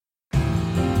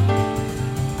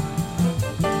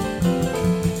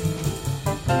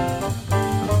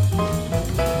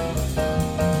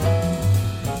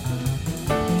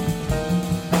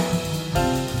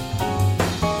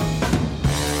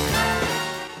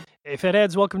Hey,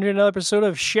 Fatheads, welcome to another episode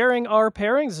of Sharing Our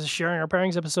Pairings. This is Sharing Our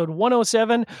Pairings, episode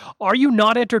 107. Are you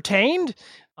not entertained?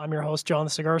 I'm your host, John the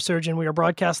Cigar Surgeon. We are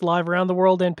broadcast live around the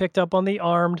world and picked up on the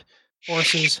Armed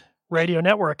Forces Radio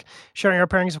Network. Sharing Our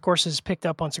Pairings, of course, is picked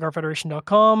up on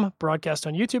cigarfederation.com, broadcast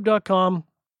on youtube.com,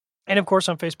 and of course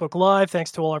on Facebook Live.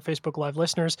 Thanks to all our Facebook Live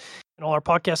listeners and all our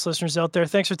podcast listeners out there.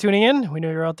 Thanks for tuning in. We know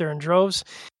you're out there in droves.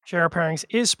 Sharing Our Pairings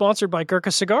is sponsored by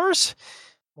Gurkha Cigars.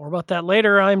 More about that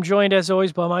later. I'm joined, as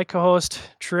always, by my co-host,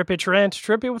 Trippy Trent.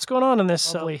 Trippy, what's going on in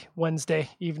this lovely Wednesday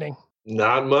evening?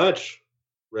 Not much.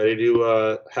 Ready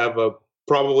to have a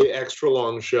probably extra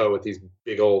long show with these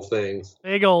big old things.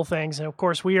 Big old things. And, of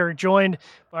course, we are joined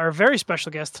by our very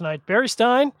special guest tonight, Barry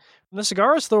Stein from the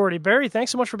Cigar Authority. Barry,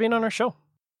 thanks so much for being on our show.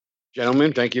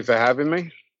 Gentlemen, thank you for having me.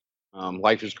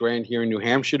 Life is grand here in New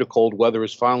Hampshire. The cold weather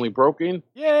is finally broken.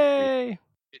 Yay!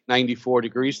 94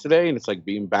 degrees today, and it's like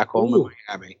being back home in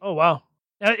Miami. Oh, wow.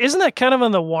 Now, isn't that kind of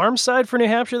on the warm side for New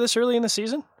Hampshire this early in the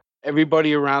season?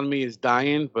 Everybody around me is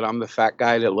dying, but I'm the fat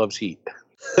guy that loves heat.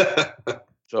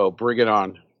 So bring it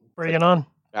on. Bring it on.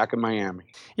 Back in Miami.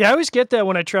 Yeah, I always get that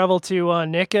when I travel to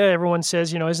NICA. Everyone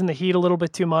says, isn't the heat a little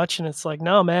bit too much? And it's like,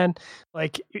 no, man.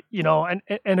 Like,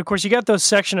 and of course, you got those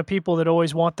section of people that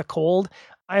always want the cold.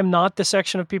 I am not the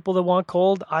section of people that want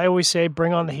cold. I always say,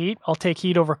 bring on the heat. I'll take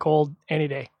heat over cold any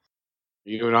day.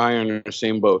 You and I are in the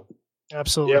same boat.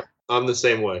 Absolutely. Yep, I'm the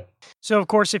same way. So, of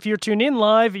course, if you're tuned in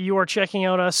live, you are checking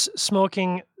out us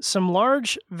smoking some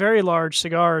large, very large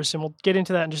cigars, and we'll get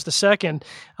into that in just a second.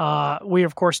 We are,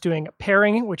 of course, doing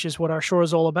pairing, which is what our show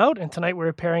is all about. And tonight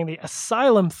we're pairing the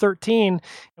Asylum 13,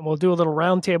 and we'll do a little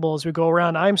round table as we go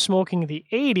around. I'm smoking the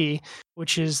 80,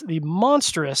 which is the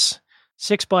monstrous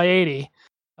 6x80.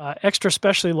 Extra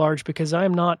specially large because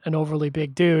I'm not an overly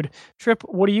big dude. Trip,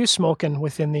 what are you smoking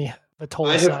within the Vitola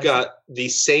I have size? got the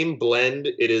same blend.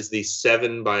 It is the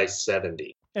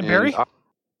 7x70. And Barry?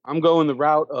 I'm going the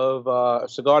route of a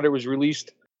cigar that was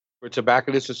released for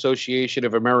Tobacconists Association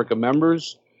of America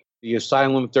members, the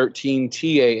Asylum 13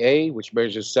 TAA, which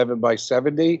measures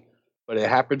 7x70, but it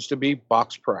happens to be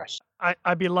box press.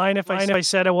 I'd be lying if I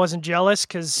said I wasn't jealous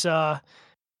because...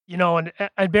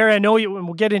 and Barry, I know you, and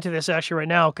we'll get into this actually right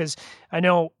now, because I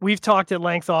know we've talked at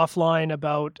length offline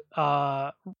about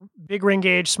big ring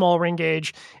gauge, small ring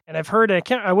gauge, and I've heard,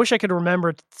 I wish I could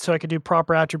remember so I could do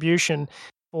proper attribution,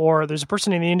 there's a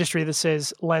person in the industry that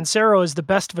says Lancero is the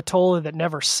best Vitola that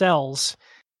never sells.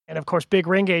 And of course, big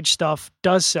ring gauge stuff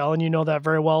does sell, and you know that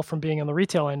very well from being on the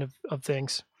retail end of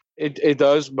things. It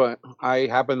does, but I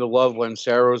happen to love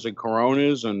Lanceros and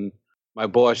Coronas, and my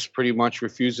boss pretty much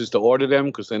refuses to order them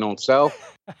because they don't sell.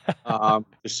 The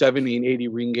 70 and 80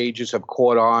 ring gauges have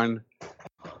caught on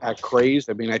at craze.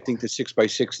 I mean, I think the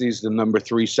 6x60 is the number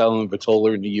 3 selling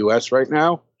Vitola in the U.S. right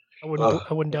now. I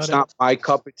wouldn't doubt it. It's not my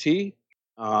cup of tea.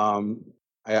 I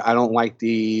don't like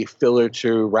the filler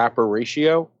to wrapper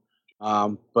ratio,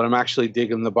 but I'm actually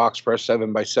digging the box press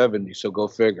 7x70, so go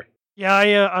figure. Yeah,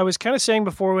 I was kind of saying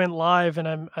before we went live,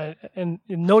 and and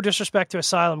no disrespect to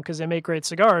Asylum because they make great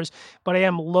cigars, but I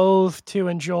am loath to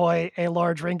enjoy a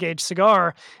large ring gauge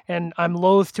cigar, and I'm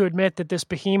loath to admit that this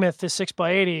behemoth, this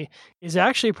 6x80, is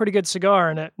actually a pretty good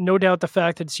cigar, and no doubt the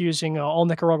fact that it's using all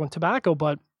Nicaraguan tobacco,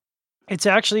 but it's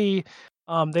actually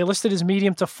they listed as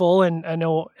medium to full, and I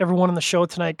know everyone on the show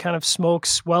tonight kind of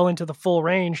smokes well into the full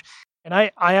range, and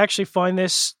I actually find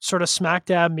this sort of smack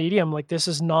dab medium. Like, this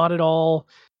is not at all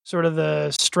sort of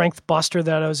the strength buster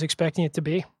that I was expecting it to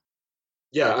be.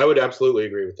 Yeah, I would absolutely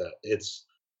agree with that.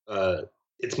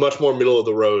 It's much more middle of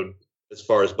the road as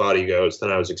far as body goes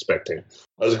than I was expecting.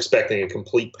 I was expecting a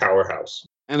complete powerhouse.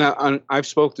 And I've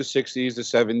smoked the 60s, the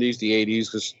 70s, the 80s,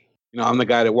 because I'm the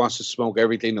guy that wants to smoke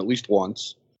everything at least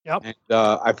once. Yep. And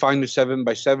I find the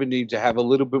 7x70 to have a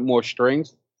little bit more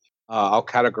strength. I'll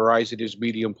categorize it as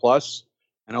medium plus,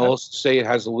 and I'll also say it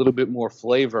has a little bit more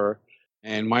flavor.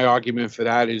 And my argument for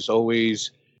that is always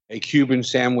a Cuban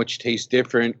sandwich tastes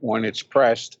different when it's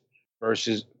pressed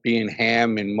versus being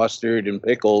ham and mustard and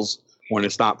pickles when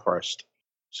it's not pressed.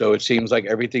 So it seems like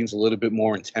everything's a little bit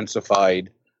more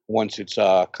intensified once it's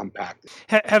compacted.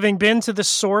 Having been to the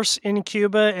source in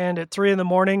Cuba and at 3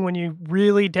 a.m. when you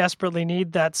really desperately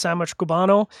need that sandwich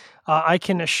cubano, I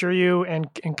can assure you and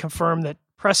confirm that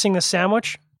pressing the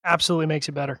sandwich absolutely makes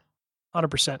it better.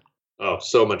 100%. Oh,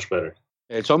 so much better.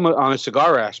 It's almost on a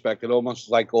cigar aspect. It almost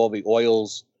like all the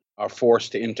oils are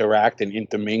forced to interact and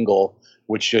intermingle,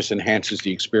 which just enhances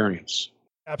the experience.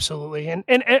 Absolutely. And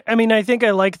I mean, I think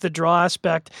I like the draw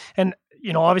aspect. And,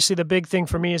 obviously the big thing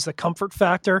for me is the comfort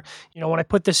factor. When I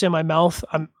put this in my mouth,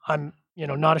 I'm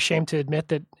not ashamed to admit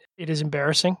that it is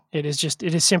embarrassing. It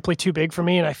is simply too big for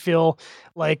me. And I feel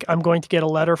like I'm going to get a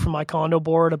letter from my condo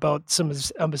board about some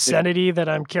obscenity that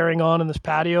I'm carrying on in this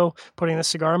patio, putting this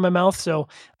cigar in my mouth. So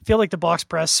I feel like the box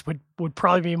press would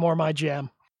probably be more my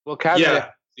jam. Well, Canada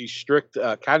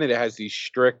has these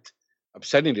strict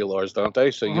obscenity laws, don't they?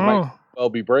 So you might well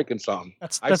be breaking some.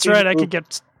 That's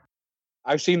right.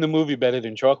 I've seen the movie Better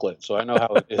Than Chocolate, so I know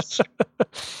how it is.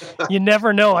 You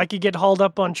never know. I could get hauled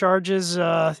up on charges.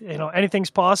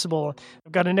 Anything's possible.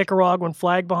 I've got a Nicaraguan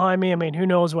flag behind me. I mean, who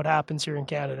knows what happens here in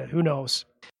Canada? Who knows?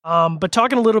 But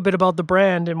talking a little bit about the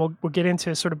brand, and we'll get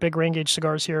into sort of big rain gauge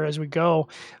cigars here as we go.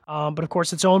 But of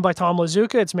course, it's owned by Tom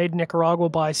Lazuka. It's made in Nicaragua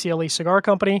by CLE Cigar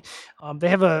Company. They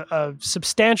have a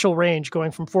substantial range going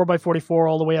from 4x44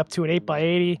 all the way up to an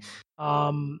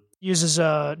 8x80. Uses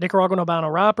a Nicaraguan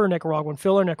Habano wrapper, Nicaraguan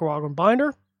filler, Nicaraguan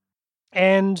binder.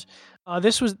 And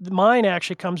mine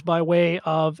actually comes by way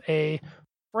of a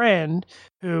friend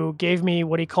who gave me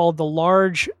what he called the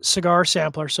large cigar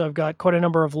sampler. So I've got quite a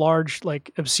number of large, like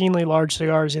obscenely large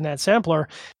cigars in that sampler,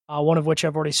 one of which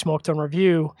I've already smoked on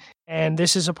review. And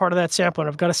this is a part of that sampler. And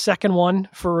I've got a second one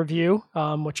for review,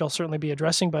 which I'll certainly be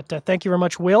addressing. But thank you very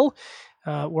much, Will.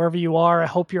 Wherever you are, I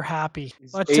hope you're happy.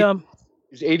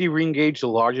 Is 80 ring gauge the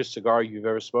largest cigar you've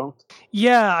ever smoked?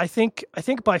 Yeah, I think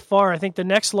by far. I think the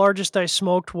next largest I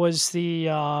smoked was the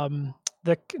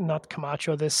not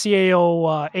Camacho, the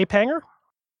CAO Ape Hanger,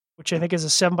 which I think is a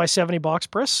 7x70 box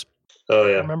press. Oh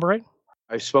yeah, remember right?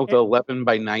 I smoked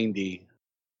 11x90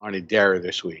 on a dare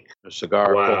this week. A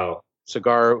cigar. Wow.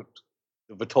 Cigar.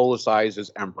 The Vitola size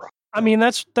is Embra. I mean,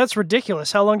 that's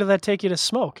ridiculous. How long did that take you to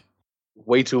smoke?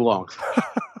 Way too long.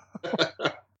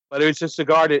 But it's a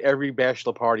cigar that every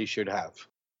bachelor party should have.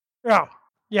 Yeah,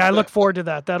 I look forward to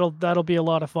that. That'll be a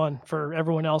lot of fun for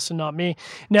everyone else and not me.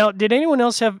 Now, did anyone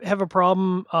else have a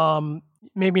problem?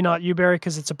 Maybe not you, Barry,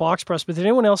 because it's a box press. But did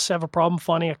anyone else have a problem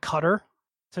finding a cutter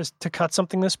to cut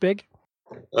something this big?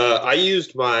 I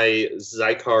used my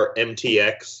Zycar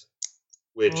MTX,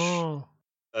 which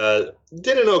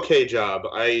did an okay job.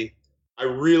 I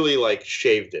really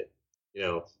shaved it.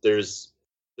 There's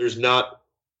not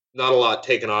a lot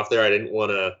taken off there. I didn't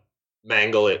want to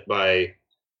mangle it by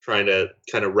trying to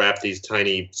kind of wrap these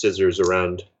tiny scissors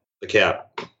around the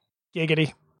cap.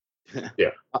 Giggity. Yeah.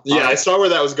 I saw where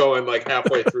that was going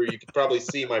halfway through. You could probably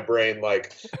see my brain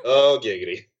oh,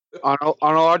 giggity. On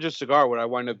a larger cigar, what I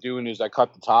wind up doing is I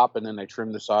cut the top and then I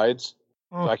trim the sides.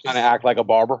 So I kind of act like a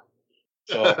barber.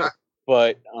 So,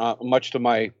 but much to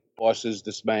my boss's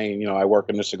dismay, I work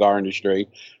in the cigar industry,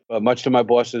 but much to my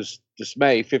boss's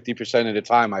dismay, 50% of the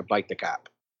time I bite the cap.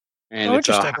 And it's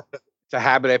a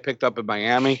habit I picked up in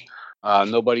Miami.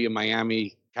 Nobody in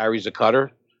Miami carries a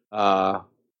cutter, but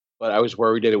I was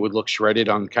worried that it would look shredded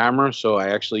on camera, so I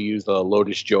actually used the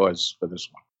Lotus Jaws for this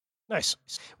one. Nice.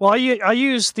 Well, I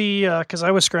used because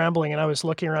I was scrambling and I was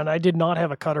looking around. I did not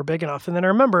have a cutter big enough. And then I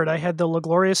remembered I had the La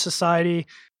Gloria Society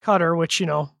cutter, which,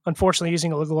 unfortunately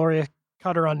using a La Gloria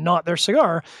cutter on not their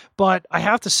cigar. But I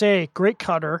have to say, great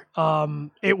cutter.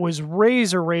 It was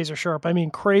razor sharp. I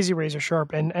mean, crazy razor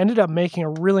sharp, and ended up making a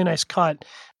really nice cut.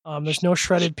 There's no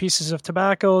shredded pieces of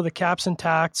tobacco. The cap's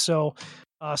intact. So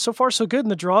far so good.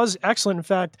 And the draw is excellent. In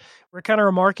fact, we're kind of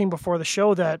remarking before the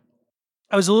show that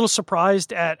I was a little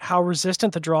surprised at how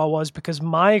resistant the draw was, because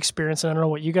my experience, and I don't know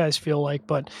what you guys feel like,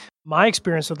 but my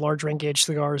experience with large ring gauge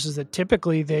cigars is that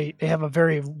typically they have a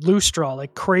very loose draw,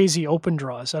 like crazy open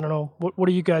draws. I don't know. What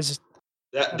do you guys?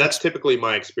 That's typically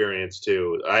my experience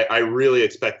too. I really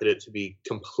expected it to be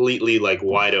completely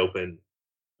wide open,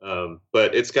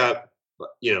 but it's got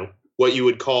what you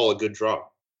would call a good draw.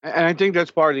 And I think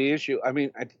that's part of the issue. I mean,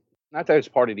 not that it's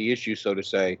part of the issue, so to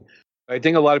say. I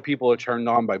think a lot of people are turned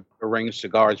on by Bareng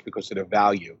cigars because of the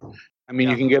value. I mean,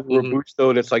 you can get a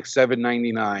Robusto that's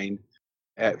 $7.99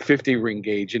 at 50 ring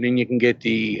gauge, and then you can get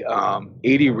the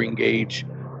 80 ring gauge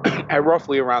at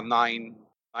roughly around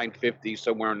 $9.50,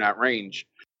 somewhere in that range.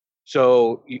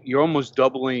 So you're almost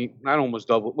doubling, not almost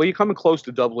double. Well, you're coming close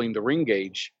to doubling the ring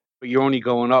gauge, but you're only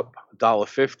going up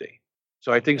 $1.50.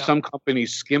 So I think some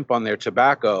companies skimp on their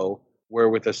tobacco, where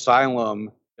with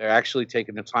Asylum, they're actually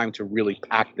taking the time to really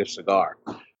pack the cigar,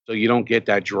 so you don't get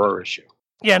that drawer issue.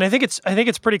 Yeah, and I think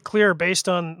it's pretty clear based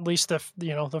on at least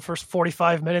the first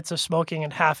 45 minutes of smoking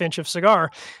and half inch of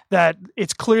cigar, that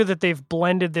it's clear that they've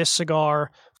blended this cigar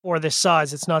for this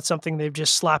size. It's not something they've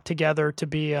just slapped together to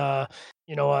be a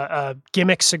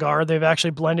gimmick cigar. They've actually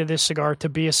blended this cigar to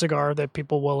be a cigar that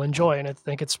people will enjoy, and I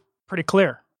think it's pretty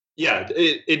clear. Yeah,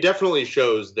 it definitely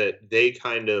shows that they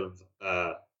kind of.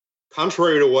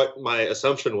 Contrary to what my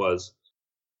assumption was,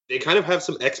 they kind of have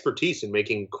some expertise in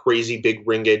making crazy big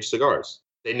ring gauge cigars.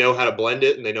 They know how to blend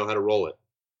it and they know how to roll it.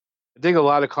 I think a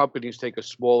lot of companies take a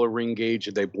smaller ring gauge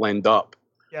and they blend up.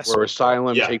 Yes. Where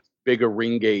Asylum takes bigger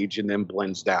ring gauge and then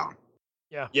blends down.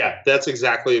 Yeah, that's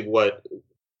exactly what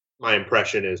my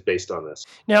impression is based on this.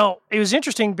 Now, it was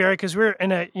interesting, Barry, because we're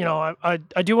in a,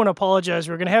 I do want to apologize.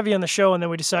 We were going to have you on the show, and then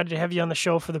we decided to have you on the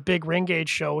show for the big ring gauge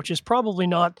show, which is probably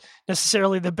not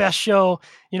necessarily the best show.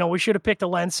 We should have picked a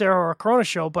Lancero or a Corona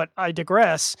show, but I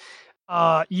digress.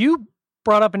 You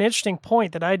brought up an interesting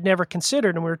point that I'd never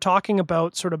considered, and we were talking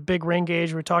about sort of big ring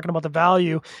gauge. We were talking about the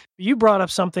value. You brought up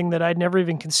something that I'd never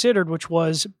even considered, which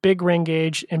was big ring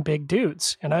gauge and big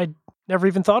dudes, and I'd never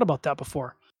even thought about that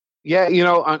before. Yeah,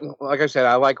 like I said,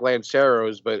 I like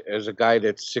Lanceros, but as a guy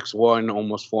that's 6'1",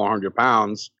 almost 400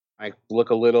 pounds, I look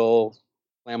a little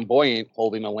flamboyant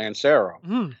holding a Lancero.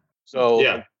 Mm.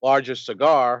 So larger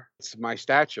cigar, it's my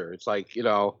stature. It's like,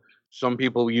 some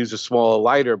people use a smaller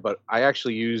lighter, but I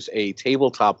actually use a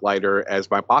tabletop lighter as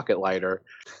my pocket lighter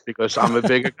because I'm a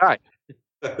bigger guy.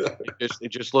 It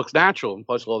just looks natural. And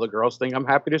plus, all the girls think I'm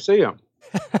happy to see them.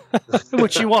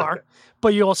 Which you are,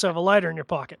 but you also have a lighter in your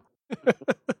pocket.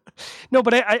 No,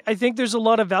 but I think there's a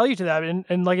lot of value to that.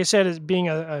 And like I said, as being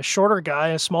a shorter guy,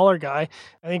 a smaller guy,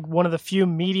 I think one of the few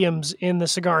mediums in the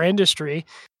cigar industry,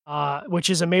 which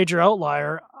is a major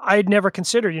outlier, I'd never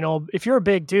considered, if you're a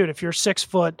big dude, if you're 6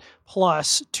 foot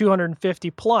plus,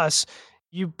 250 plus,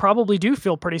 you probably do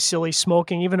feel pretty silly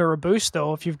smoking even a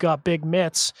Robusto if you've got big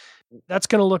mitts. That's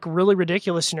going to look really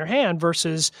ridiculous in your hand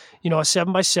versus, a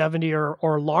 7x70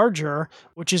 or larger,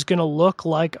 which is going to look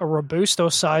like a Robusto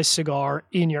size cigar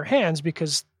in your hands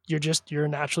because you're a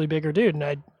naturally bigger dude.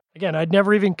 And I'd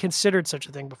never even considered such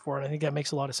a thing before. And I think that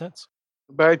makes a lot of sense.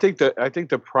 But I think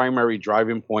the primary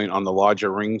driving point on the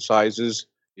larger ring sizes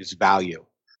is value.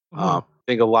 I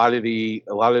think a lot of the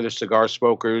cigar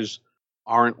smokers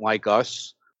aren't like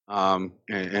us.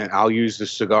 And I'll use the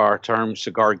cigar term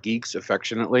cigar geeks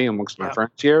affectionately amongst my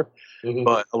friends here. Mm-hmm.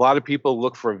 But a lot of people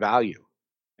look for value.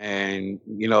 And,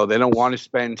 they don't want to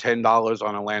spend $10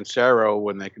 on a Lancero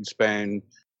when they can spend,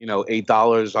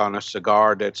 $8 on a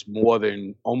cigar that's more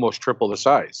than almost triple the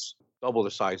size, double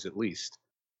the size at least.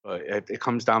 But it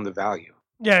comes down to value.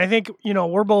 Yeah, I think,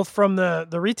 we're both from the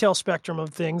retail spectrum of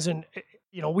things. And,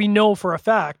 we know for a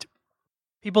fact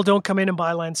people don't come in and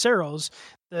buy Lanceros.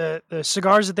 The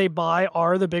cigars that they buy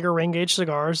are the bigger ring gauge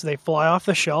cigars. They fly off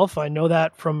the shelf. I know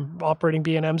that from operating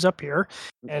B&Ms up here.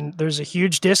 And there's a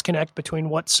huge disconnect between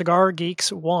what cigar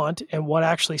geeks want and what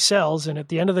actually sells. And at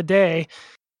the end of the day,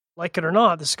 like it or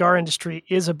not, the cigar industry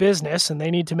is a business and they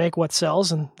need to make what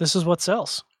sells. And this is what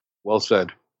sells. Well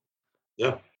said.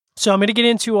 Yeah. So I'm going to get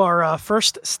into our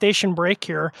first station break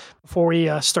here before we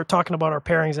start talking about our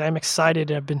pairings. I'm excited.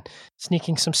 I've been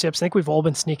sneaking some sips. I think we've all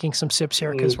been sneaking some sips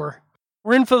here because we're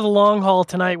in for the long haul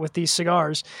tonight with these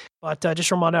cigars. But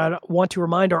I want to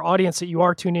remind our audience that you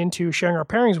are tuned into Sharing Our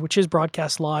Pairings, which is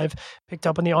broadcast live, picked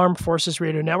up on the Armed Forces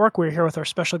Radio Network. We're here with our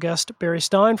special guest, Barry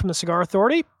Stein from the Cigar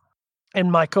Authority, and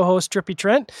my co-host, Drippy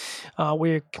Trent.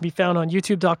 We can be found on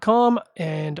youtube.com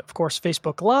and, of course,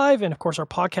 Facebook Live. And, of course, our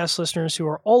podcast listeners who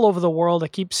are all over the world. I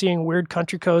keep seeing weird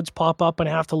country codes pop up and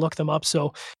I have to look them up.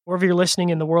 So wherever you're listening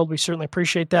in the world, we certainly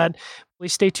appreciate that.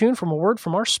 Please stay tuned for a word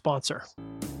from our sponsor.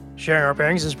 Sharing Our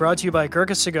Pairings is brought to you by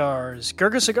Gurkha Cigars.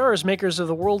 Gurkha Cigars, makers of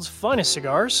the world's finest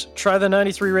cigars. Try the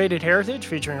 93 rated Heritage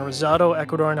featuring a Rosado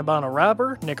Ecuadorian Habano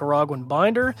wrapper, Nicaraguan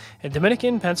binder, and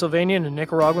Dominican, Pennsylvanian, and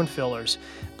Nicaraguan fillers.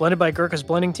 Blended by Gurkha's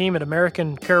blending team at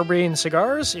American Caribbean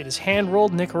Cigars, it is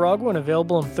hand-rolled Nicaraguan,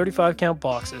 available in 35-count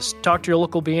boxes. Talk to your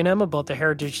local B&M about the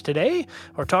Heritage today,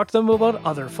 or talk to them about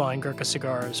other fine Gurkha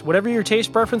cigars. Whatever your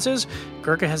taste preferences,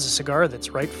 Gurkha has a cigar that's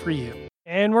right for you.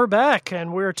 And we're back,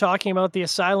 and we're talking about the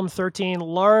Asylum 13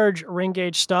 large ring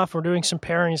gauge stuff. We're doing some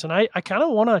pairings, and I kind of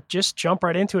want to just jump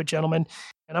right into it, gentlemen.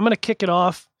 And I'm going to kick it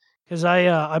off because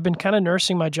I've been kind of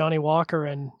nursing my Johnnie Walker,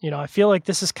 and I feel like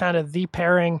this is kind of the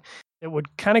pairing that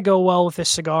would kind of go well with this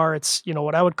cigar. It's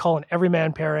what I would call an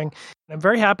everyman pairing, and I'm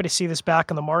very happy to see this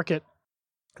back on the market.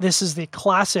 This is the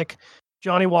classic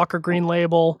Johnnie Walker Green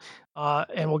Label,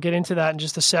 and we'll get into that in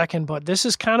just a second. But this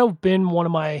has kind of been one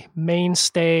of my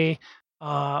mainstay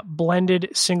blended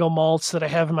single malts that I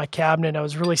have in my cabinet. I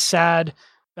was really sad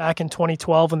back in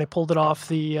 2012 when they pulled it off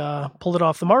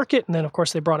the market, and then of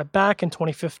course they brought it back in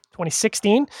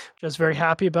 2016, which I was very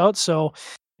happy about. So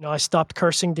I stopped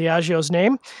cursing Diageo's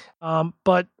name. But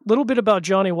a little bit about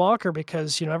Johnnie Walker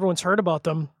because everyone's heard about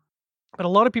them, but a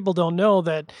lot of people don't know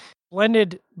that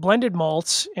blended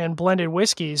malts and blended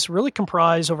whiskeys really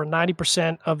comprise over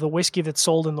 90% of the whiskey that's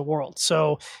sold in the world.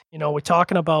 So, we're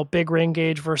talking about big ring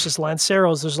gauge versus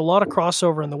Lanceros. There's a lot of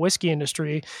crossover in the whiskey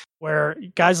industry where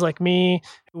guys like me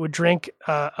who would drink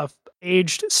a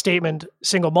aged statement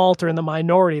single malt are in the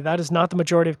minority. That is not the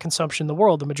majority of consumption in the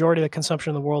world. The majority of the consumption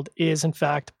in the world is, in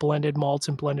fact, blended malts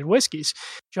and blended whiskeys.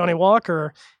 Johnnie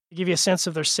Walker, to give you a sense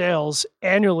of their sales,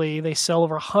 annually they sell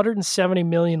over 170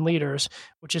 million liters,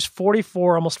 which is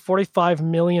 44, almost 45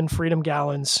 million Freedom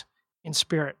gallons in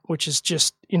spirit, which is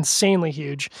just insanely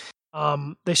huge.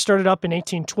 They started up in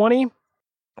 1820.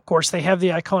 Of course, they have the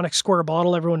iconic square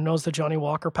bottle. Everyone knows the Johnnie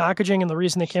Walker packaging, and the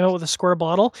reason they came out with a square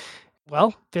bottle,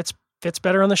 well, fits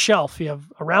better on the shelf. You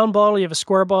have a round bottle, you have a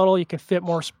square bottle, you can fit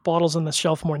more bottles on the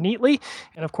shelf more neatly.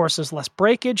 And of course, there's less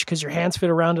breakage because your hands fit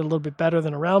around it a little bit better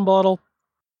than a round bottle.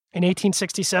 In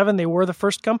 1867, they were the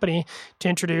first company to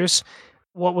introduce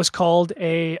what was called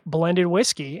a blended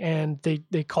whiskey. And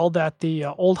they called that the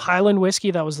Old Highland whiskey.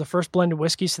 That was the first blended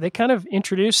whiskey. So they kind of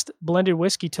introduced blended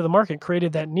whiskey to the market,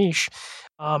 created that niche.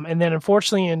 And then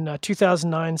unfortunately in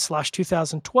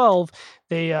 2009/2012,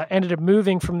 they ended up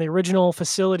moving from the original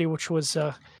facility, which was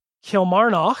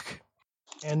Kilmarnock,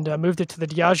 and moved it to the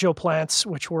Diageo plants,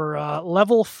 which were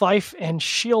Level, Fife, and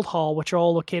Shield Hall, which are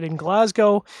all located in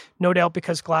Glasgow, no doubt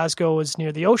because Glasgow is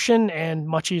near the ocean and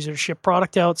much easier to ship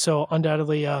product out. So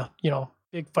undoubtedly,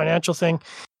 big financial thing.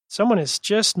 Someone is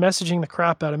just messaging the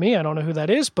crap out of me. I don't know who that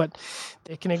is, but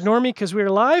they can ignore me because we're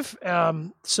live.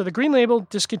 So the Green Label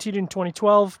discontinued in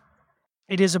 2012.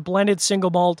 It is a blended single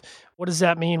malt. What does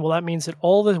that mean? Well, that means that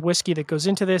all the whiskey that goes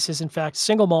into this is in fact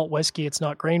single malt whiskey. It's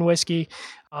not grain whiskey.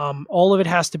 All of it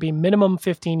has to be minimum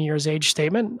 15 years age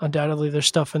statement. Undoubtedly, there's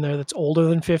stuff in there that's older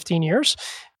than 15 years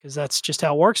because that's just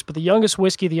how it works. But the youngest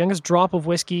whiskey, the youngest drop of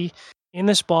whiskey in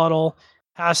this bottle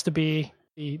has to be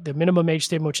the minimum age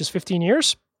statement, which is 15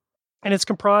 years. And it's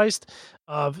comprised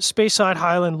of Speyside,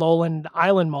 Highland, Lowland,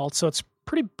 Island malt. So it's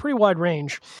pretty wide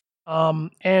range.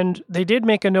 And they did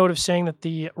make a note of saying that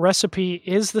the recipe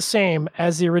is the same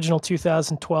as the original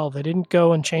 2012. They didn't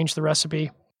go and change the recipe.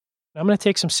 I'm going to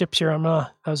take some sips here.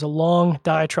 That was a long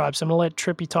diatribe, so I'm going to let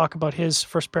Trippy talk about his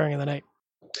first pairing of the night.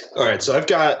 All right, so I've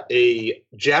got a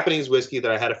Japanese whiskey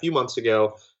that I had a few months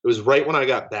ago. It was right when I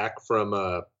got back from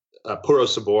Puro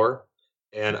Sabor,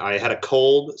 and I had a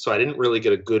cold, so I didn't really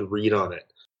get a good read on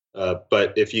it.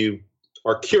 But if you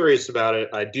are curious about it,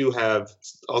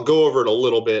 I'll go over it a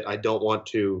little bit. I don't want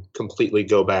to completely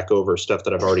go back over stuff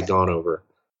that I've already gone over.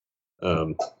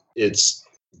 I'm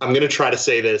going to try to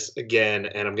say this again,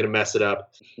 and I'm going to mess it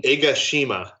up.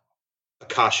 Egashima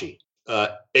Akashi.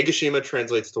 Egashima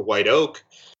translates to white oak,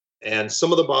 and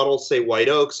some of the bottles say white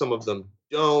oak, some of them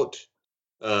don't.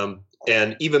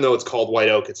 And even though it's called white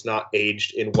oak, it's not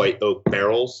aged in white oak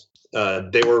barrels.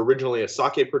 They were originally a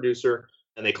sake producer,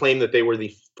 and they claim that they were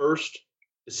the first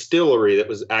distillery that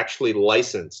was actually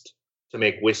licensed to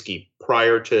make whiskey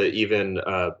prior to even,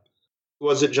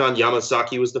 was it John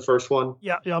Yamazaki was the first one?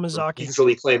 Yeah, Yamazaki.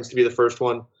 Usually claims to be the first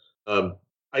one.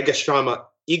 Egashima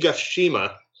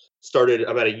started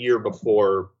about a year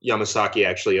before Yamazaki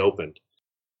actually opened.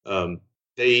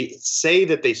 They say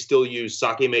that they still use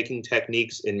sake making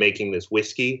techniques in making this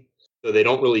whiskey, so they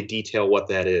don't really detail what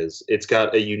that is. It's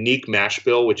got a unique mash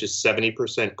bill, which is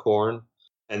 70% corn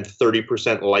and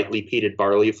 30% lightly peated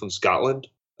barley from Scotland.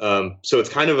 So it's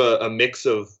kind of a mix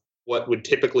of what would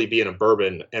typically be in a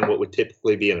bourbon and what would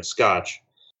typically be in a scotch.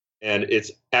 And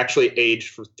it's actually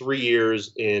aged for 3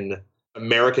 years in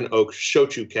American oak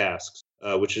shochu casks,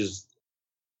 which is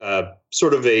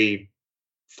sort of a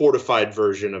fortified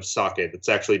version of sake that's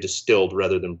actually distilled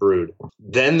rather than brewed.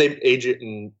 Then they age it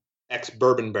in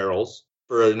ex-bourbon barrels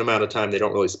for an amount of time they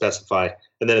don't really specify,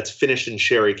 and then it's finished in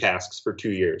sherry casks for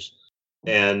 2 years.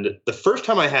 And the first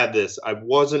time I had this, I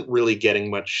wasn't really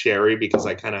getting much sherry because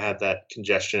I kind of had that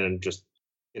congestion and just,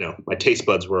 my taste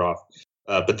buds were off.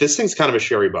 But this thing's kind of a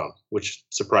sherry bomb, which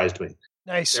surprised me.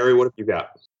 Nice. Barry, what have you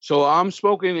got? So I'm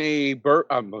drinking.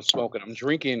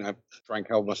 I've drank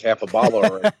almost half a bottle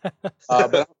already.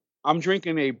 But I'm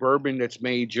drinking a bourbon that's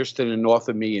made just to the north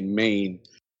of me in Maine.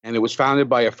 And it was founded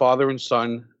by a father and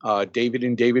son, David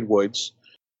and David Woods.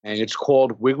 And it's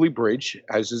called Wiggly Bridge,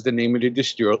 as is the name of the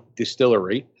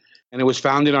distillery. And it was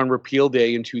founded on Repeal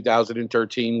Day in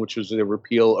 2013, which was the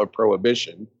repeal of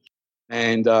Prohibition.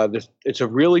 And it's a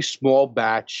really small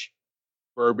batch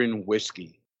bourbon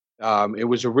whiskey. It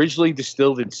was originally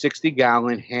distilled in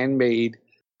 60-gallon handmade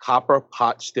copper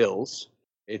pot stills.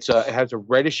 It has a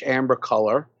reddish amber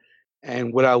color.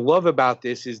 And what I love about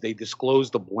this is they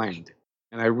disclose the blend.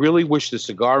 And I really wish the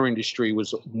cigar industry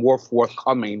was more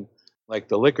forthcoming like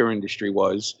the liquor industry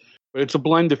was. But it's a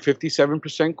blend of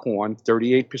 57% corn,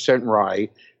 38% rye,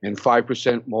 and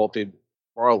 5% malted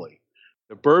barley.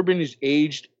 The bourbon is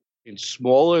aged in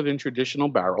smaller than traditional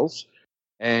barrels,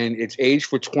 and it's aged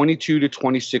for 22 to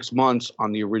 26 months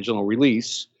on the original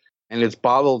release. and it's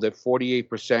bottled at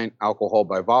 48% alcohol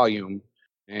by volume,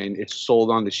 and it's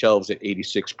sold on the shelves at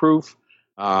 86 proof,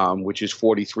 which is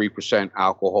 43%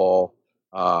 alcohol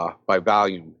by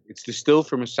volume. It's distilled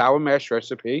from a sour mash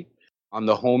recipe on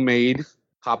the homemade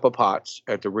copper pots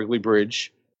at the Wrigley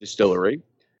Bridge Distillery.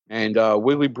 And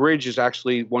Wrigley Bridge is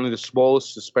actually one of the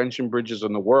smallest suspension bridges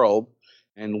in the world.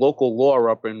 And local law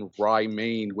up in Rye,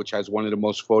 Maine, which has one of the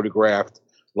most photographed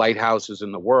lighthouses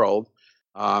in the world,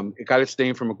 it got its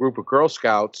name from a group of Girl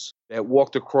Scouts that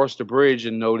walked across the bridge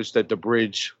and noticed that the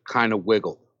bridge kind of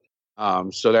wiggled.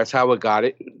 So that's how it got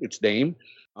its name.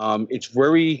 It's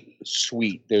very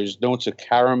sweet. There's notes of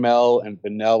caramel and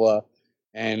vanilla.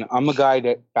 And I'm a guy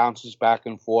that bounces back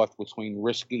and forth between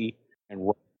whiskey and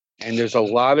rum. And there's a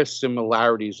lot of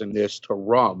similarities in this to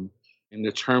rum in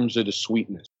the terms of the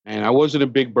sweetness. And I wasn't a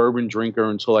big bourbon drinker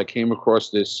until I came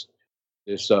across this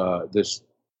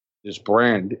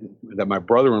brand that my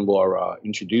brother-in-law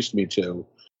introduced me to.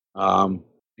 And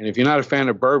if you're not a fan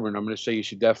of bourbon, I'm going to say you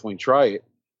should definitely try it.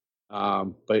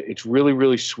 But it's really,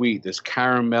 really sweet. There's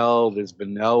caramel, there's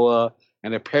vanilla,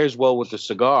 and it pairs well with the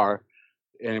cigar,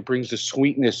 and it brings the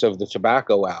sweetness of the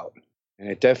tobacco out. And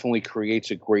it definitely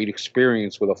creates a great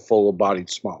experience with a full-bodied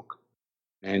smoke.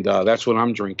 And that's what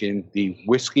I'm drinking, the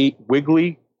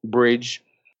Wrigley Bridge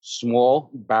Small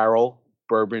Barrel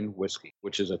Bourbon Whiskey,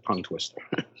 which is a tongue twister.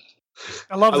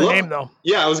 I love the name, though.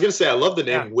 Yeah, I was going to say, I love the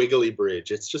name Wiggly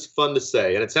Bridge. It's just fun to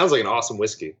say, and it sounds like an awesome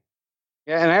whiskey.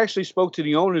 Yeah, and I actually spoke to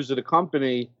the owners of the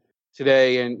company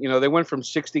today, and, they went from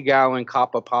 60-gallon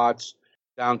copper pots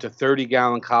down to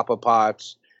 30-gallon copper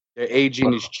pots. Their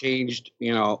aging has changed,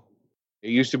 It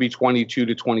used to be 22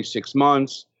 to 26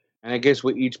 months. And I guess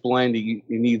with each blend, it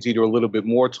needs either a little bit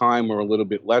more time or a little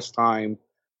bit less time.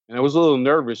 And I was a little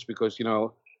nervous because,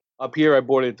 up here I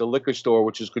bought it at the liquor store,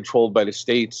 which is controlled by the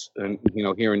states, and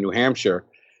here in New Hampshire.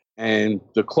 And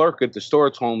the clerk at the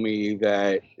store told me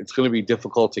that it's going to be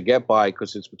difficult to get by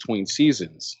because it's between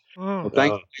seasons. Well,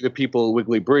 thankfully, the people at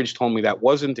Wrigley Bridge told me that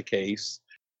wasn't the case.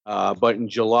 But in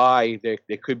July,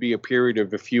 there could be a period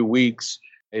of a few weeks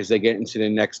as they get into the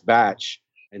next batch,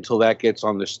 until that gets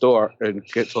on the store and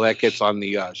until that gets on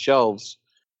the shelves.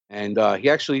 And he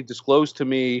actually disclosed to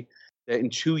me that in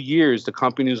 2 years, the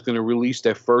company is going to release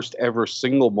their first ever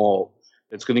single malt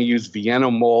that's going to use Vienna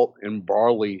malt and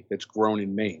barley that's grown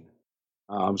in Maine.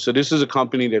 So this is a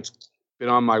company that's been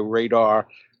on my radar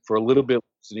for a little bit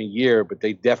less than a year, but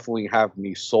they definitely have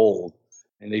me sold.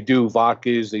 And they do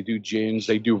vodkas, they do gins,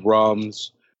 they do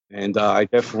rums, and I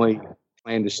definitely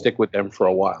plan to stick with them for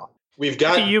a while. We've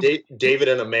got David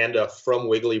and Amanda from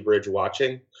Wrigley Bridge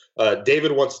watching.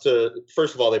 David wants to,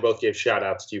 first of all, they both gave shout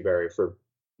outs to you, Barry, for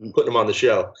putting them on the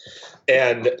show.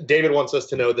 And David wants us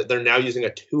to know that they're now using a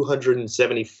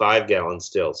 275-gallon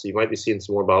still. So you might be seeing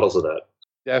some more bottles of that.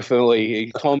 Definitely.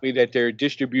 He told me that their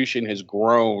distribution has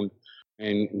grown,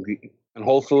 and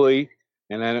hopefully,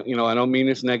 and I don't mean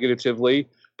this negatively,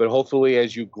 but hopefully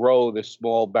as you grow, the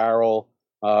small barrel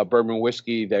bourbon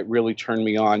whiskey that really turned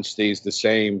me on stays the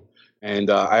same.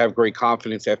 And I have great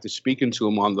confidence after speaking to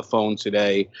them on the phone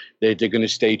today that they're going to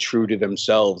stay true to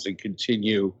themselves and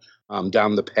continue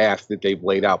down the path that they've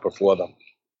laid out before them.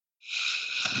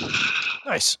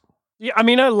 Nice. Yeah, I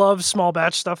mean, I love small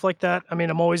batch stuff like that. I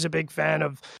mean, I'm always a big fan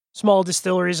of small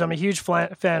distilleries. I'm a huge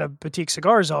fan of boutique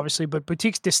cigars, obviously, but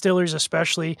boutique distilleries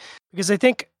especially, because I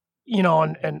think, and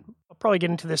I'll probably get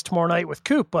into this tomorrow night with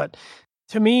Coop, but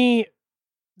to me,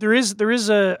 there is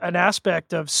an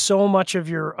aspect of so much of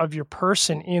your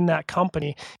person in that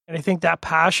company, and I think that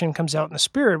passion comes out in the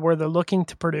spirit where they're looking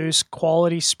to produce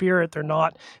quality spirit. They're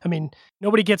not. I mean,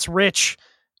 nobody gets rich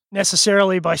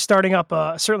necessarily by starting up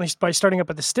a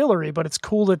distillery, but it's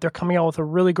cool that they're coming out with a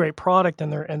really great product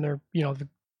and they're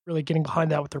really getting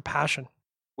behind that with their passion.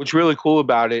 What's really cool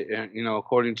about it,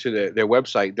 according to their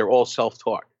website, they're all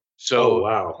self-taught. So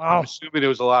I'm assuming there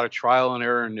was a lot of trial and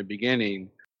error in the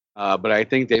beginning. But I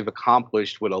think they've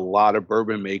accomplished with a lot of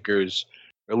bourbon makers,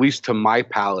 at least to my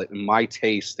palate and my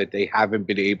taste, that they haven't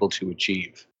been able to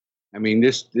achieve. I mean,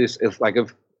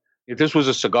 if this was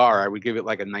a cigar, I would give it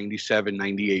like a 97,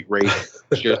 98 rate.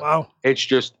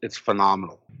 It's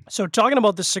phenomenal. So talking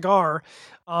about the cigar,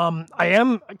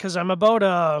 because I'm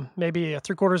about maybe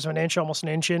 3/4 of an inch, almost an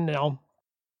inch in now.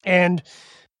 And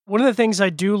one of the things I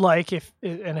do like,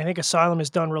 and I think Asylum has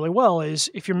done really well,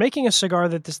 is if you're making a cigar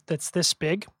that's this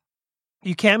big,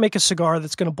 you can't make a cigar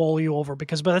that's going to bowl you over,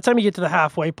 because by the time you get to the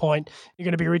halfway point, you're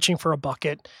going to be reaching for a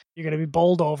bucket. You're going to be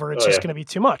bowled over. It's just going to be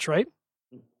too much, right?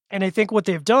 And I think what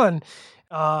they've done,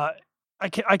 I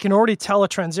can already tell a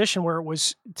transition where it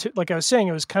was, like I was saying,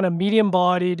 it was kind of medium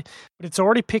bodied, but it's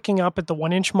already picking up at the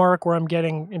 1 inch mark where I'm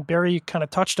getting, and Barry kind of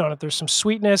touched on it, there's some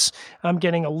sweetness. I'm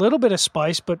getting a little bit of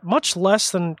spice, but much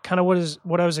less than kind of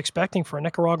what I was expecting for a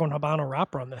Nicaraguan Habano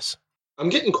wrapper on this. I'm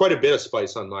getting quite a bit of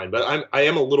spice on mine, but I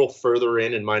am a little further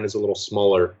in, and mine is a little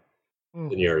smaller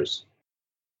than yours.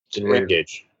 It's in ring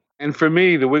gauge. And for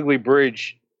me, the Wiggly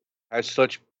Bridge has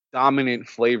such dominant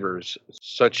flavors,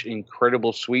 such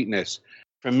incredible sweetness.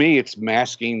 For me, it's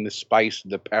masking the spice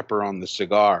of the pepper on the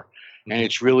cigar, and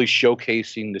it's really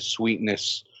showcasing the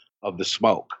sweetness of the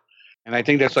smoke. And I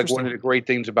think that's like one of the great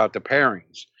things about the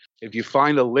pairings. If you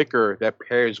find a liquor that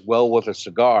pairs well with a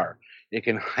cigar, it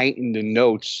can heighten the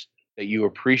notes that you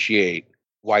appreciate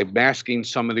while masking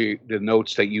some of the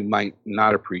notes that you might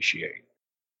not appreciate.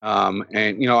 And,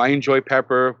 I enjoy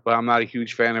pepper, but I'm not a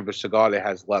huge fan of a cigar that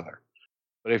has leather.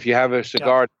 But if you have a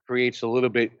cigar that creates a little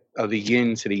bit of the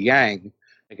yin to the yang,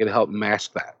 it can help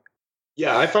mask that.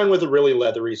 Yeah, I find with a really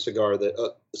leathery cigar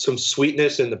that some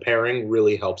sweetness in the pairing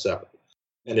really helps out.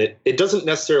 And it doesn't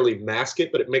necessarily mask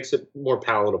it, but it makes it more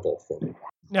palatable for me.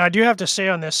 Now, I do have to say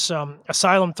on this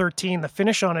Asylum 13, the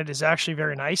finish on it is actually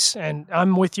very nice. And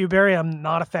I'm with you, Barry. I'm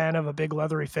not a fan of a big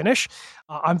leathery finish.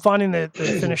 I'm finding the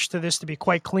finish to this to be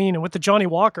quite clean. And with the Johnny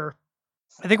Walker,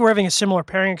 I think we're having a similar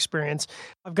pairing experience.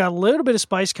 I've got a little bit of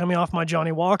spice coming off my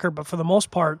Johnny Walker, but for the most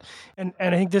part, and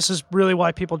I think this is really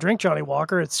why people drink Johnny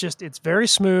Walker, it's very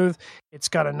smooth. It's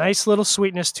got a nice little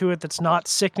sweetness to it that's not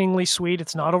sickeningly sweet.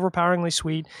 It's not overpoweringly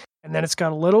sweet. And then it's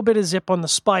got a little bit of zip on the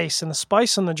spice, and the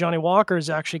spice on the Johnny Walker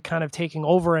is actually kind of taking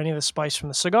over any of the spice from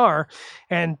the cigar.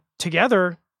 And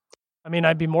together, I mean,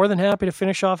 I'd be more than happy to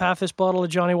finish off half this bottle of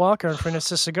Johnny Walker and finish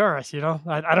this cigar. I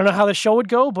don't know how the show would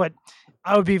go, but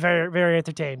I would be very, very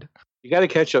entertained. You got to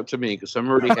catch up to me because I'm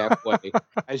already halfway.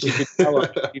 As you can tell,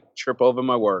 I trip over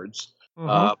my words.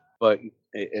 Mm-hmm. But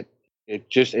it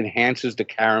just enhances the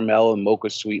caramel and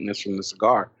mocha sweetness from the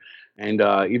cigar. And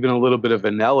even a little bit of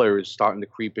vanilla is starting to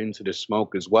creep into the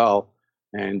smoke as well.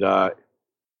 And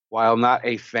while not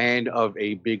a fan of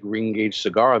a big ring gauge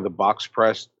cigar, the box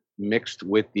press mixed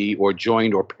with or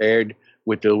joined or paired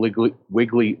with the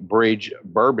Wiggly Bridge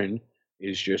bourbon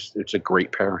it's a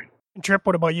great pairing. Trip,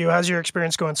 what about you? How's your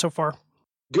experience going so far?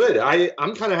 Good.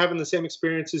 I'm kind of having the same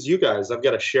experience as you guys. I've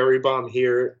got a sherry bomb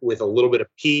here with a little bit of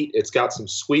peat. It's got some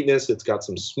sweetness. It's got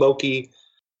some smoky.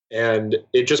 And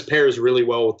it just pairs really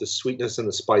well with the sweetness and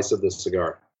the spice of the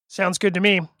cigar. Sounds good to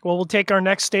me. Well, we'll take our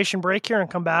next station break here and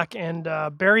come back. And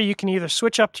Barry, you can either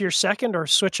switch up to your second or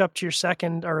switch up to your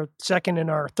second in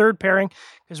our third pairing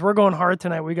because we're going hard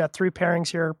tonight. We got 3 pairings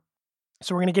here.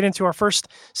 So we're going to get into our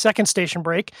second station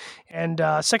break. And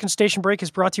second station break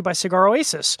is brought to you by Cigar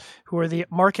Oasis, who are the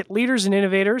market leaders and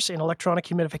innovators in electronic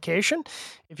humidification.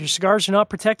 If your cigars are not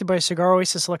protected by a Cigar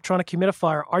Oasis electronic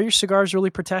humidifier, are your cigars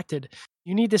really protected?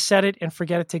 You need to set it and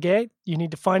forget it today. You need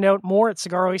to find out more at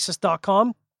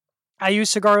cigaroasis.com. I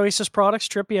use Cigar Oasis products.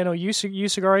 Trippy, I know you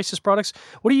use Cigar Oasis products.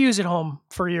 What do you use at home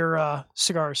for your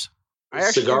cigars?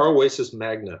 Cigar Oasis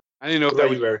Magna. I didn't know if that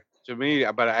was to me,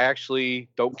 but I actually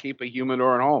don't keep a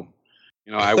humidor at home.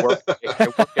 I work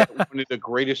at one of the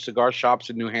greatest cigar shops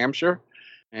in New Hampshire,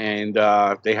 and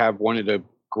they have one of the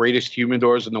greatest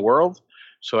humidors in the world.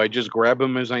 So I just grab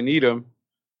them as I need them.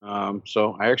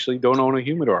 So I actually don't own a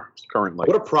humidor currently.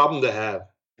 What a problem to have.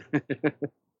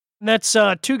 And that's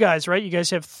 2 guys, right? You guys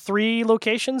have 3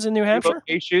 locations in New Hampshire?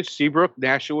 Locations, Seabrook,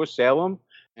 Nashua, Salem,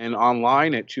 and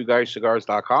online at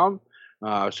twoguyscigars.com.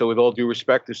 So with all due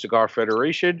respect to Cigar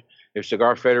Federation, if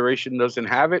Cigar Federation doesn't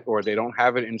have it or they don't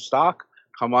have it in stock,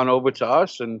 come on over to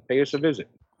us and pay us a visit.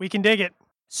 We can dig it.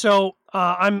 So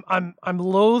I'm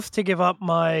loath to give up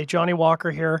my Johnny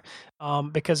Walker here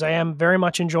because I am very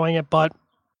much enjoying it, but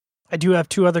I do have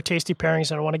 2 other tasty pairings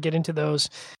and I want to get into those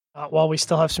while we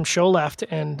still have some show left.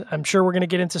 And I'm sure we're going to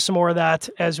get into some more of that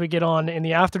as we get on in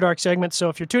the After Dark segment. So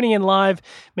if you're tuning in live,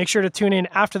 make sure to tune in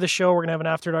after the show. We're going to have an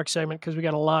After Dark segment because we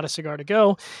got a lot of cigar to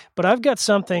go. But I've got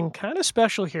something kind of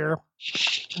special here.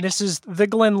 And this is the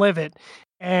Glenlivet.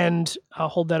 And I'll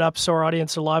hold that up so our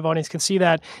audience, the live audience, can see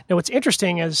that. Now, what's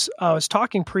interesting is I was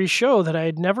talking pre-show that I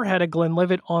had never had a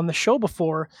Glenlivet on the show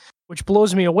before, which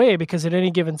blows me away because at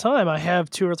any given time, I have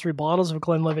 2 or 3 bottles of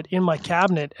Glenlivet in my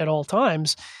cabinet at all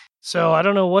times. So I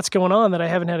don't know what's going on that I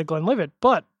haven't had a Glenlivet,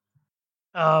 but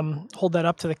hold that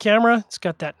up to the camera. It's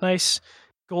got that nice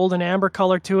golden amber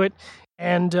color to it.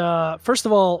 And first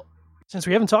of all, since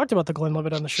we haven't talked about the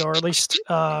Glenlivet on the show, or at least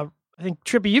I think,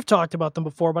 Trippy, you've talked about them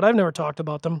before, but I've never talked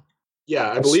about them. Yeah,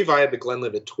 I believe I had the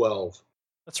Glenlivet 12.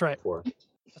 That's right. Before.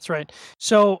 That's right.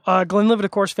 So Glenlivet,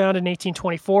 of course, founded in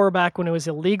 1824, back when it was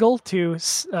illegal to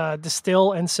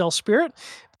distill and sell spirit.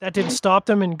 that didn't stop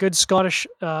them in good Scottish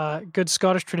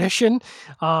tradition.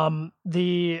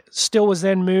 The still was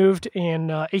then moved in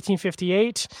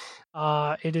 1858.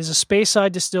 It is a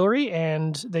Speyside distillery,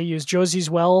 and they use Josie's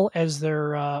Well as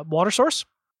their water source.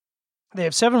 They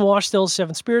have 7 wash stills,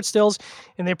 7 spirit stills,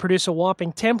 and they produce a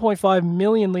whopping 10.5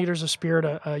 million liters of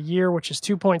spirit a year, which is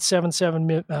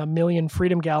 2.77 million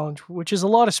Freedom gallons, which is a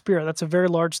lot of spirit. That's a very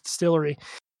large distillery.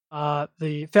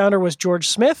 The founder was George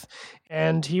Smith,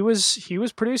 and he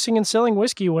was producing and selling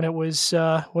whiskey when it was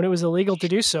illegal to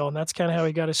do so, and that's kind of how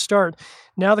he got his start.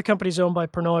 Now the company's owned by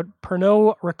Pernod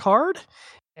Ricard.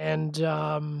 And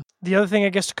the other thing I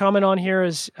guess to comment on here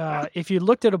is if you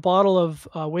looked at a bottle of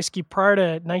whiskey prior to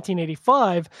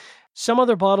 1985, some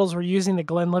other bottles were using the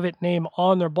Glenlivet name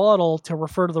on their bottle to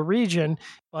refer to the region,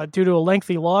 but due to a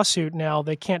lengthy lawsuit now,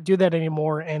 they can't do that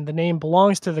anymore, and the name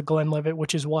belongs to the Glenlivet,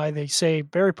 which is why they say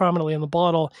very prominently in the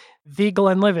bottle, the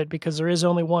Glenlivet, because there is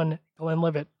only one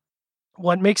Glenlivet.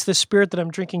 What makes the spirit that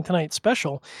I'm drinking tonight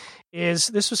special is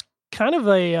this was kind of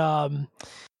a...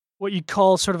 what you'd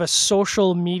call sort of a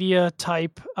social media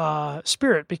type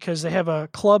spirit, because they have a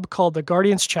club called the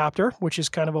Guardians Chapter, which is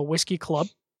kind of a whiskey club.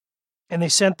 And they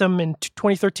sent them in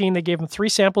 2013, they gave them 3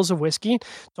 samples of whiskey,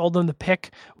 told them to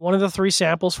pick one of the 3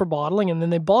 samples for bottling, and then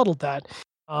they bottled that.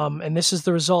 And this is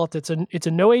the result. It's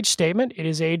a no-age statement. It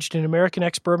is aged in American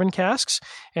ex-bourbon casks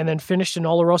and then finished in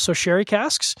Oloroso sherry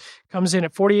casks. Comes in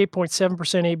at 48.7%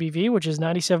 ABV, which is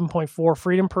 97.4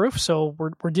 Freedom proof. So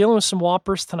we're dealing with some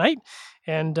whoppers tonight.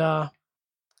 And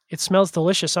it smells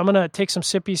delicious. I'm going to take some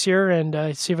sippies here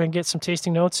and see if I can get some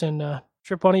tasting notes. And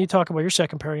Trip, why don't you talk about your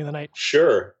second pairing of the night?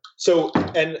 Sure. So,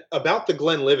 and about the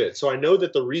Glenlivet. So I know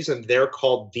that the reason they're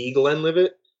called the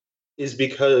Glenlivet is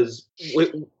because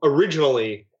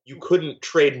originally you couldn't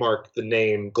trademark the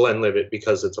name Glenlivet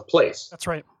because it's a place. That's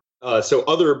right. So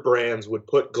other brands would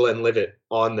put Glenlivet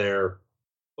on their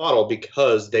bottle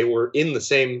because they were in the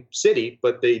same city,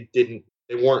 but they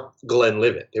weren't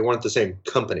Glenlivet. They weren't the same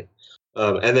company.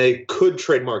 And they could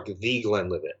trademark the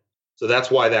Glenlivet. So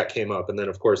that's why that came up. And then,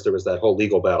 of course, there was that whole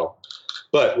legal battle.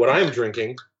 But what I'm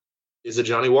drinking is a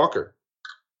Johnnie Walker.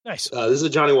 Nice. This is a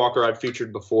Johnnie Walker I've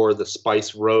featured before, the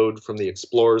Spice Road from the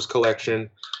Explorers collection.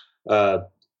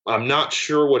 I'm not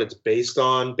sure what it's based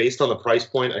on. Based on the price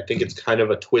point, I think it's kind of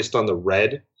a twist on the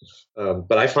red.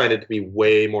 But I find it to be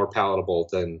way more palatable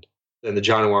than the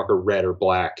Johnnie Walker red or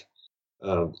black.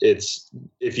 It's,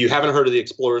 if you haven't heard of the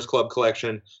Explorers Club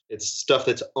collection, it's stuff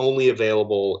that's only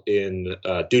available in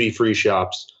duty-free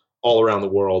shops all around the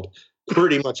world.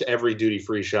 Pretty much every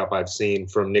duty-free shop I've seen,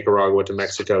 from Nicaragua to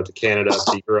Mexico to Canada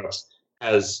to Europe,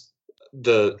 has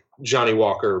the Johnnie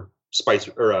Walker Spice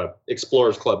or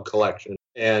Explorers Club collection,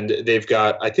 and they've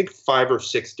got, I think, 5 or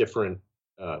 6 different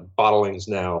bottlings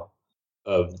now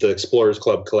of the Explorers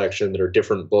Club collection that are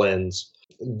different blends.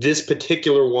 This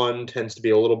particular one tends to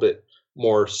be a little bit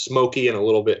more smoky and a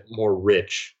little bit more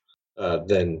rich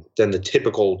than the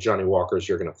typical Johnnie Walkers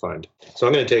you're going to find. So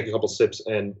I'm going to take a couple sips.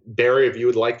 And Barry, if you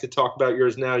would like to talk about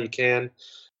yours now, you can. If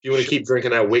you want to keep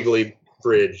drinking that Wiggly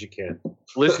Bridge, you can.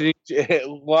 Listening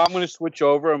to, well, I'm going to switch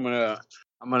over. I'm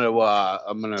going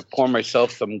to pour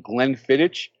myself some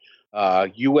Glenfiddich,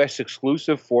 U.S.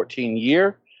 exclusive, 14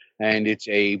 year, and it's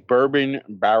a bourbon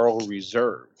barrel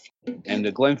reserve. And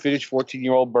the Glenfiddich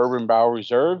 14-year-old bourbon barrel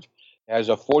reserve has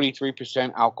a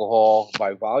 43% alcohol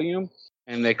by volume,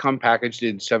 and they come packaged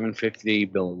in 750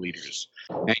 milliliters.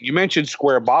 And you mentioned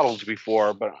square bottles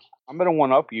before, but I'm going to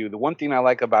one-up you. The one thing I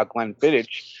like about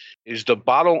Glenfiddich is the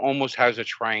bottle almost has a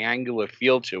triangular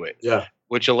feel to it. Yeah.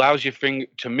 Which allows your finger,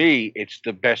 to me, it's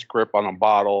the best grip on a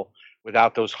bottle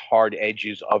without those hard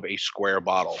edges of a square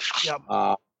bottle. Yep.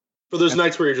 For those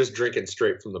nights where you're just drinking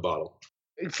straight from the bottle.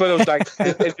 For those nights,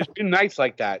 it's been nights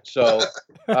like that. So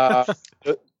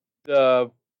the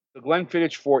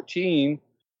Glenfiddich 14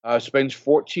 spends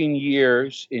 14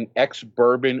 years in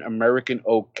ex-bourbon American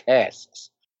oak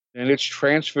casks, and it's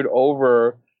transferred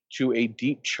over to a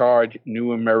deep charred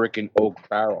new American oak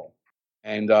barrel.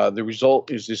 And the result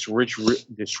is this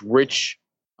rich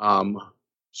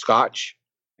Scotch,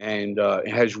 and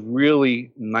it has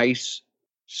really nice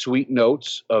sweet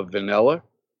notes of vanilla,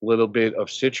 a little bit of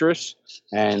citrus,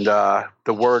 and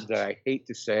the word that I hate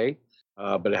to say,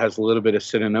 but it has a little bit of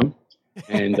synonym,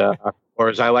 and or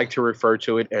as I like to refer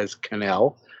to it as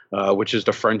cannelle, which is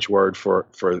the French word for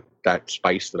that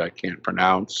spice that I can't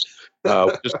pronounce.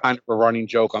 Which is kind of a running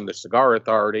joke on the Cigar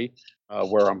Authority,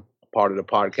 where I'm part of the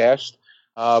podcast.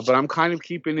 But I'm kind of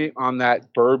keeping it on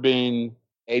that bourbon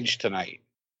edge tonight.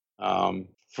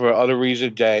 For other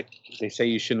reasons that they say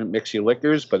you shouldn't mix your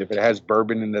liquors, but if it has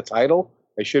bourbon in the title,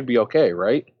 it should be okay,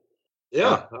 right?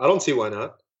 Yeah, I don't see why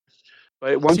not.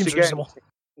 But once Seems again, reasonable.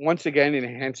 once again, it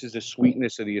enhances the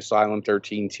sweetness of the Asylum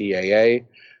 13 TAA.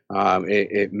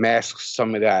 It masks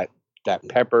some of that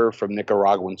pepper from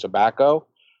Nicaraguan tobacco,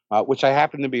 which I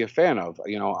happen to be a fan of.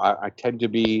 I tend to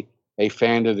be a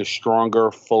fan of the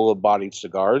stronger, fuller-bodied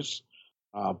cigars,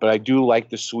 but I do like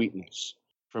the sweetness.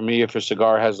 For me, if a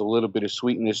cigar has a little bit of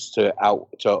sweetness to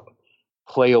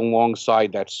play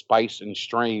alongside that spice and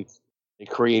strength, it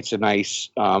creates a nice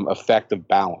effect of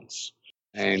balance.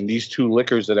 And these two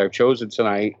liquors that I've chosen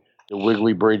tonight, the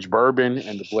Wiggly Bridge Bourbon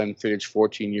and the Glenfiddich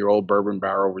 14-year-old Bourbon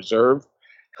Barrel Reserve,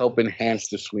 help enhance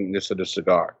the sweetness of the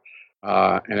cigar.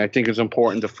 And I think it's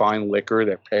important to find liquor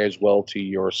that pairs well to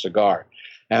your cigar.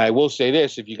 And I will say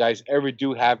this, if you guys ever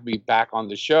do have me back on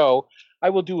the show, I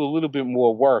will do a little bit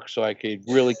more work so I could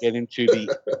really get into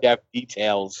the depth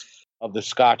details of the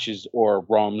scotches or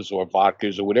rums or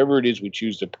vodkas or whatever it is we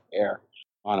choose to pair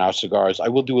on our cigars. I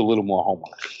will do a little more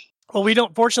homework. Well, we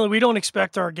don't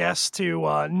expect our guests to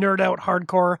nerd out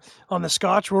hardcore on the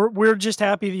Scotch. We're just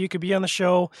happy that you could be on the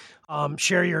show,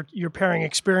 share your pairing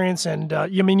experience, and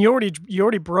you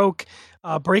already broke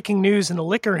breaking news in the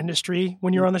liquor industry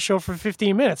when you're on the show for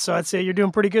 15 minutes. So I'd say you're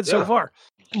doing pretty good so far.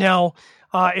 Now,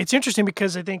 it's interesting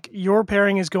because I think your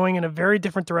pairing is going in a very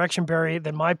different direction, Barry,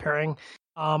 than my pairing.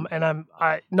 And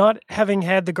I not having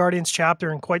had the Guardians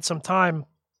chapter in quite some time,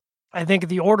 I think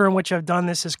the order in which I've done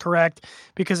this is correct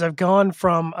because I've gone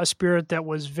from a spirit that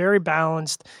was very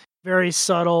balanced, very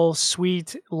subtle,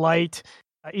 sweet, light,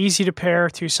 easy to pair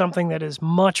to something that is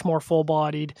much more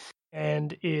full-bodied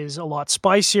and is a lot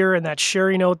spicier. And that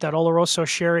sherry note, that Oloroso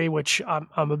sherry, which I'm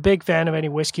a big fan of any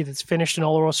whiskey that's finished in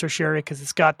Oloroso sherry because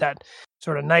it's got that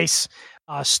sort of nice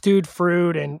stewed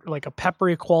fruit and like a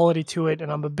peppery quality to it.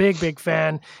 And I'm a big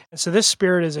fan. And so this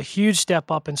spirit is a huge step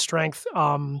up in strength.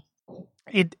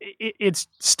 It's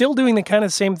still doing the kind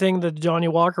of same thing that Johnny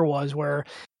Walker was, where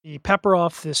the pepper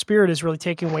off the spirit is really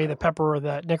taking away the pepper or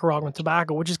that Nicaraguan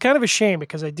tobacco, which is kind of a shame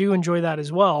because I do enjoy that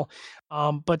as well.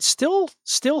 But still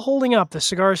holding up. The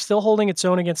cigar is still holding its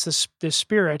own against this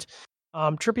spirit.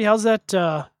 Trippy, how's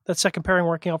that second pairing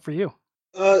working out for you?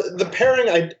 The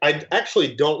pairing, I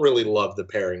actually don't really love the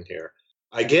pairing here.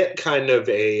 I get kind of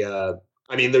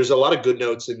there's a lot of good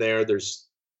notes in there. There's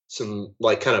some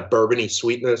like kind of bourbony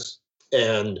sweetness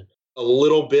and a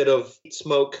little bit of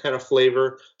smoke kind of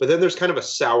flavor, but then there's kind of a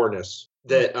sourness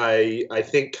that I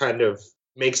think kind of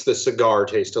makes the cigar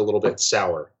taste a little bit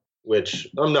sour, which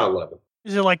I'm not loving.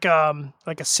 Is it like a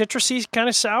citrusy kind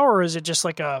of sour, or is it just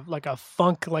like a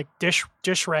funk, like dish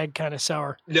rag kind of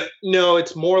sour? No,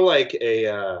 it's more like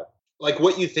like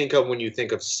what you think of when you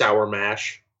think of sour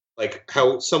mash. Like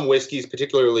how some whiskeys,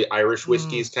 particularly Irish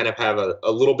whiskeys, kind of have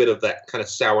a little bit of that kind of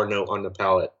sour note on the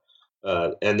palate.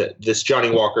 And this Johnny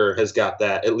Walker has got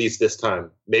that, at least this time.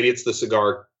 Maybe it's the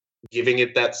cigar giving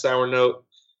it that sour note.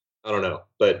 I don't know,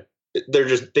 but they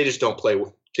just don't play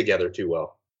together too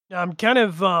well. I'm kind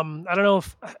of, I don't know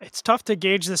if it's tough to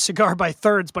gauge the cigar by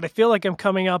thirds, but I feel like I'm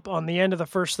coming up on the end of the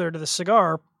first third of the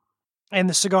cigar, and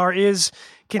the cigar is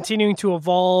continuing to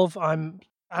evolve. I'm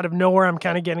out of nowhere. I'm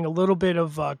kind of getting a little bit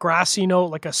of a grassy note,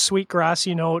 like a sweet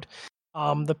grassy note.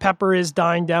 The pepper is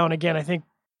dying down again. I think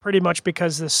pretty much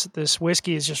because this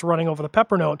whiskey is just running over the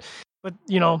pepper note. But,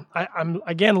 I'm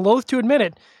again loath to admit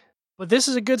it, but this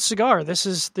is a good cigar. This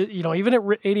is, even at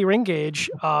 80 ring gauge,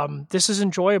 this is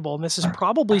enjoyable. And this is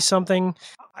probably something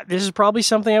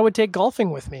I would take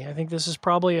golfing with me. I think this is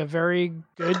probably a very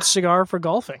good cigar for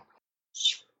golfing.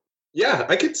 Yeah,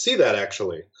 I could see that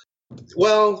actually.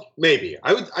 Well, maybe.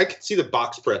 I could see the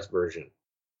box press version.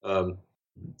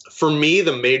 For me,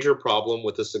 the major problem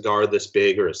with a cigar this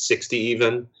big, or a 60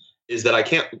 even, is that I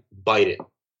can't bite it.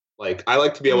 Like, I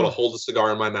like to be able to hold the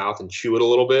cigar in my mouth and chew it a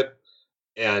little bit,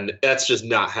 and that's just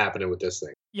not happening with this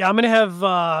thing. Yeah, I'm going to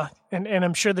have, and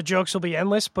I'm sure the jokes will be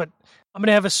endless, but I'm going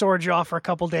to have a sore jaw for a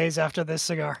couple days after this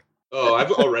cigar. Oh,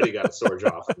 I've already got a sore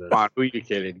jaw from this. Come on, who are you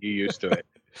kidding? You're used to it.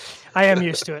 I am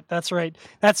used to it. That's right.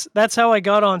 That's how I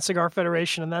got on Cigar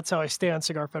Federation, and that's how I stay on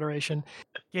Cigar Federation.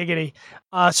 Giggity.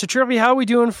 So, Trippy, how are we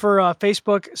doing for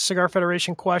Facebook Cigar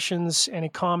Federation questions? Any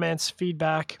comments,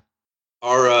 feedback?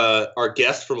 Our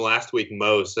guest from last week,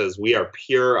 Mo, says we are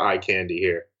pure eye candy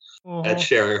here at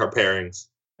sharing our pairings.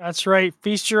 That's right.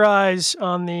 Feast your eyes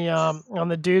on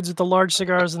the dudes with the large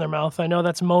cigars in their mouth. I know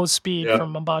that's Mo's speed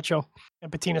from Mambacho and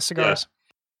Patina Cigars.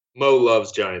 Yeah. Mo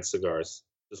loves giant cigars.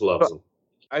 Just loves them.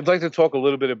 I'd like to talk a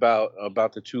little bit about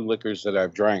the two liquors that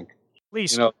I've drank.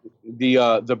 Please.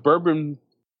 The bourbon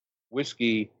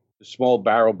whiskey, the small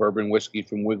barrel bourbon whiskey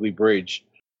from Wiggly Bridge,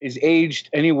 is aged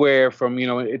anywhere from,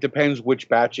 it depends which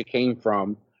batch it came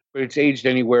from, but it's aged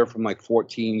anywhere from like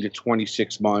 14 to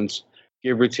 26 months,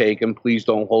 give or take, and please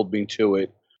don't hold me to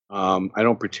it. I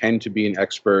don't pretend to be an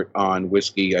expert on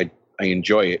whiskey. I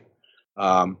enjoy it.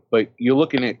 But you're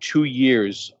looking at 2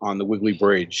 years on the Wiggly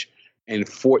Bridge and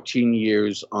 14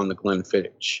 years on the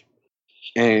Glenfiddich.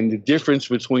 And the difference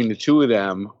between the two of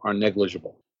them are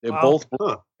negligible. They're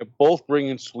both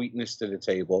bringing sweetness to the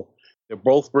table. They're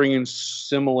both bringing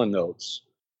similar notes.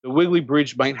 The Wiggly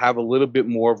Bridge might have a little bit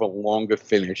more of a longer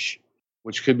finish,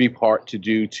 which could be part to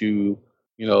due to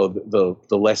the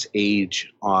less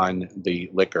age on the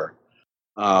liquor.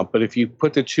 But if you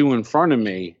put the two in front of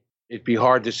me, it'd be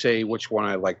hard to say which one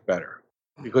I like better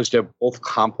because they're both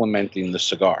complementing the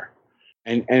cigar.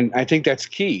 And I think that's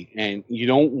key. And you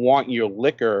don't want your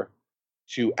liquor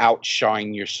to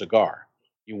outshine your cigar.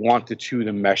 You want the two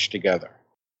to mesh together.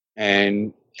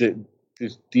 And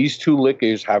these two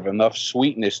liquors have enough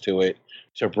sweetness to it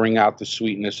to bring out the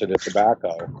sweetness of the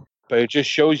tobacco. But it just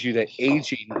shows you that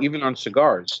aging, even on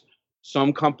cigars,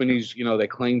 some companies, they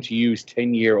claim to use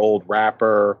 10-year-old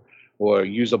wrapper or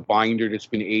use a binder that's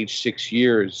been aged 6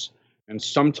 years. And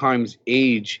sometimes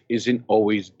age isn't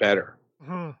always better.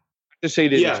 Mm-hmm. To say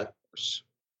that it's worse,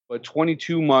 but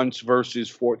 22 months versus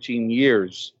 14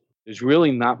 years is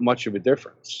really not much of a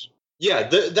difference. Yeah,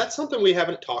 that's something we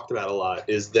haven't talked about a lot,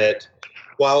 is that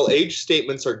while age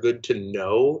statements are good to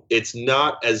know, it's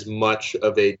not as much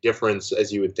of a difference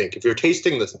as you would think. If you're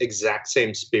tasting the exact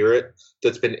same spirit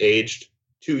that's been aged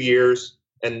 2 years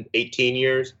and 18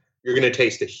 years, you're going to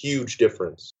taste a huge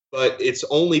difference. But it's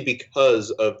only because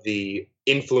of the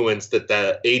influence that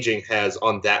the aging has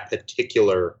on that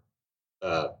particular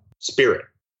spirit.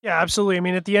 Yeah, absolutely. I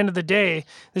mean, at the end of the day,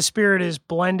 the spirit is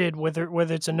blended whether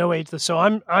it's a no age. So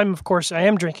I'm of course I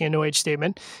am drinking a no age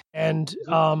statement, and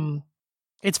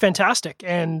it's fantastic.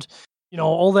 And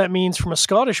all that means from a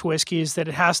Scottish whiskey is that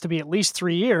it has to be at least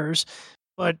 3 years,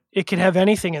 but it could have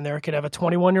anything in there. It could have a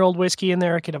 21-year-old whiskey in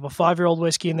there. It could have a 5-year-old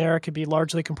whiskey in there. It could be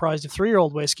largely comprised of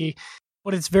 3-year-old whiskey,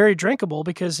 but it's very drinkable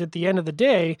because at the end of the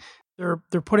day,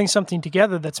 they're putting something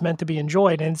together that's meant to be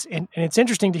enjoyed. And it's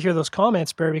interesting to hear those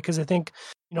comments, Barry, because I think,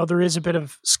 there is a bit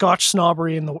of Scotch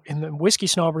snobbery in the whiskey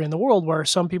snobbery in the world where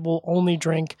some people only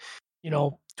drink,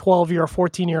 12-year,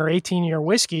 14-year, or 18-year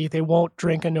whiskey. They won't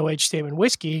drink a no-age statement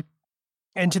whiskey.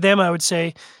 And to them, I would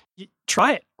say,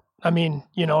 try it. I mean,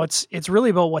 it's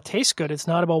really about what tastes good. It's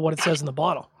not about what it says in the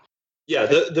bottle. Yeah,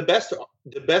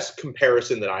 the best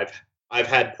comparison that I've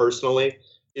had personally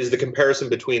is the comparison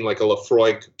between like a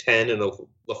Laphroaig 10 and a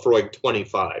Laphroaig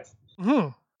 25. Mm-hmm.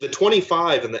 The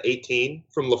 25 and the 18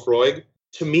 from Laphroaig,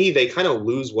 to me, they kind of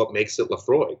lose what makes it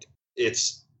Laphroaig.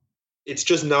 It's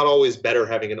just not always better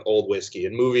having an old whiskey.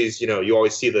 In movies, you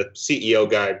always see the CEO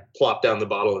guy plop down the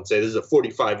bottle and say, this is a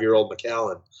 45-year-old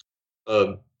Macallan.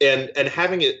 And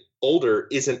having it older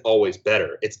isn't always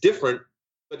better. It's different,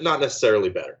 but not necessarily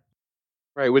better.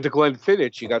 Right. With the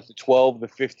Glenfiddich, you got the 12, the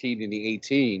 15, and the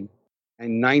 18.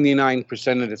 And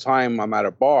 99% of the time I'm at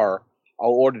a bar,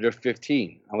 I'll order the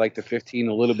 15. I like the 15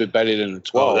 a little bit better than the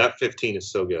 12. Oh, that 15 is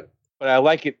so good. But I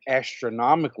like it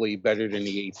astronomically better than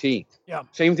the 18. Yeah.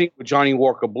 Same thing with Johnny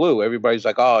Walker Blue. Everybody's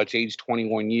like, oh, it's aged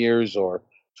 21 years or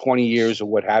 20 years or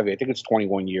what have you. I think it's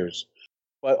 21 years.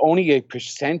 But only a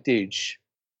percentage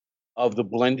of the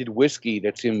blended whiskey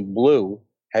that's in blue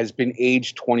has been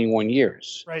aged 21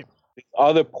 years. Right. There's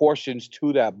other portions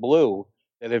to that blue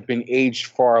that have been aged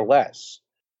far less.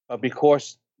 But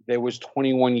because there was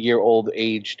 21-year-old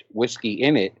aged whiskey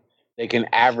in it, they can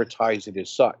advertise it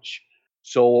as such.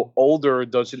 So older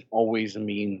doesn't always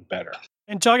mean better.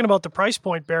 And talking about the price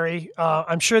point, Barry,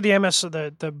 I'm sure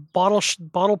the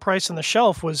bottle price on the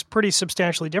shelf was pretty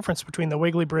substantially different between the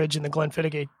Wiggly Bridge and the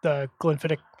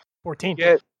Glenfiddich 14.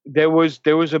 Yeah, there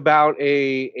was about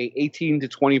a 18 to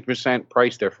 20%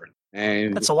 price difference,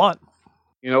 and that's a lot.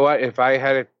 You know what? If I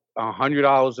had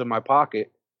 $100 in my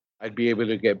pocket, I'd be able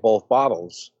to get both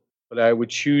bottles. But I would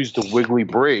choose the Wiggly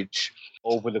Bridge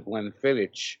over the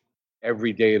Glenfiddich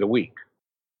every day of the week.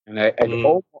 And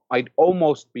I'd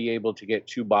almost be able to get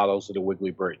 2 bottles of the Wiggly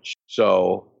Bridge.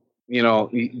 So,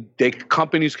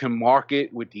 companies can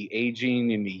market with the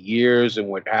aging and the years and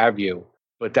what have you,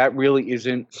 but that really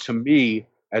isn't, to me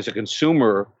as a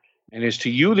consumer, and as to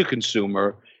you, the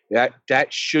consumer,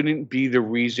 that shouldn't be the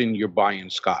reason you're buying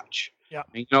Scotch. Yeah.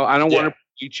 And, I don't want to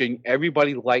preach, and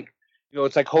everybody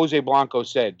it's like Jose Blanco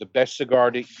said, the best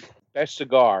cigar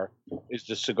is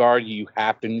the cigar you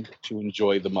happen to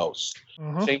enjoy the most.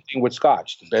 Mm-hmm. Same thing with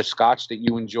Scotch. The best Scotch that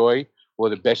you enjoy or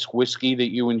the best whiskey that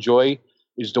you enjoy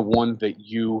is the one that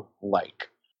you like.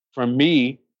 For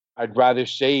me, I'd rather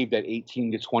save that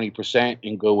 18 to 20%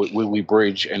 and go with Wiggly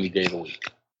Bridge any day of the week.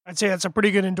 I'd say that's a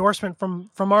pretty good endorsement from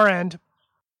our end.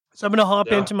 So I'm going to hop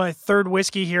into my third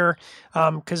whiskey here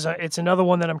because it's another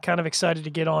one that I'm kind of excited to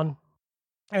get on.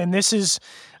 And this is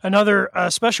another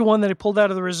special one that I pulled out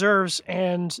of the reserves,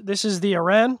 and this is the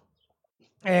Arran.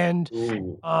 And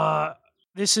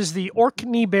this is the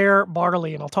Orkney Bear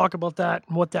Barley, and I'll talk about that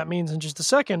and what that means in just a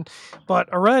second. But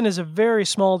Arran is a very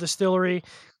small distillery.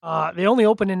 They only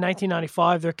opened in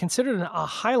 1995. They're considered a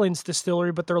Highlands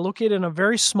distillery, but they're located in a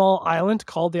very small island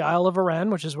called the Isle of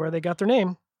Arran, which is where they got their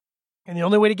name. And the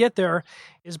only way to get there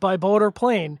is by boat or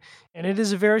plane. And it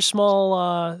is a very small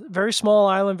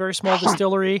island, very small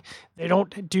distillery. They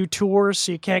don't do tours,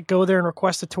 so you can't go there and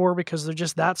request a tour because they're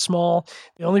just that small.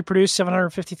 They only produce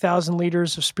 750,000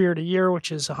 liters of spirit a year,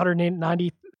 which is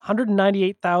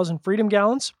 198,000 Freedom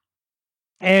gallons.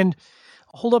 And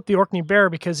I'll hold up the Orkney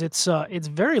Bear because it's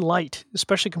very light,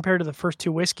 especially compared to the first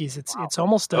two whiskeys. It's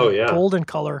almost a golden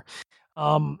color.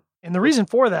 And the reason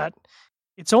for that,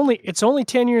 it's only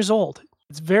 10 years old.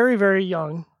 It's very, very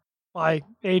young by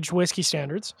aged whiskey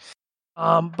standards.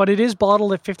 But it is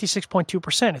bottled at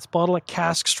 56.2%. It's bottled at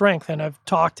cask strength. And I've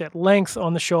talked at length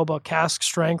on the show about cask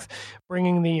strength,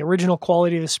 bringing the original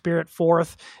quality of the spirit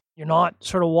forth. You're not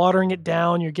sort of watering it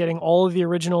down. You're getting all of the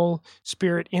original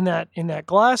spirit in that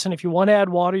glass. And if you want to add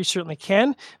water, you certainly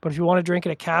can. But if you want to drink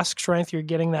it at cask strength, you're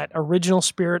getting that original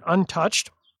spirit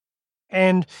untouched.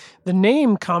 And the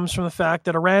name comes from the fact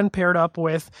that Arran paired up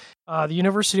with the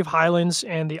University of Highlands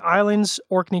and the Islands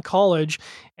Orkney College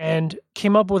and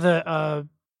came up with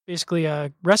basically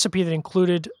a recipe that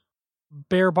included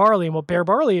bear barley. And what bear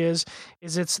barley is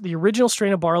it's the original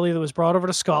strain of barley that was brought over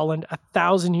to Scotland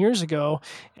 1,000 years ago.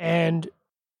 And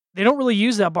they don't really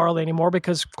use that barley anymore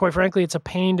because, quite frankly, it's a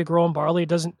pain to grow in barley. It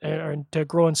doesn't, to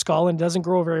grow in Scotland, it doesn't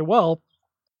grow very well.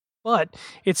 But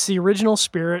it's the original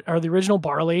spirit or the original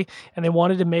barley, and they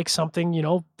wanted to make something,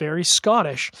 very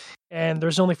Scottish. And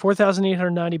there's only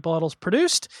 4,890 bottles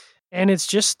produced, and it's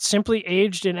just simply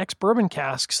aged in ex-bourbon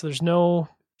casks. There's no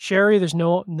sherry, there's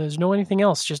no anything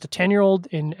else. Just a 10-year-old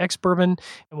in ex-bourbon,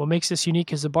 and what makes this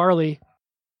unique is the barley.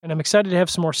 And I'm excited to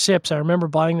have some more sips. I remember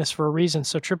buying this for a reason.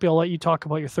 So, Trippy, I'll let you talk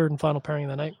about your third and final pairing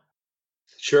of the night.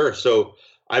 Sure. So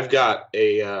I've got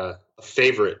a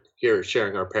favorite here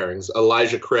sharing our pairings,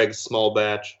 Elijah Craig's Small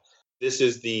Batch. This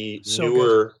is the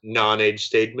newer non-age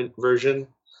statement version.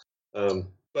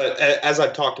 But as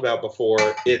I've talked about before,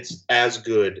 it's as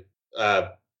good,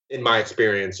 in my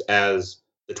experience, as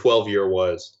the 12-year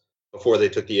was before they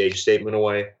took the age statement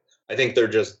away. I think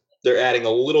they're adding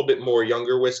a little bit more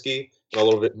younger whiskey and a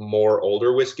little bit more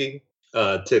older whiskey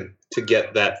to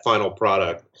get that final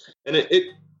product. And it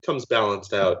comes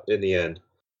balanced out in the end.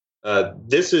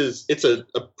 It's a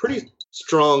pretty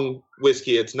strong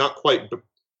whiskey. It's not quite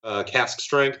cask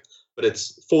strength, but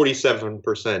it's 47%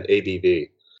 ABV,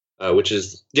 which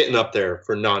is getting up there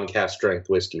for non-cask strength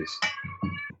whiskeys.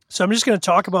 So I'm just going to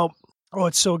talk about,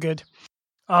 it's so good.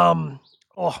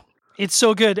 It's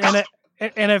so good.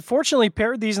 And I fortunately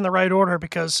paired these in the right order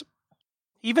because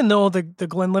even though the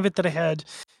Glenlivet that I had,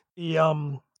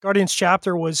 the Guardian's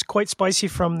Chapter was quite spicy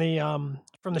from the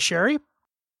sherry,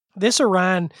 this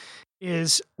Arran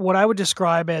is what I would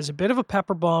describe as a bit of a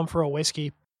pepper bomb for a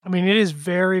whiskey. I mean, it is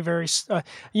very, very,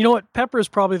 you know what? Pepper is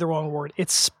probably the wrong word.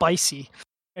 It's spicy.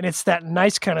 And it's that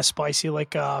nice kind of spicy,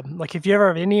 like if you ever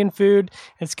have Indian food,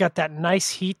 it's got that nice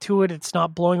heat to it. It's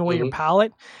not blowing away your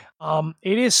palate.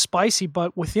 It is spicy,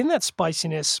 but within that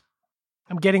spiciness,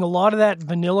 I'm getting a lot of that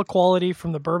vanilla quality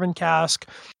from the bourbon cask.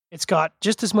 It's got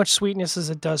just as much sweetness as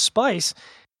it does spice.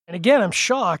 And again, I'm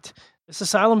shocked. This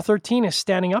Asylum 13 is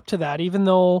standing up to that, even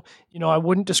though, I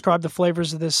wouldn't describe the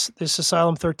flavors of this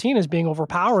Asylum 13 as being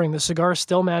overpowering. The cigar is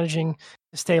still managing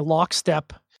to stay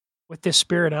lockstep with this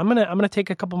spirit. I'm gonna take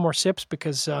a couple more sips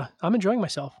because I'm enjoying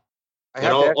myself.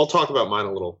 I'll talk about mine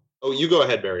a little. Oh, you go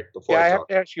ahead, Barry. I have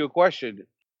to ask you a question.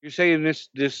 You're saying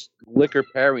this liquor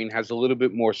pairing has a little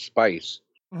bit more spice.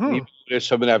 Mm-hmm. There's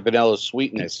some of that vanilla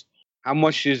sweetness. How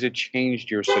much has it changed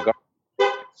your cigar?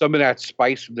 Some of that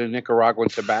spice of the Nicaraguan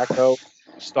tobacco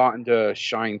starting to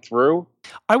shine through?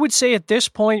 I would say at this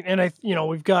point, and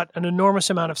we've got an enormous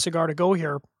amount of cigar to go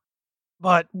here,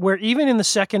 but where even in the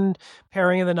second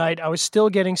pairing of the night, I was still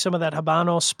getting some of that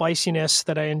Habano spiciness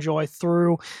that I enjoy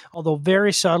through, although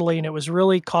very subtly, and it was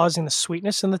really causing the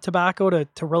sweetness in the tobacco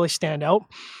to really stand out.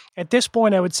 At this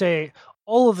point, I would say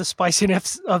all of the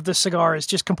spiciness of the cigar is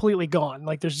just completely gone.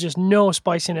 Like there's just no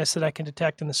spiciness that I can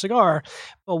detect in the cigar.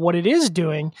 But what it is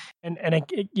doing, and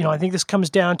I think this comes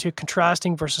down to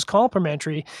contrasting versus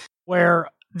complementary, where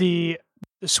the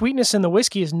sweetness in the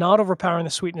whiskey is not overpowering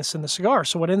the sweetness in the cigar.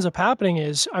 So what ends up happening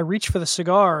is I reach for the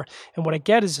cigar, and what I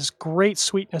get is this great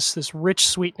sweetness, this rich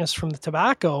sweetness from the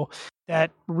tobacco that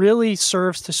really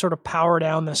serves to sort of power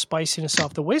down the spiciness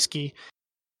of the whiskey.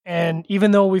 And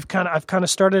even though I've kind of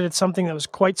started at something that was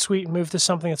quite sweet and moved to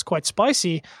something that's quite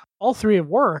spicy, all three have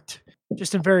worked,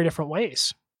 just in very different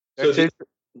ways.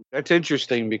 That's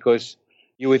interesting, because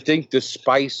you would think the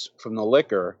spice from the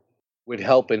liquor would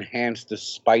help enhance the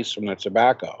spice from the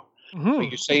tobacco. Mm-hmm. But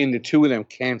you're saying the two of them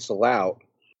cancel out,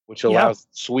 which allows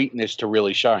sweetness to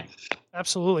really shine.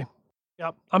 Absolutely.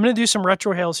 Yep. I'm going to do some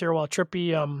retrohales here while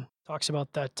Trippy talks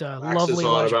about that lovely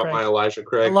Elijah Craig. My Elijah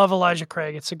Craig. I love Elijah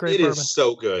Craig. It's a great bourbon. It is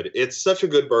so good. It's such a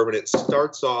good bourbon. It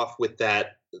starts off with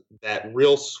that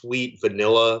real sweet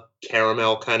vanilla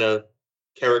caramel kind of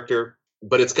character,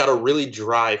 but it's got a really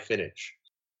dry finish,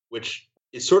 which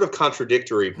is sort of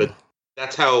contradictory, but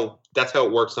that's how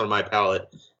it works on my palate.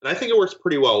 And I think it works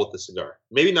pretty well with the cigar.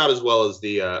 Maybe not as well as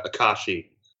the Akashi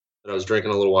that I was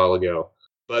drinking a little while ago.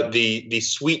 But the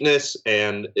sweetness,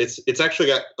 and it's actually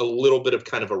got a little bit of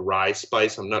kind of a rye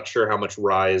spice. I'm not sure how much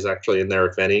rye is actually in there,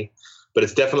 if any. But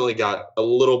it's definitely got a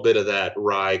little bit of that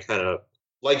rye kind of,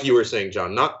 like you were saying,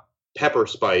 John, not pepper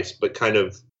spice, but kind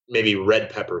of maybe red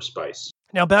pepper spice.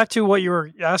 Now, back to what you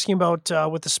were asking about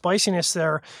with the spiciness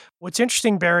there. What's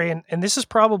interesting, Barry, and this is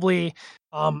probably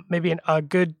maybe a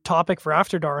good topic for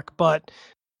After Dark, but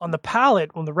on the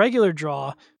palate, on the regular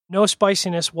draw, no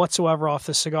spiciness whatsoever off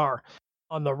the cigar.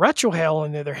 On the retrohale,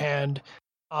 on the other hand,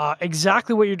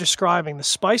 exactly what you're describing. The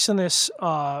spice in this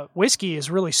whiskey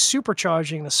is really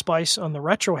supercharging the spice on the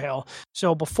retrohale.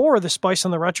 So before, the spice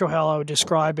on the retrohale I would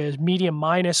describe as medium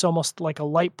minus, almost like a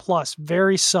light plus,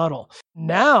 very subtle.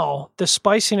 Now, the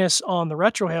spiciness on the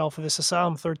retrohale for this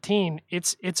Asylum 13,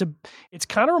 it's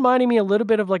kind of reminding me a little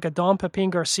bit of like a Dom Pepin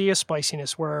Garcia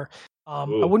spiciness, where I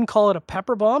wouldn't call it a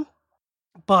pepper bomb,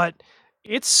 but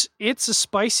it's a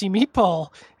spicy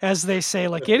meatball, as they say.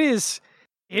 Like it has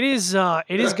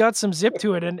got some zip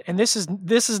to it, and this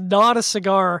is not a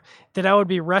cigar that I would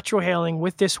be retrohaling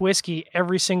with this whiskey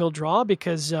every single draw,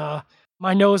 because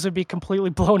my nose would be completely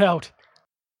blown out.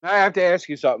 I have to ask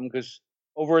you something, because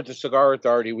over at the Cigar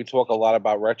Authority, we talk a lot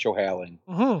about retrohaling.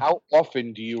 Mm-hmm. How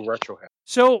often do you retrohale?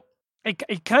 So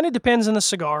it kind of depends on the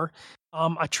cigar.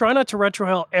 I try not to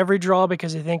retrohale every draw,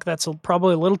 because I think that's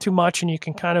probably a little too much, and you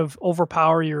can kind of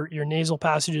overpower your nasal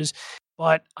passages.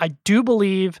 But I do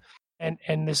believe,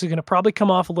 and this is going to probably come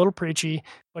off a little preachy,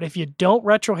 but if you don't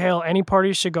retrohale any part of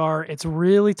your cigar, it's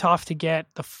really tough to get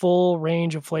the full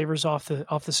range of flavors off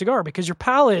the cigar, because your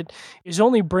palate is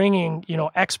only bringing,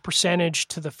 X percentage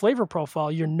to the flavor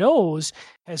profile. Your nose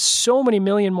has so many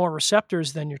million more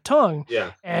receptors than your tongue.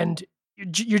 Yeah. And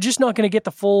you're just not going to get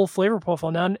the full flavor profile.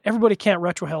 Now, everybody can't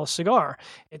retrohale a cigar.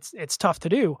 It's tough to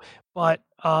do. But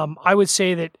I would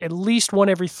say that at least one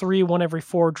every 3, one every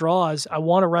 4 draws, I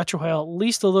want to retrohale at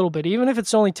least a little bit. Even if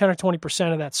it's only 10 or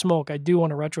 20% of that smoke, I do want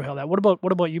to retrohale that.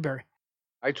 What about you, Barry?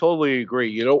 I totally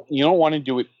agree. You don't want to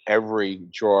do it every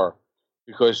draw,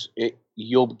 because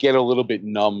you'll get a little bit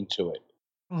numb to it.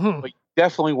 Mm-hmm. But you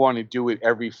definitely want to do it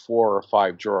every 4 or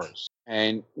 5 draws.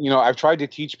 And, I've tried to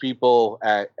teach people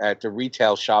at the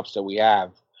retail shops that we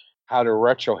have how to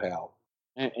retrohale.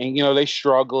 And they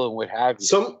struggle and what have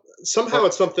you. Somehow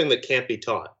it's something that can't be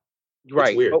taught. Right.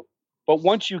 It's weird. But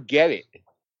once you get it,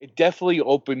 it definitely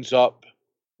opens up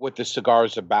what the cigar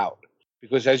is about.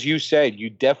 Because as you said, you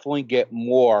definitely get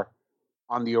more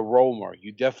on the aroma.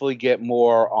 You definitely get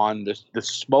more on the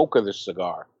smoke of the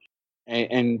cigar.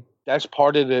 And that's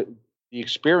part of the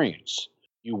experience.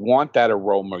 You want that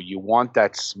aroma. You want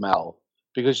that smell,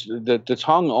 because the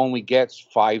tongue only gets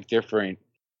 5 different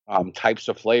types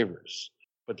of flavors,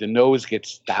 but the nose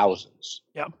gets thousands.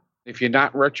 Yeah. If you're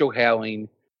not retrohaling,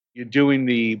 you're doing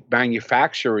the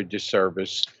manufacturer a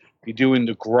disservice, you're doing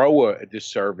the grower a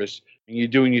disservice, and you're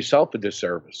doing yourself a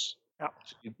disservice. Yeah.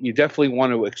 You definitely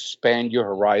want to expand your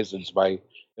horizons by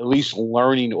at least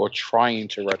learning or trying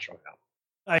to retrohale.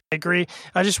 I agree.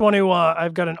 I just want to,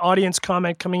 I've got an audience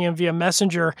comment coming in via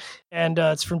Messenger, and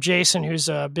it's from Jason, who's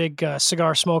a big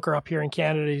cigar smoker up here in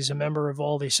Canada. He's a member of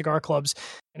all the cigar clubs.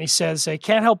 And he says, I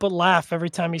can't help but laugh every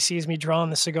time he sees me drawing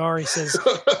the cigar. He says,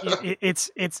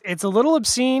 it's a little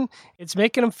obscene. It's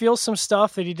making him feel some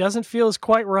stuff that he doesn't feel is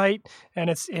quite right.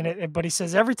 And but he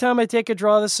says, every time I take a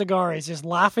draw of the cigar, he's just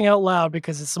laughing out loud,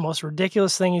 because it's the most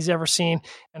ridiculous thing he's ever seen.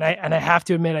 And I have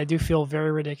to admit, I do feel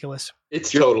very ridiculous.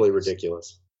 It's totally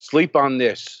ridiculous. Sleep on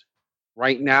this.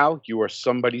 Right now, you are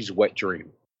somebody's wet dream.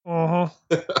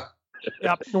 Mm-hmm.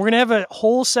 Yep. We're going to have a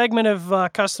whole segment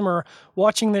of customer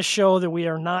watching this show that we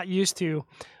are not used to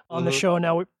on the show.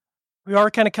 Now, we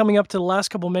are kind of coming up to the last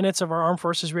couple minutes of our Armed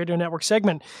Forces Radio Network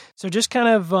segment. So just kind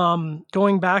of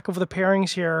going back over the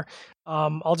pairings here,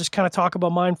 I'll just kind of talk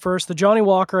about mine first. The Johnnie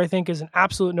Walker, I think, is an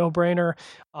absolute no-brainer.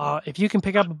 If you can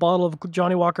pick up a bottle of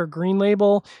Johnnie Walker Green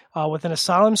Label with an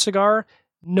Asylum cigar,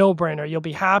 no-brainer. You'll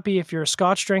be happy if you're a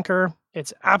Scotch drinker.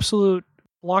 It's absolute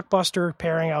blockbuster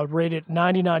pairing. I would rate it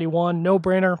 90-91,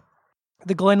 no-brainer.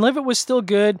 The Glenlivet was still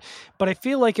good, but I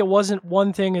feel like it wasn't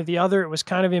one thing or the other. It was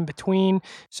kind of in between.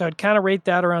 So I'd kind of rate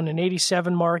that around an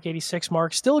 87 mark, 86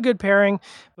 mark. Still a good pairing,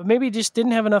 but maybe just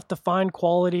didn't have enough defined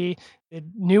quality. It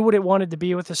knew what it wanted to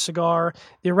be with the cigar.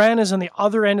 The Iran is on the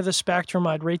other end of the spectrum.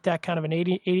 I'd rate that kind of an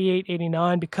 80, 88,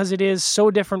 89 because it is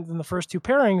so different than the first two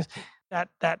pairings.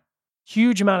 That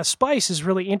huge amount of spice is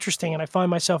really interesting, and I find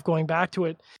myself going back to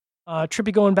it.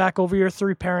 Trippy, going back over your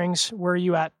three pairings, where are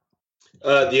you at?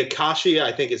 The Acacia,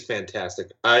 I think, is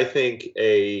fantastic. I think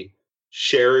a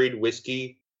sherried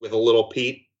whiskey with a little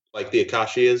peat, like the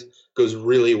Acacia is, goes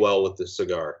really well with this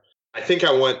cigar. I think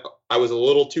I was a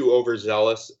little too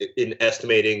overzealous in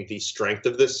estimating the strength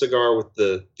of this cigar with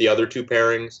the other two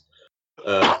pairings.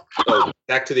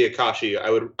 Back to the Acacia,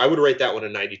 I would rate that one a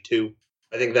 92.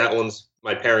 I think that one's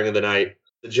my pairing of the night.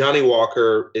 The Johnnie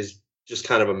Walker is just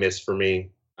kind of a miss for me.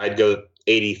 I'd go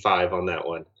 85 on that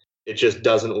one. It just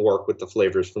doesn't work with the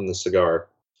flavors from the cigar.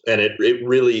 And it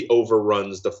really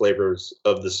overruns the flavors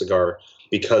of the cigar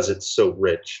because it's so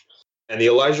rich. And the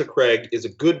Elijah Craig is a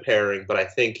good pairing, but I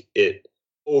think it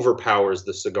overpowers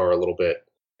the cigar a little bit.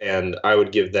 And I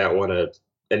would give that one an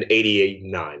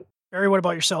 88.9. Barry, what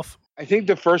about yourself? I think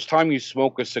the first time you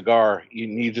smoke a cigar, you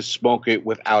need to smoke it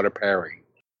without a pairing.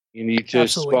 You need to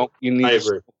smoke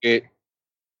it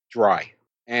dry.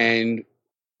 And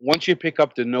once you pick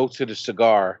up the notes of the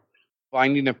cigar,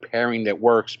 finding a pairing that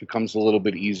works becomes a little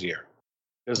bit easier.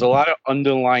 There's a lot of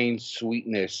underlying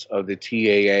sweetness of the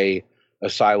TAA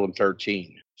Asylum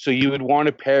 13. So you would want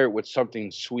to pair it with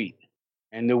something sweet.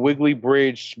 And the Wiggly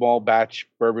Bridge small batch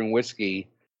bourbon whiskey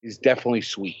is definitely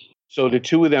sweet. So the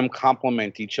two of them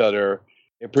complement each other.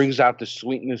 It brings out the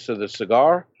sweetness of the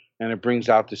cigar, and it brings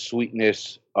out the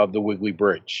sweetness of the Wiggly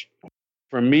Bridge.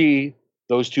 For me,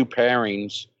 those two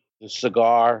pairings, the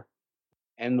cigar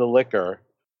and the liquor,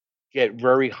 get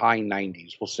very high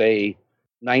 90s. We'll say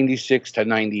 96 to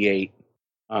 98.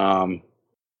 I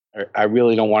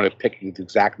really don't want to pick the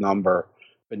exact number,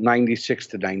 but 96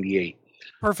 to 98.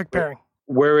 Perfect pairing.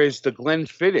 Whereas the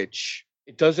Glenfiddich,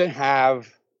 it doesn't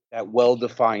have that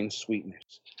well-defined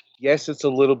sweetness. Yes, it's a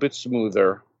little bit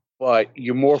smoother, but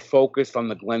you're more focused on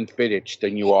the Glenfiddich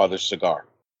than you are the cigar.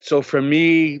 So for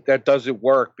me, that doesn't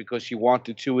work because you want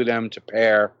the two of them to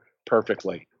pair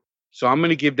perfectly. So I'm going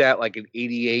to give that like an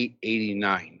 88,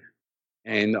 89.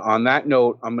 And on that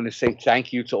note, I'm going to say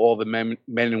thank you to all the men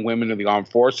and women of the armed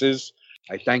forces.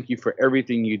 I thank you for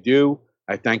everything you do.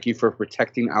 I thank you for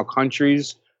protecting our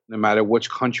countries, no matter which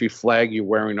country flag you're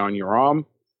wearing on your arm.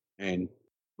 And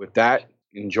with that,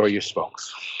 enjoy your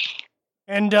smokes.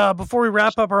 And before we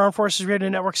wrap up our Armed Forces Radio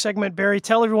Network segment, Barry,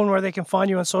 tell everyone where they can find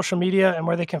you on social media and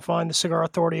where they can find the Cigar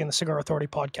Authority and the Cigar Authority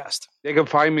podcast. They can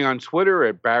find me on Twitter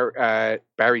at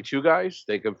Barry2Guys.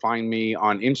 They can find me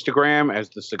on Instagram as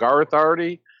the Cigar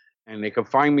Authority. And they can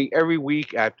find me every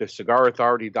week at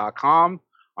thecigarauthority.com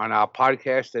on our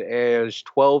podcast that airs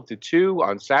 12 to 2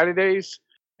 on Saturdays.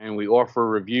 And we offer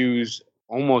reviews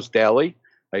almost daily.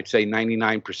 I'd say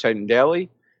 99% daily.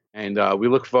 And we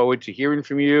look forward to hearing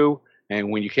from you. And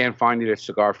when you can't find it at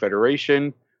Cigar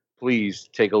Federation, please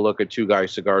take a look at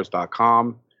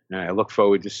twoguyscigars.com. And I look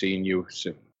forward to seeing you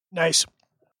soon. Nice.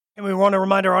 And we want to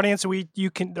remind our audience,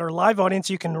 our live audience,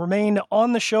 you can remain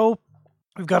on the show.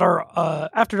 We've got our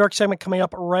After Dark segment coming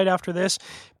up right after this.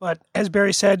 But as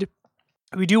Barry said,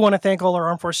 we do want to thank all our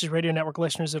Armed Forces Radio Network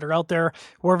listeners that are out there,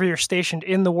 wherever you're stationed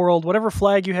in the world, whatever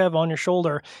flag you have on your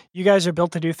shoulder. You guys are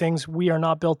built to do things we are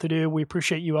not built to do. We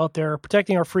appreciate you out there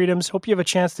protecting our freedoms. Hope you have a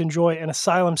chance to enjoy an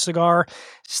Asylum cigar.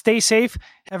 Stay safe.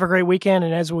 Have a great weekend.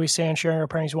 And as we say on Sharing Our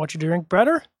Pairings, we want you to drink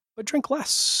better, but drink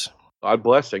less. God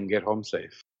bless and get home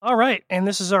safe. All right. And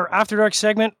this is our After Dark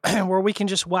segment where we can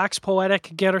just wax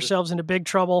poetic, get ourselves into big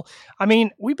trouble. I mean,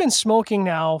 we've been smoking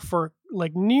now for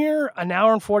like near an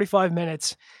hour and 45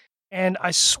 minutes. And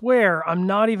I swear I'm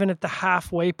not even at the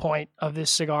halfway point of this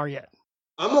cigar yet.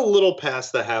 I'm a little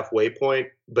past the halfway point,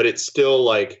 but it's still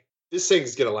like, this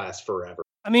thing's going to last forever.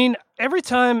 I mean, every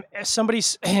time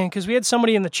somebody's, because we had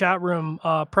somebody in the chat room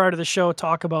prior to the show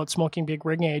talk about smoking Big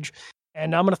Ring Age,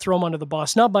 and I'm going to throw him under the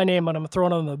bus. Not by name, but I'm going to throw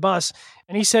him under the bus.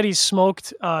 And he said he's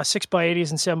smoked 6x80s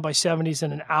and 7x70s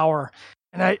in an hour.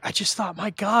 And I just thought, my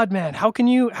God, man, how could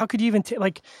you even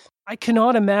I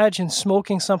cannot imagine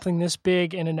smoking something this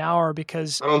big in an hour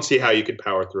because I don't see how you could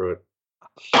power through it.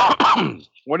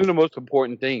 one of the most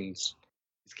important things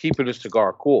is keeping a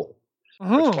cigar cool.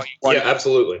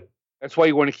 Absolutely. That's why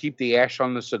you want to keep the ash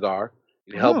on the cigar.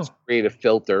 It helps create a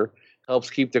filter, helps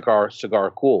keep the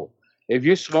cigar cool. If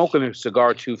you're smoking a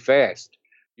cigar too fast,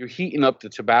 you're heating up the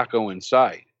tobacco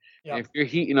inside. Yep. And if you're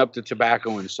heating up the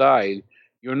tobacco inside,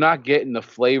 you're not getting the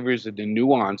flavors and the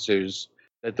nuances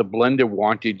that the blender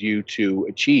wanted you to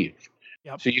achieve.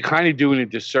 Yep. So you're kind of doing a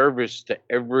disservice to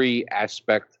every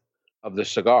aspect of the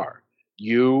cigar.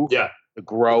 You, the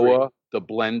grower, the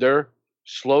blender,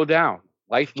 slow down.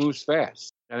 Life moves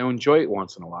fast. And enjoy it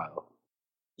once in a while.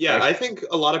 Yeah, I think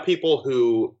a lot of people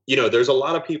who, there's a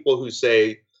lot of people who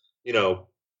say,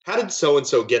 how did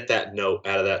so-and-so get that note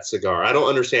out of that cigar? I don't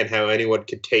understand how anyone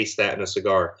could taste that in a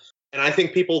cigar. And I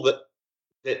think people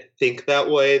that think that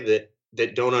way,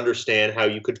 that don't understand how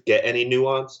you could get any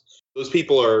nuance, those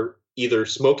people are either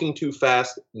smoking too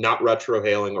fast, not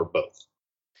retrohaling, or both.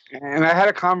 And I had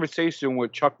a conversation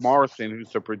with Chuck Morrison,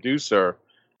 who's the producer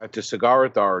at the Cigar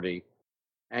Authority.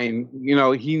 And,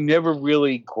 he never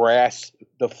really grasped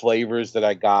the flavors that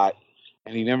I got.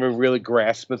 And he never really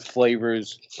grasped the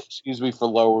flavors, excuse me for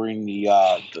lowering the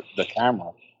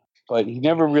camera. But he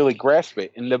never really grasped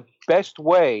it. And the best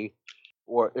way,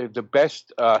 or the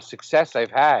best success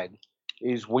I've had,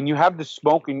 is when you have the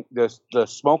smoke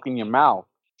in your mouth,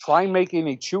 try making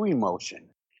a chewing motion.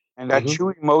 And that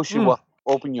chewing motion will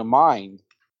open your mind,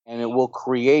 and it will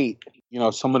create,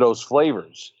 some of those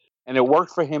flavors. And it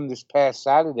worked for him this past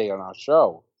Saturday on our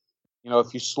show.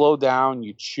 If you slow down,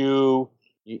 you chew,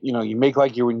 you make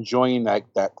like you're enjoying that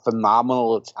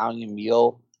phenomenal Italian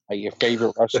meal at your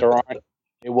favorite restaurant,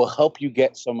 it will help you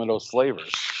get some of those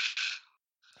flavors.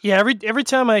 Yeah, every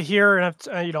time I hear, and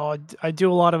I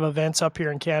do a lot of events up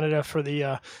here in Canada for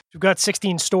the, we've got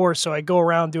 16 stores, so I go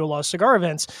around, do a lot of cigar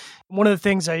events. One of the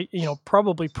things I,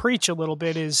 probably preach a little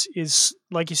bit is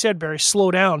like you said, Barry,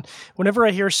 slow down. Whenever I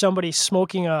hear somebody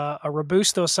smoking a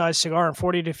Robusto sized cigar in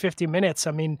 40 to 50 minutes,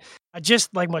 I mean, I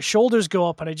just, like, my shoulders go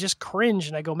up and I just cringe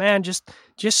and I go, man, just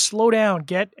slow down,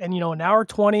 get, and an hour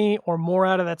 20 or more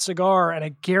out of that cigar. And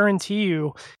I guarantee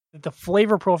you, the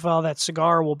flavor profile of that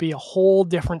cigar will be a whole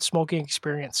different smoking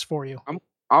experience for you.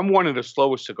 I'm one of the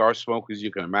slowest cigar smokers you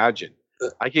can imagine.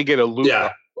 I could get a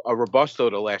Robusto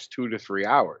to last 2 to 3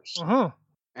 hours.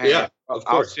 And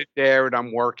I'll sit there and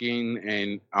I'm working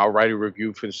and I'll write a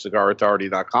review for the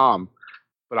cigarauthority.com.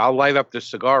 But I'll light up the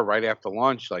cigar right after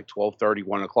lunch, like 12:30,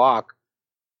 1 o'clock.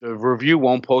 The review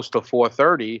won't post till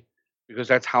 4:30 because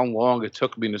that's how long it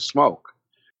took me to smoke.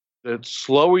 The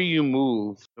slower you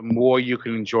move, the more you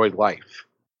can enjoy life.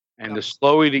 And the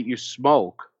slower that you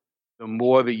smoke, the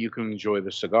more that you can enjoy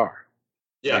the cigar.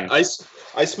 Yeah, I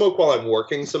smoke while I'm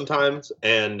working sometimes,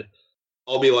 and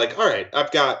I'll be like, all right,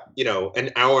 I've got, an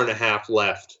hour and a half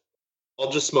left. I'll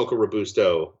just smoke a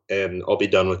Robusto, and I'll be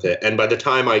done with it. And by the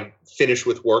time I finish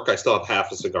with work, I still have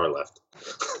half a cigar left.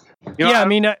 I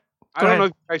don't know if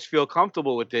you guys feel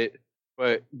comfortable with it,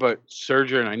 but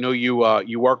Sergeant, I know you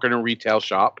work in a retail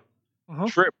shop.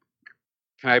 Trip,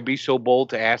 can I be so bold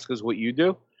to ask us what you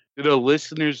do? Do the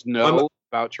listeners know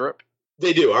about Trip?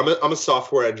 They do. I'm a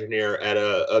software engineer at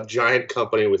a giant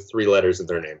company with 3 letters in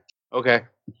their name. Okay.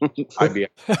 IBM.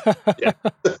 Yeah.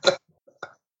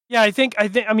 Yeah, I think.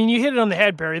 I mean, you hit it on the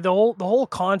head, Barry. The whole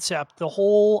concept, the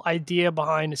whole idea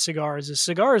behind a cigar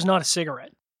is not a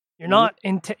cigarette. You're not,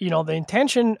 the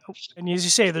intention, and as you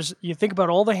say, you think about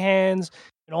all the hands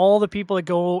and all the people that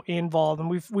go involved, and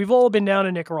we've all been down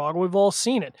in Nicaragua. We've all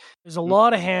seen it. There's a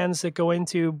lot of hands that go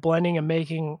into blending and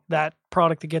making that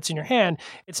product that gets in your hand.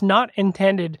 It's not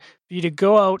intended for you to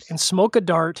go out and smoke a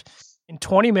dart in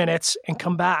 20 minutes and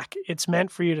come back. It's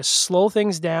meant for you to slow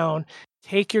things down,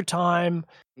 take your time,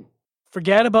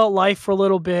 forget about life for a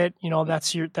little bit.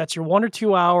 That's your 1 or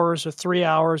 2 hours or 3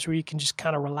 hours where you can just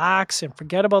kind of relax and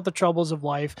forget about the troubles of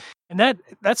life. And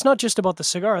that's not just about the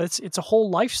cigar. It's a whole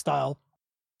lifestyle.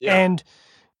 Yeah. And,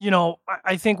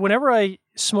 I think whenever I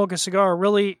smoke a cigar,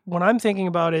 really what I'm thinking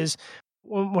about is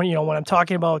when I'm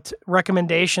talking about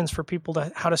recommendations for people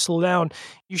to how to slow down,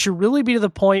 you should really be to the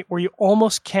point where you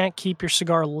almost can't keep your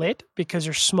cigar lit because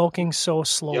you're smoking so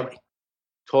slowly. Yep.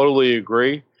 Totally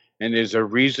agree. And there's a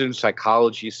reason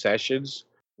psychology sessions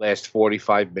last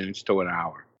 45 minutes to an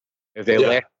hour. If they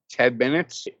last 10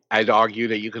 minutes, I'd argue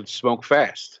that you can smoke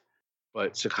fast.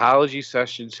 But psychology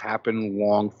sessions happen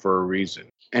long for a reason.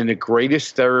 And the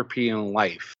greatest therapy in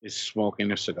life is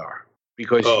smoking a cigar.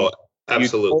 Because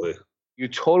absolutely. You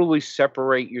totally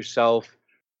separate yourself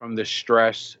from the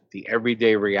stress, the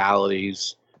everyday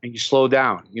realities, and you slow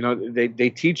down. They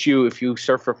teach you, if you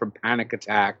suffer from panic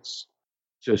attacks,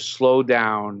 to slow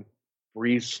down,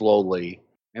 breathe slowly,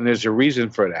 and there's a reason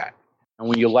for that. And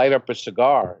when you light up a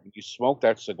cigar, you smoke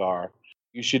that cigar,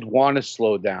 you should want to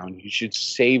slow down. You should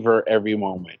savor every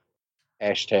moment.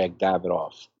 Hashtag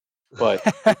Davidoff. But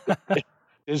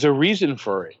there's a reason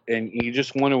for it. And you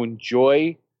just want to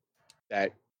enjoy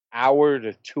that hour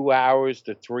to 2 hours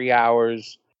to 3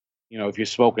 hours. You know, if you're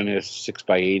smoking a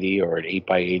 6x80 or an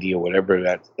 8x80 or whatever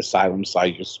that asylum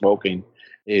size you're smoking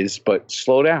is, but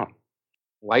slow down.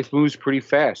 Life moves pretty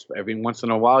fast. Every once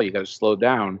in a while, you got to slow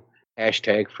down.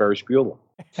 Hashtag Ferris Bueller.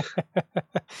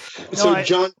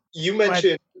 John, you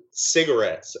mentioned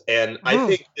cigarettes, and I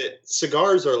think that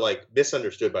cigars are like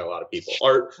misunderstood by a lot of people.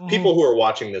 People who are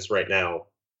watching this right now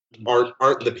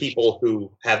aren't the people who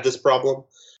have this problem,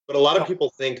 but a lot of people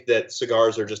think that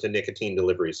cigars are just a nicotine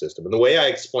delivery system. And the way I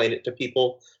explain it to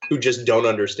people who just don't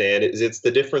understand is it's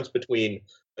the difference between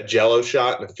a Jell-O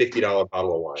shot and a $50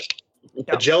 bottle of wine.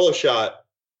 A Jell-O shot,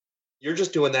 you're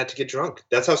just doing that to get drunk.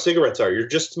 That's how cigarettes are. You're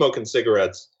just smoking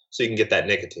cigarettes so you can get that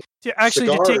nicotine.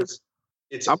 Cigars,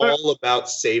 it's all about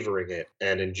savoring it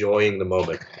and enjoying the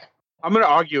moment. I'm going to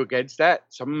argue against that.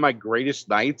 Some of my greatest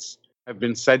nights have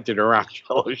been centered around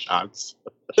Jell-O shots.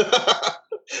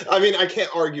 I mean, I can't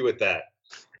argue with that.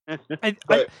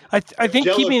 I think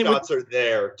Jell-O shots are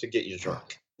there to get you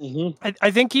drunk. Mm-hmm.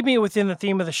 I think keeping it within the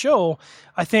theme of the show,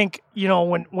 I think, you know,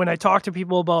 when I talk to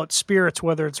people about spirits,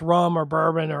 whether it's rum or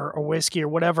bourbon or whiskey or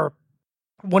whatever,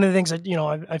 one of the things that, you know,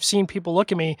 I've seen people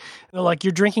look at me and they're like,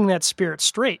 you're drinking that spirit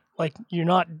straight. Like you're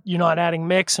not adding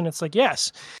mix. And it's like,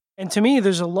 yes. And to me,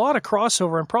 there's a lot of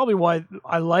crossover, and probably why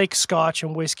I like scotch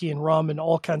and whiskey and rum and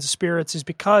all kinds of spirits is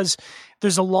because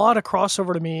there's a lot of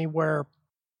crossover to me where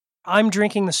I'm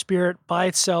drinking the spirit by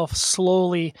itself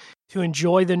slowly to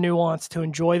enjoy the nuance, to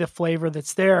enjoy the flavor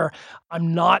that's there.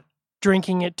 I'm not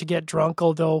drinking it to get drunk,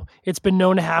 although it's been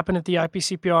known to happen at the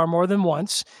IPCPR more than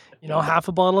once. You know, half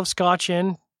a bottle of scotch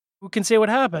in, who can say what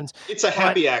happens? It's a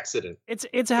happy accident.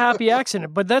 It's a happy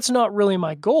accident, but that's not really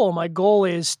my goal. My goal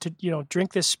is to, you know,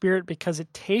 drink this spirit because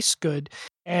it tastes good.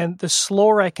 And the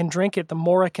slower I can drink it, the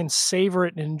more I can savor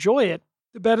it and enjoy it,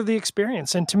 the better the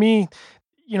experience. And to me,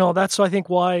 you know, that's, I think,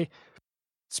 why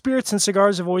spirits and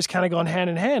cigars have always kind of gone hand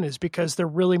in hand, is because they're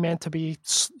really meant to be,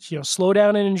 you know, slow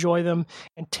down and enjoy them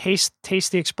and taste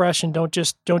the expression. Don't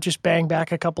just bang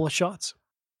back a couple of shots.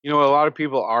 You know, a lot of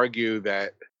people argue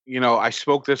that, you know, I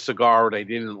smoked this cigar and I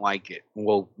didn't like it.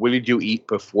 Well, what did you eat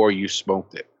before you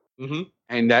smoked it? Mm-hmm.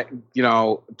 And that, you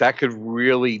know, that could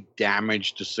really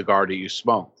damage the cigar that you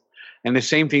smoked. And the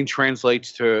same thing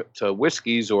translates to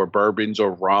whiskeys or bourbons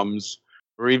or rums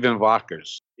or even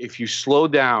vodkas. If you slow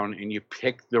down and you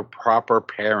pick the proper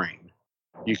pairing,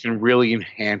 you can really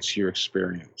enhance your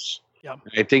experience. Yep.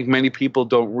 And I think many people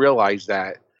don't realize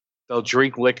that. They'll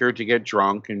drink liquor to get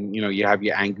drunk, and, you know, you have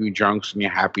your angry drunks and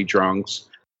your happy drunks.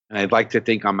 And I'd like to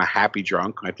think I'm a happy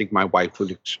drunk. I think my wife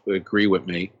would agree with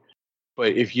me.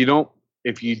 But if you don't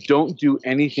do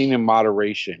anything in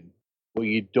moderation, or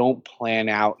you don't plan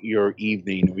out your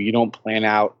evening, or you don't plan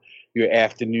out your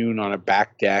afternoon on a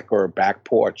back deck or a back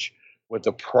porch with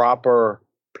the proper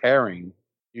pairing,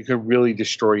 you could really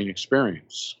destroy an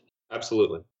experience.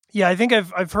 Absolutely. Yeah, I think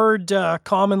I've heard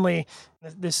commonly,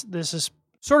 this is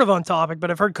sort of on topic, but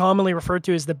I've heard commonly referred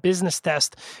to as the business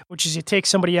test, which is you take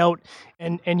somebody out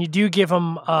and you do give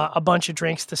them a bunch of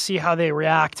drinks to see how they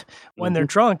react when they're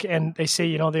drunk. And they say,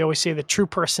 you know, they always say the true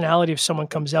personality of someone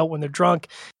comes out when they're drunk.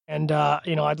 And,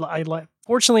 you know,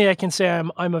 fortunately I can say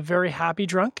I'm a very happy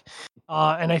drunk.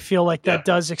 And I feel like that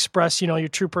does express, you know, your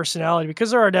true personality, because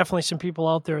there are definitely some people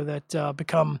out there that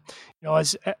become, you know,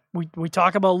 as we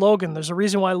talk about Logan, there's a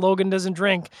reason why Logan doesn't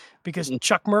drink, because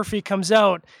Chuck Murphy comes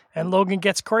out and Logan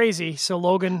gets crazy. So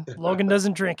Logan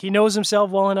doesn't drink. He knows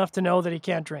himself well enough to know that he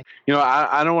can't drink. You know,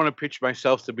 I don't want to pitch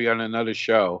myself to be on another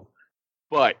show,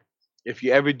 but if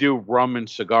you ever do rum and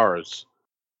cigars,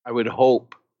 I would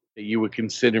hope that you would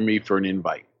consider me for an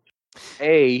invite.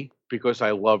 A, because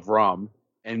I love rum.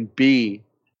 And B,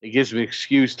 it gives me an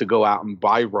excuse to go out and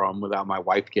buy rum without my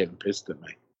wife getting pissed at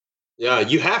me. Yeah,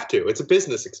 you have to. It's a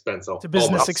business expense. It's a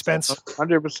business expense.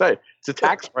 100%. It's a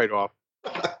tax write-off.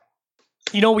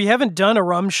 You know, we haven't done a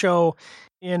rum show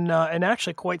in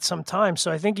actually quite some time,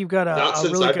 so I think you've got a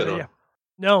really good idea.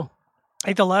 No, I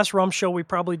think the last rum show we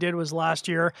probably did was last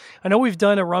year. I know we've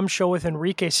done a rum show with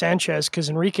Enrique Sanchez, because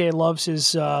Enrique loves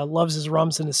his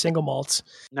rums and his single malts.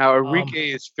 Now,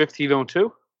 Enrique is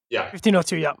 1502? Yeah.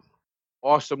 1502, yeah.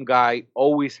 Awesome guy,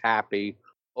 always happy,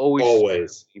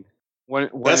 always.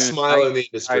 Best smile in the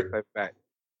industry.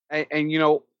 And you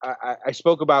know, I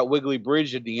spoke about Wiggly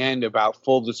Bridge at the end about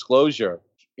full disclosure.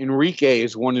 Enrique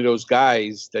is one of those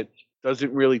guys that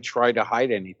doesn't really try to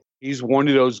hide anything. He's one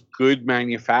of those good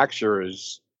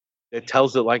manufacturers that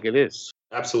tells it like it is.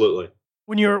 Absolutely.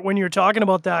 When you're talking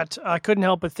about that, I couldn't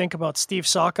help but think about Steve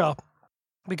Saka,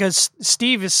 because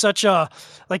Steve is such a,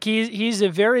 like, he's a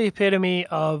very epitome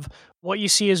of what you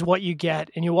see is what you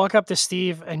get. And you walk up to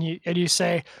Steve and you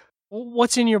say,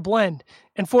 "What's in your blend?"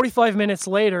 And 45 minutes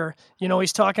later,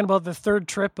 he's talking about the third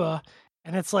Trippa,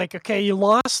 and it's like, okay, you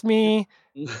lost me.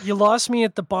 You lost me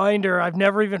at the binder. I've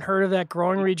never even heard of that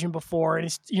growing region before.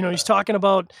 And he's talking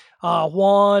about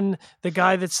Juan, the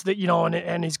guy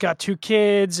and he's got 2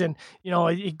 kids, and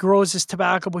he grows his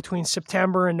tobacco between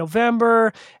September and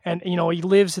November, and he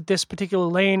lives at this particular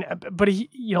lane. But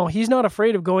he's not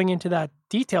afraid of going into that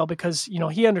detail because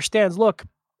he understands. Look,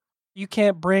 you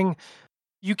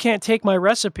can't take my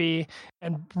recipe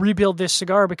and rebuild this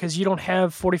cigar because you don't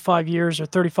have 45 years or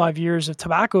 35 years of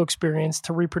tobacco experience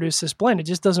to reproduce this blend. It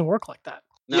just doesn't work like that.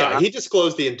 No, yeah, he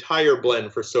disclosed the entire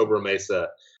blend for Sobremesa,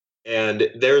 and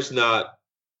there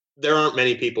aren't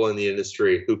many people in the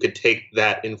industry who could take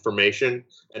that information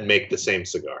and make the same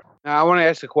cigar. Now, I want to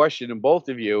ask a question to both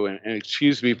of you, and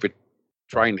excuse me for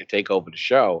trying to take over the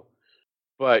show,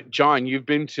 but John, you've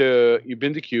been to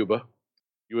Cuba.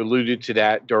 You alluded to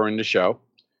that during the show.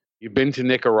 You've been to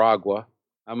Nicaragua.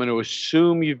 I'm going to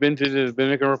assume you've been to the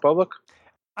Dominican Republic?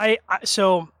 I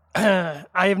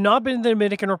have not been to the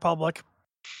Dominican Republic,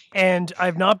 and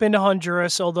I've not been to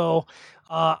Honduras, although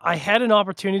I had an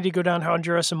opportunity to go down to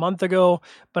Honduras a month ago,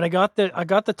 but I got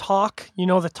the talk,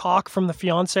 the talk from the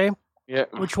fiance,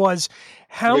 which was,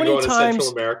 how many times to Central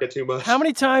America too much? How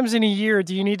many times in a year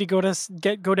do you need to go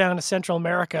down to Central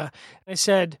America? And I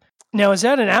said, now, is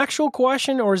that an actual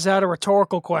question or is that a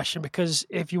rhetorical question? Because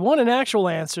if you want an actual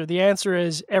answer, the answer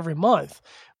is every month.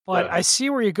 But I see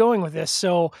where you're going with this.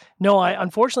 So, no,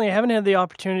 unfortunately, I haven't had the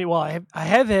opportunity. Well, I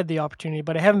have had the opportunity,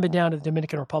 but I haven't been down to the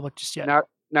Dominican Republic just yet.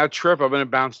 Now, Trip, I'm going to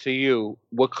bounce to you.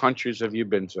 What countries have you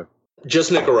been to?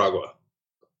 Just Nicaragua.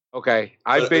 Okay.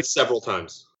 I've been several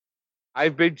times.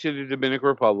 I've been to the Dominican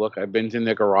Republic. I've been to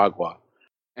Nicaragua.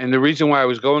 And the reason why I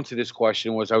was going to this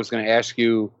question was I was going to ask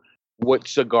you what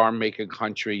cigar making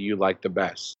country you like the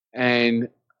best. And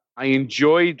I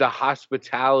enjoyed the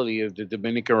hospitality of the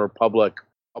Dominican Republic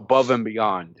above and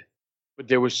beyond. But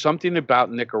there was something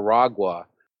about Nicaragua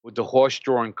with the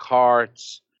horse-drawn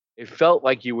carts. It felt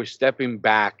like you were stepping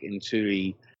back into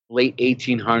the late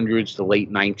 1800s to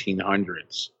late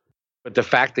 1900s. But the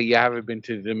fact that you haven't been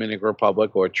to the Dominican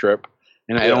Republic or Trip,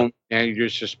 and I don't any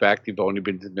disrespect, you've only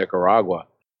been to Nicaragua.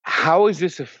 How has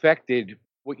this affected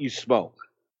what you smoke?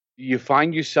 Do you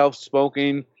find yourself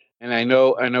smoking? And I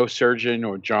know Surgeon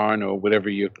or John or whatever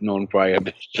you've known by on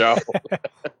this show.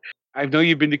 I know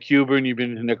you've been to Cuba and you've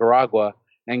been to Nicaragua,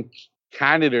 and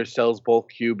Canada sells both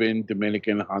Cuban,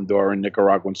 Dominican, Honduran,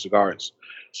 Nicaraguan cigars.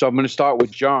 So I'm going to start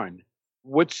with John.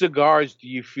 What cigars do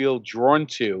you feel drawn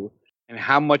to, and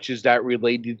how much is that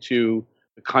related to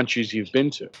the countries you've been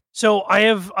to? So I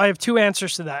have 2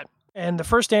 answers to that. And the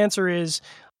first answer is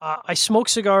I smoke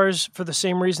cigars for the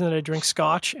same reason that I drink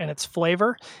scotch, and it's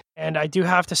flavor. And I do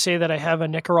have to say that I have a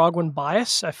Nicaraguan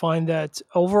bias. I find that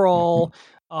overall,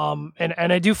 and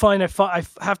I do find I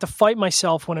have to fight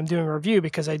myself when I'm doing a review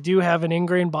because I do have an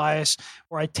ingrained bias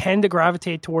where I tend to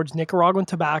gravitate towards Nicaraguan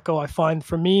tobacco. I find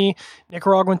for me,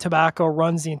 Nicaraguan tobacco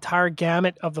runs the entire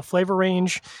gamut of the flavor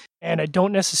range, and I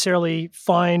don't necessarily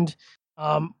find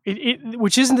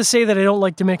which isn't to say that I don't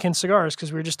like Dominican cigars,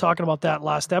 because we were just talking about that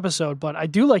last episode, but I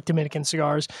do like Dominican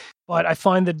cigars, but I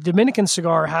find the Dominican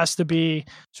cigar has to be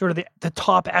sort of the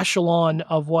top echelon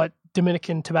of what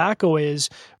Dominican tobacco is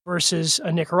versus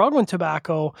a Nicaraguan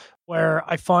tobacco, where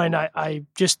I find I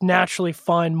just naturally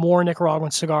find more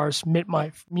Nicaraguan cigars meet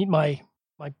my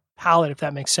palate, if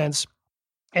that makes sense.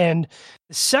 And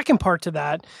the second part to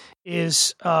that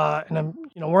is, and I'm,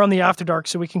 we're on the After Dark,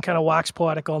 so we can kind of wax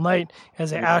poetic all night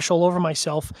as I ash all over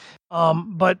myself.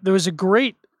 But there was a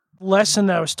great lesson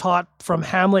that I was taught from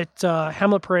Hamlet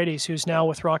Paredes, who's now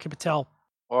with Rocky Patel.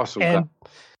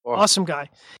 Awesome guy.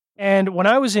 And when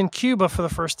I was in Cuba for the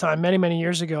first time, many, many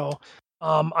years ago,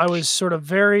 I was sort of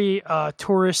very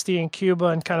touristy in Cuba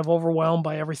and kind of overwhelmed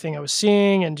by everything I was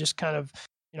seeing, and just kind of,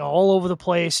 all over the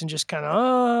place, and just kind of,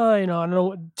 I don't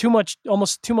know,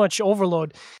 almost too much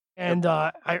overload. And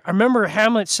I remember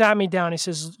Hamlet sat me down. He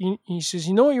says, you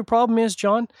know what your problem is,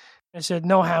 John? I said,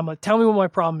 no, Hamlet, tell me what my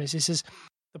problem is. He says,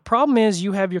 the problem is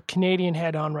you have your Canadian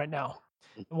head on right now.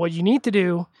 And what you need to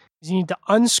do is you need to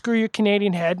unscrew your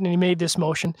Canadian head. And he made this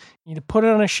motion. You need to put it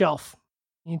on a shelf.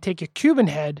 You need to take your Cuban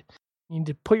head. You need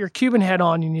to put your Cuban head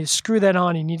on. You need to screw that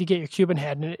on. You need to get your Cuban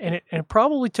head. And it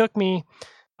probably took me,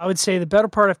 I would say, the better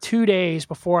part of 2 days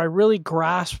before I really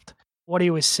grasped what he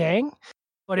was saying.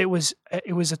 But it was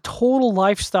a total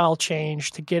lifestyle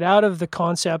change to get out of the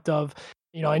concept of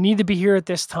I need to be here at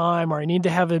this time, or I need to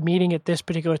have a meeting at this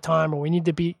particular time, or we need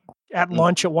to be at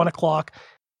lunch at 1:00.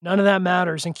 None of that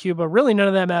matters in Cuba. Really, none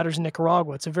of that matters in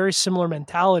Nicaragua. It's a very similar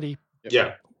mentality.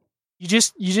 Yeah. You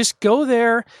just go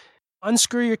there,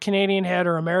 unscrew your Canadian head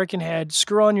or American head,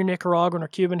 screw on your Nicaraguan or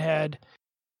Cuban head,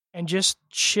 and just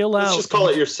chill out. Let's just call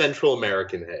it your Central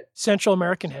American head. Central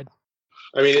American head.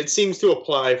 I mean, it seems to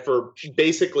apply for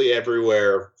basically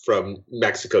everywhere from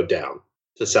Mexico down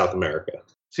to South America.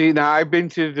 See, now I've been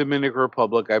to the Dominican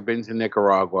Republic. I've been to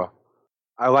Nicaragua.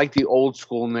 I like the old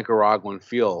school Nicaraguan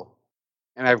feel.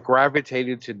 And I've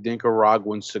gravitated to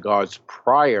Nicaraguan cigars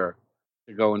prior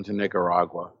to going to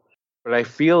Nicaragua. But I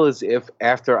feel as if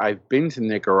after I've been to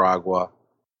Nicaragua,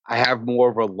 I have more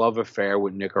of a love affair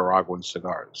with Nicaraguan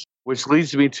cigars, which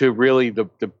leads me to really the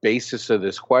basis of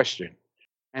this question.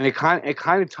 And it kind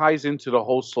of ties into the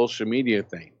whole social media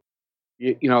thing.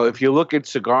 If you look at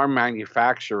cigar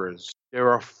manufacturers, there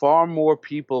are far more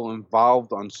people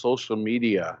involved on social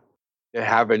media that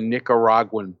have a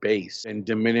Nicaraguan base than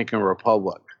Dominican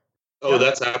Republic. Oh,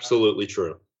 that's absolutely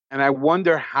true. And I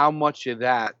wonder how much of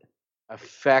that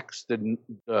affects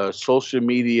the social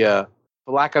media,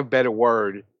 for lack of a better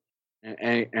word,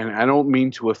 and I don't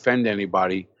mean to offend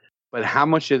anybody, but how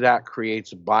much of that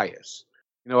creates bias.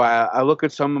 I look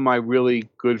at some of my really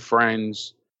good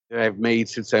friends that I've made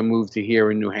since I moved to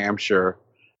here in New Hampshire,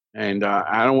 and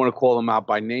I don't want to call them out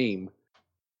by name,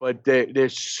 but they're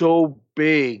so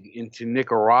big into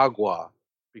Nicaragua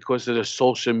because of the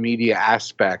social media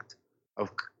aspect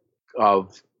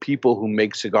of people who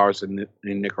make cigars in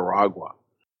Nicaragua.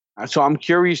 So I'm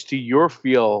curious to your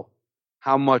feel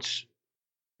how much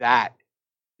that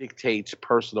dictates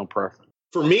personal preference.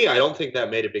 For me, I don't think that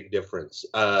made a big difference.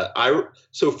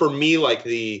 So for me, like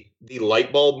the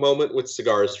light bulb moment with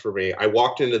cigars for me, I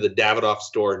walked into the Davidoff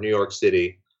store in New York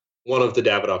City, one of the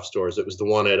Davidoff stores. It was the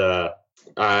one at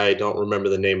I don't remember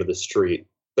the name of the street,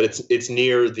 but it's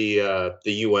near the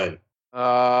UN.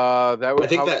 I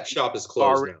think that shop is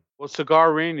closed now. Well,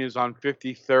 Cigar Inn is on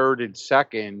 53rd and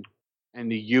 2nd,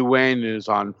 and the UN is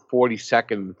on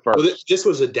 42nd and 1st. Well, this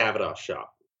was a Davidoff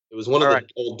shop. It was one of the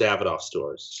old Davidoff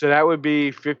stores. So that would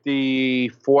be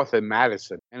 54th and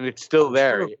Madison, and it's still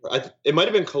there. It might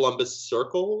have been Columbus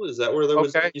Circle. Is that where there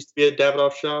used to be a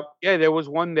Davidoff shop? Yeah, there was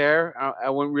one there.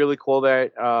 I wouldn't really call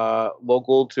that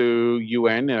local to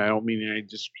UN, and I don't mean any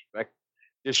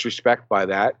disrespect by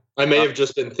that. I may have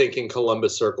just been thinking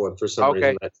Columbus Circle, and for some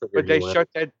reason that triggered but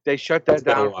they shut that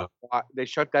down. They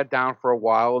shut that down for a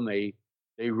while, and they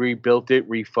rebuilt it,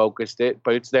 refocused it,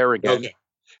 but it's there again. Okay.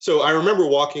 So I remember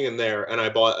walking in there, and I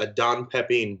bought a Don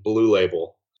Pepin Blue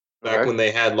Label back when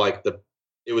they had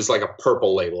it was like a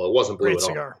purple label. It wasn't blue Great at all.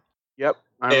 Cigar. Yep.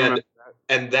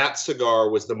 And that cigar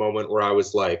was the moment where I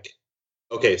was like,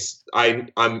 okay,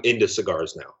 I'm into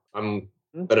cigars now. I'm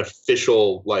an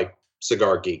official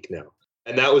cigar geek now.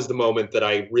 And that was the moment that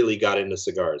I really got into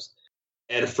cigars.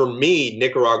 And for me,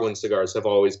 Nicaraguan cigars have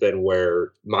always been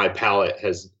where my palate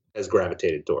has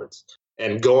gravitated towards.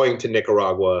 And going to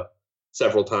Nicaragua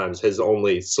several times has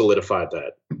only solidified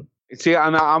that. See,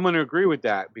 I'm going to agree with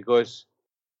that, because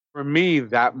for me,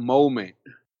 that moment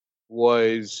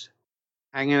was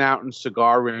hanging out in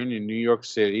Cigar Inn in New York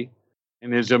City,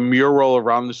 and there's a mural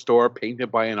around the store painted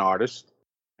by an artist.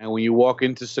 And when you walk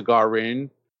into Cigar Inn,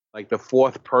 the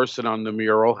fourth person on the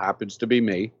mural happens to be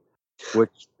me,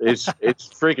 which is it's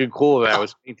freaking cool that I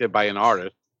was painted by an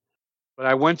artist. But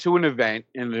I went to an event,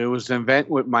 and it was an event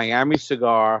with Miami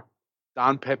Cigar,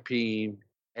 Don Pepin,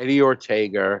 Eddie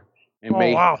Ortega, and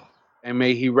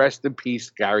may he rest in peace,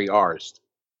 Gary Arst.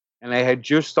 And I had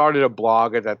just started a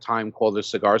blog at that time called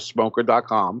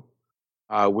thecigarsmoker.com,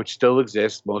 which still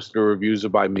exists. Most of the reviews are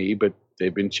by me, but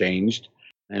they've been changed,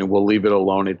 and we'll leave it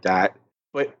alone at that.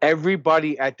 But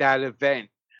everybody at that event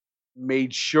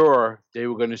made sure they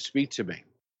were going to speak to me.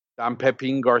 Don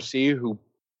Pepin Garcia, who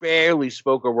barely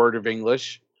spoke a word of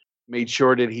English, made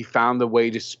sure that he found the way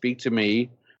to speak to me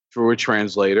through a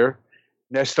translator.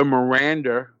 Nestor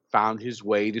Miranda found his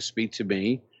way to speak to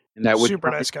me, and that would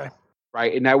super nice guy,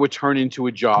 right? And that would turn into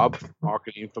a job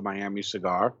marketing for Miami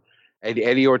Cigar. And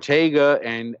Eddie Ortega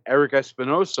and Eric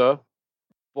Espinosa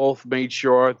both made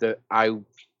sure that I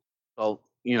felt,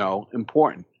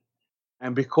 important.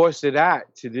 And because of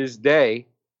that, to this day,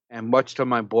 and much to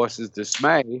my boss's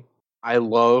dismay, I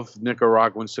love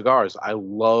Nicaraguan cigars. I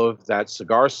love that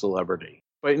cigar celebrity.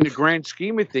 But in the grand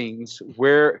scheme of things,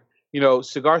 where,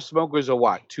 cigar smokers are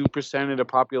what, 2% of the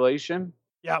population?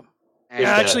 Yeah. And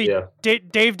actually,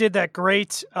 Dave did that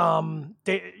great. You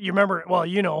remember? Well,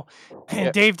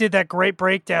 and Dave did that great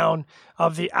breakdown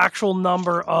of the actual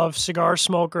number of cigar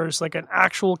smokers, like an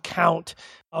actual count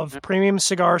of premium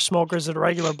cigar smokers and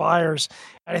regular buyers.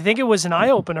 And I think it was an eye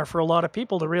opener for a lot of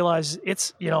people to realize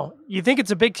it's, you think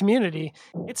it's a big community.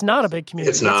 It's not a big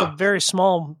community. It's not. It's a very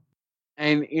small.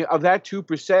 And of that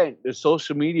 2%, the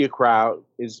social media crowd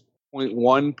is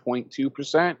 0.1,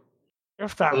 0.2%.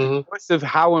 Because of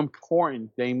how important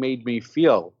they made me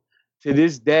feel to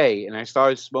this day. And I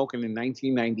started smoking in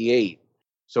 1998.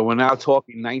 So we're now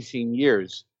talking 19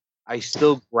 years. I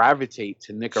still gravitate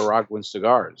to Nicaraguan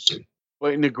cigars.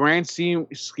 But in the grand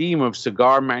scheme of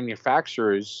cigar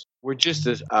manufacturers, we're just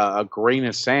a grain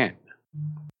of sand.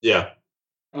 Yeah.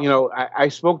 I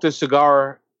smoked a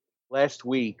cigar last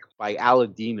week by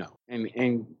Aladino.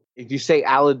 And if you say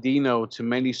Aladino to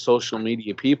many social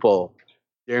media people,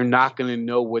 they're not going to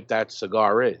know what that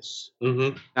cigar is.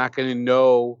 Mm-hmm. Not going to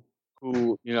know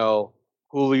who,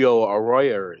 Julio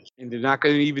Arroyo is. And they're not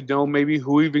going to even know maybe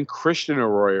who even Christian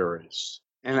Arroyo is.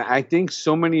 And I think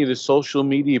so many of the social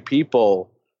media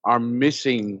people are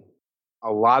missing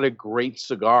a lot of great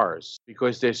cigars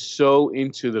because they're so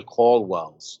into the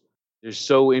Caldwells. They're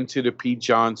so into the Pete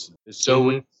Johnson. They're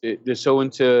so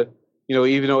into,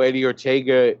 even though Eddie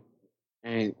Ortega,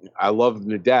 and I love him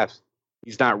to death,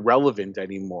 he's not relevant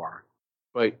anymore.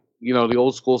 But, the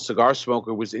old school cigar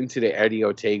smoker was into the Eddie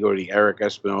Ortega or the Eric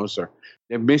Espinosa.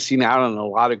 They're missing out on a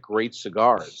lot of great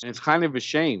cigars. And it's kind of a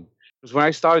shame. Because when I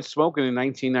started smoking in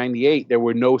 1998, there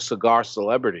were no cigar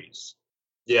celebrities.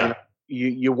 Yeah.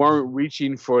 You weren't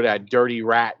reaching for that dirty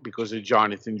rat because of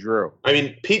Jonathan Drew. I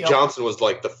mean, Pete Johnson was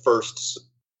like the first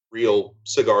real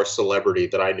cigar celebrity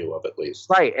that I knew of, at least.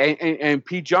 Right. And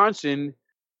Pete Johnson,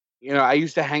 I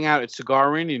used to hang out at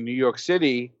Cigar Inn in New York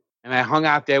City, and I hung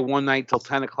out there one night till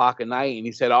 10 o'clock at night, and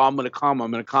he said, I'm going to come.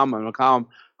 I'm going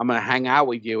to hang out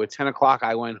with you. At 10 o'clock,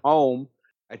 I went home.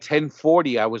 At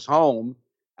 10:40, I was home.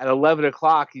 At 11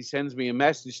 o'clock, he sends me a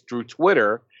message through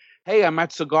Twitter. Hey, I'm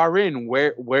at Cigar Inn.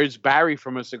 Where's Barry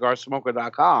from a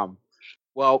cigarsmoker.com?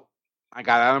 Well, I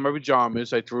got out of my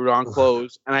pajamas. I threw on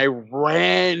clothes, and I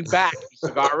ran back to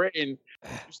Cigar Inn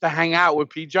just to hang out with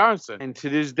Pete Johnson. And to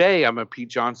this day, I'm a Pete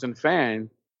Johnson fan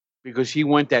because he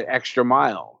went that extra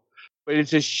mile. But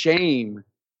it's a shame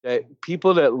that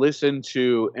people that listen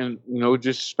to, and no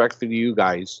disrespect to you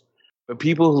guys, but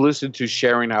people who listen to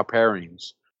Sharing Our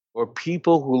Pairings, or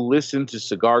people who listen to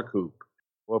Cigar Coop,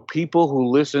 or people who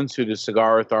listen to the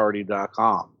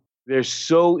CigarAuthority.com, they're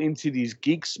so into these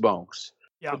geek smokes.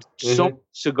 Yeah. So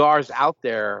cigars out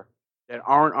there that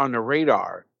aren't on the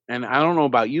radar. And I don't know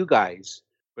about you guys,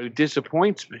 but it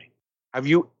disappoints me. Have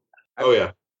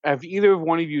either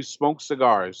one of you smoked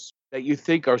cigars that you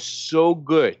think are so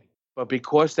good, but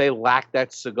because they lack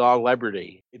that cigar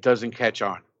celebrity, it doesn't catch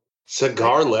on?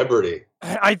 Cigar celebrity.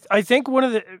 I think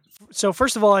so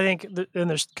first of all, I think, and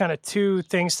there's kind of two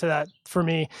things to that for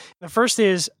me. The first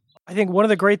is, I think one of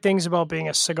the great things about being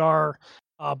a cigar,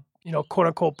 quote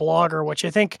unquote blogger, which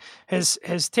I think has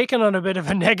taken on a bit of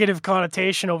a negative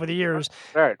connotation over the years.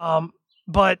 Right.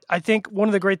 But I think one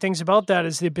of the great things about that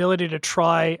is the ability to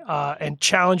try and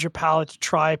challenge your palate to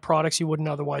try products you wouldn't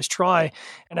otherwise try.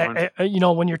 And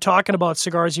when you're talking about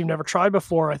cigars you've never tried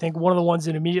before, I think one of the ones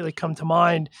that immediately come to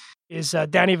mind is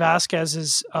Danny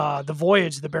Vasquez's The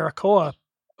Voyage, the Barbacoa.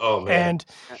 Oh man! And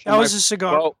that was a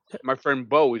cigar. My friend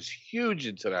Bo is huge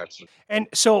into that. And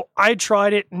so I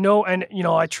tried it.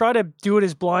 I try to do it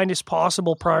as blind as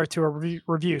possible prior to a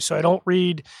review. So I don't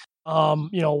read.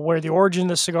 Where the origin of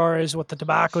the cigar is, what the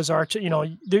tobaccos are.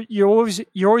 You're always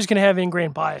going to have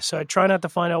ingrained bias. So I try not to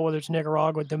find out whether it's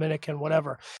Nicaragua, Dominican,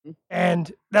 whatever.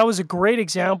 And that was a great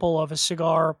example of a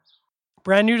cigar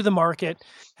brand new to the market,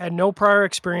 had no prior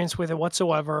experience with it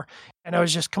whatsoever. And I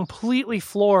was just completely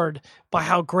floored by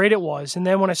how great it was. And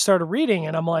then when I started reading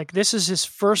it, I'm like, this is his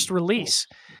first release.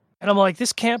 And I'm like,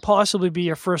 this can't possibly be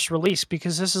your first release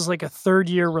because this is like a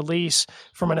third-year release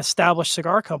from an established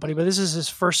cigar company, but this is his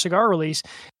first cigar release.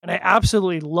 And I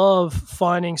absolutely love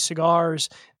finding cigars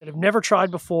that I've never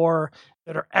tried before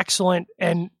that are excellent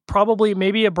and probably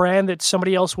maybe a brand that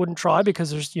somebody else wouldn't try because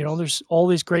there's all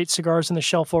these great cigars on the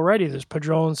shelf already. There's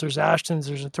Padrones, there's Ashtons,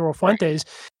 there's Arturo Fuentes,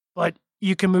 but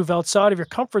you can move outside of your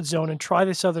comfort zone and try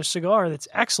this other cigar that's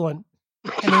excellent.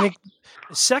 And I think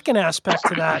the second aspect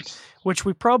to that, which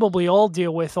we probably all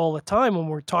deal with all the time when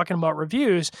we're talking about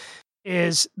reviews,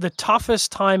 is the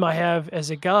toughest time I have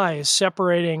as a guy is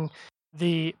separating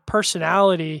the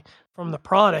personality from the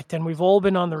product. And we've all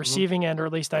been on the receiving end, or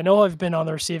at least I know I've been on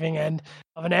the receiving end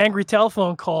of an angry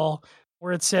telephone call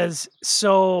where it says,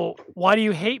 "So why do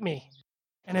you hate me?"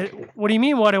 And what do you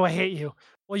mean, why do I hate you?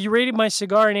 Well, you rated my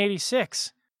cigar an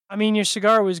 86. I mean, your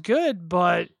cigar was good,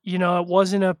 but, you know, it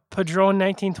wasn't a Padron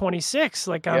 1926.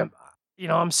 Like,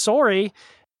 I'm sorry.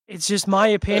 It's just my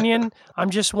opinion. I'm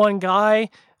just one guy.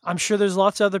 I'm sure there's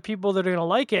lots of other people that are going to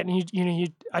like it.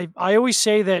 And I always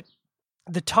say that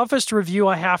the toughest review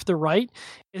I have to write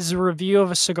is a review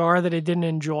of a cigar that I didn't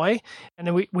enjoy. And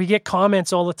then we get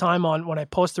comments all the time on when I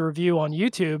post a review on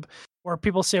YouTube where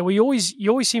people say, well, you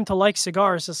always seem to like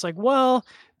cigars. It's like, well,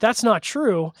 that's not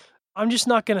true. I'm just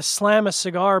not going to slam a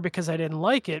cigar because I didn't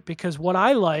like it, because what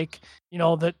I like,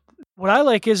 what I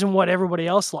like isn't what everybody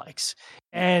else likes.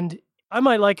 And I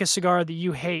might like a cigar that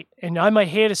you hate, and I might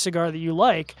hate a cigar that you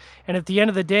like. And at the end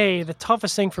of the day, the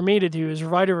toughest thing for me to do is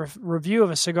write a review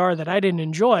of a cigar that I didn't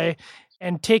enjoy,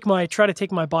 and try to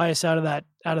take my bias out of that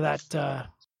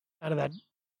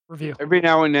review. Every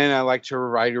now and then, I like to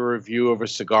write a review of a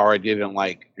cigar I didn't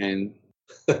like, and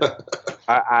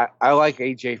I like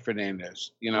AJ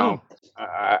Fernandez.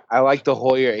 I like the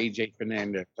Hoya AJ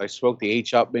Fernandez. I smoked the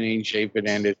H. Upman AJ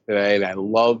Fernandez today, and I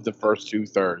love the first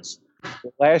 2/3.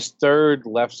 The last third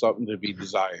left something to be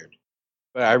desired.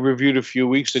 But I reviewed a few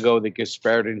weeks ago the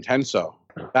Gaspard Intenso.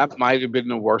 That might have been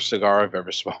the worst cigar I've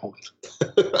ever smoked.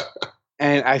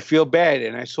 And I feel bad.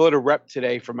 And I saw the rep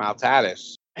today from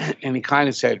Altatis, and he kind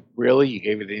of said, really? You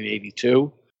gave it an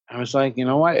 82? I was like, you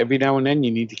know what? Every now and then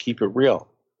you need to keep it real.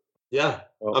 Yeah.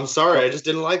 So, I'm sorry. I just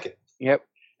didn't like it. Yep.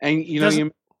 And, you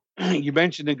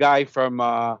mentioned the guy from,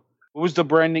 what was the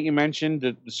brand that you mentioned?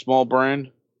 The small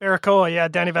brand? Baracoa, yeah,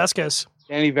 Danny Vasquez.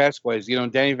 Danny Vasquez.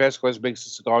 Danny Vasquez makes the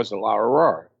cigars at La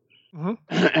Aurora. Mm-hmm.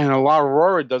 And La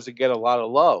Aurora doesn't get a lot of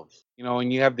love.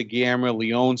 And you have the Guillermo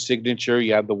Leon signature.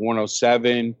 You have the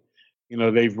 107.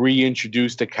 They've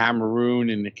reintroduced the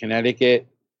Cameroon and the Connecticut.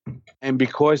 And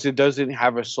because it doesn't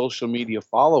have a social media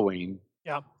following,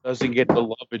 doesn't get the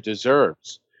love it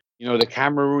deserves. The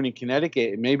Cameroon and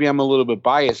Connecticut, and maybe I'm a little bit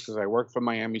biased because I work for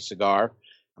Miami Cigar,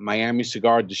 and Miami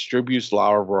Cigar distributes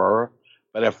La Aurora.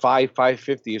 But at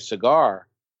 $5.50 a cigar,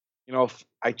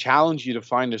 I challenge you to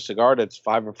find a cigar that's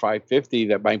 $5 or $5.50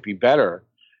 that might be better.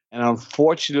 And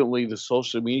unfortunately, the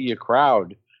social media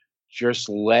crowd just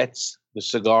lets the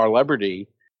cigar celebrity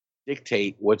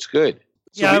dictate what's good.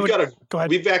 So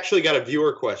we've actually got a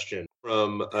viewer question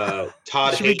from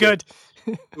Todd Hagen, be good.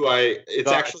 It's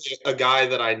actually a guy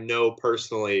that I know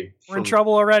personally. We're in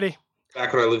trouble already.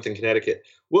 Back when I lived in Connecticut.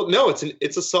 Well, no, it's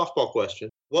a softball question.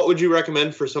 What would you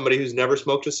recommend for somebody who's never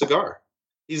smoked a cigar?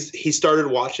 He started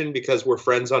watching because we're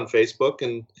friends on Facebook,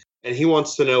 and he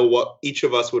wants to know what each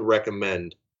of us would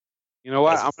recommend. You know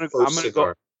what?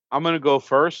 I'm gonna go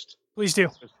first. Please do.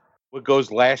 What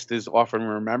goes last is often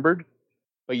remembered,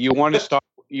 but you want to start.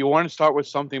 You want to start with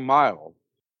something mild.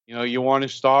 You want to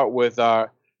start with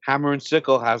Hammer and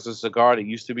Sickle has a cigar that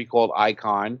used to be called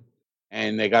Icon,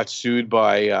 and they got sued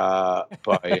by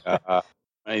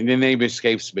and the name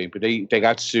escapes me, but they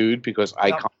got sued because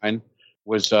Icon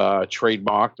was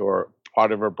trademarked or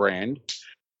part of a brand.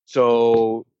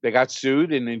 So they got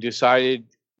sued, and they decided,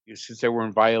 since they were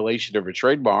in violation of a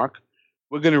trademark,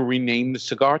 we're going to rename the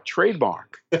cigar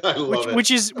Trademark. I love it.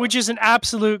 Which is an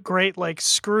absolute great,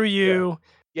 screw you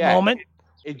moment.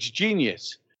 It's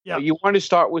genius. Yeah. But you want to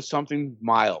start with something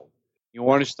mild. You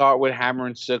want to start with Hammer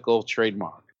and Sickle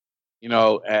Trademark.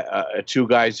 A two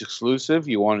guys exclusive.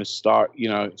 You want to start,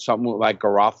 something like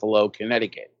Garofalo,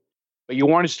 Connecticut. But you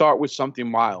want to start with something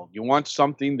mild. You want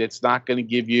something that's not going to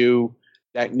give you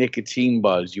that nicotine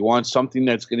buzz. You want something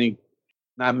that's going to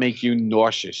not make you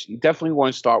nauseous. You definitely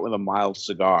want to start with a mild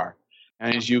cigar.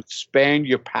 And as you expand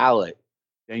your palate,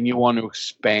 then you want to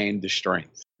expand the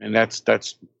strength. And that's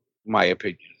my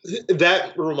opinion.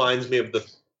 That reminds me of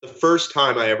the first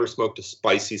time I ever smoked a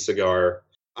spicy cigar.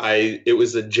 It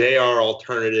was a JR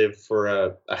alternative for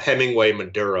a Hemingway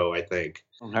Maduro, I think.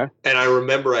 Okay. And I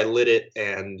remember I lit it,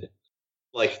 and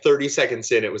 30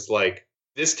 seconds in, it was like,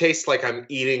 this tastes like I'm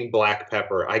eating black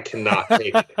pepper. I cannot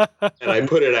take it. And I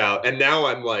put it out, and now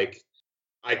I'm like,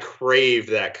 I crave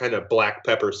that kind of black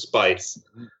pepper spice.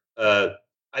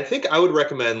 I think I would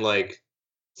recommend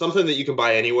something that you can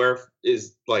buy anywhere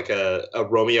is a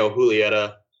Romeo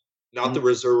Julieta, not the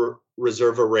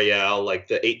Reserva Real, the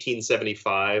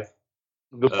 1875.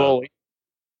 The Bully.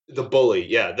 The Bully,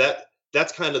 yeah.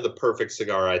 That's kind of the perfect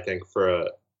cigar, I think, for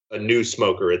a new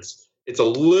smoker. It's a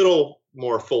little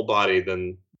more full body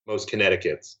than most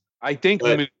Connecticut's. I think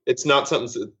it's not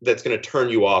something that's going to turn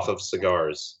you off of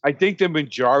cigars. I think the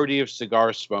majority of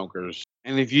cigar smokers,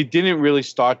 and if you didn't really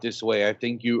start this way, I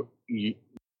think you've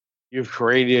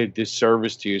created a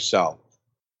disservice to yourself.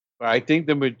 But I think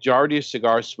the majority of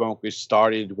cigar smokers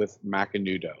started with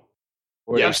Macanudo.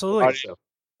 Absolutely.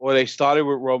 Well, they started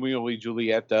with Romeo and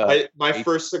Juliet. My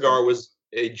first cigar was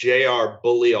a JR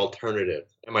Bully Alternative,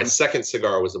 and my second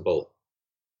cigar was a Bully.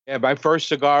 Yeah, my first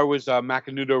cigar was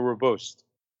Macanudo Robuste.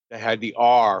 That had the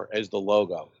R as the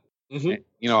logo. Mm-hmm.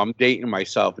 And, I'm dating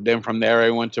myself. And then from there, I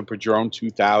went to Padron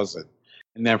 2000.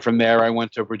 And then from there, I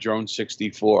went to Padron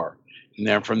 64. And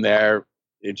then from there,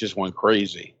 it just went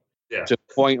crazy. Yeah. To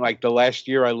the point, like the last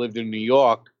year I lived in New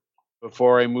York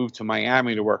before I moved to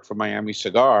Miami to work for Miami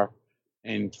Cigar.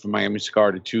 And from Miami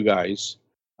Cigar to Two Guys.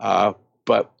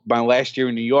 But my last year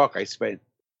in New York, I spent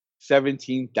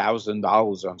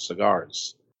 $17,000 on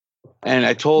cigars. And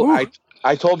I told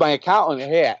my accountant,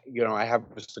 hey, I have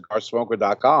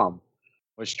cigarsmoker.com,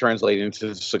 which translated into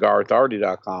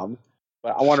cigarauthority.com,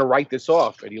 but I want to write this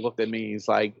off. And he looked at me and he's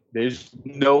like, there's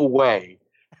no way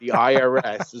the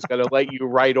IRS is going to let you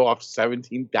write off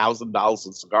 $17,000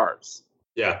 in cigars.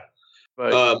 Yeah.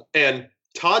 But and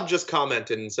Todd just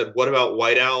commented and said, what about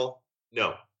White Owl?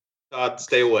 No. Todd,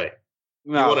 stay away.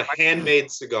 no, You want a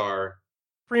handmade cigar.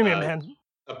 Premium hand.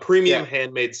 A premium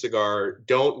handmade cigar.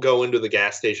 Don't go into the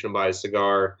gas station and buy a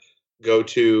cigar. Go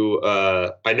to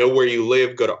I know where you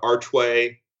live. Go to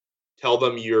Archway. Tell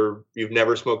them you've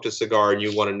never smoked a cigar and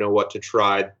you want to know what to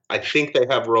try. I think they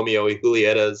have Romeo y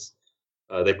Julietas.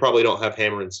 They probably don't have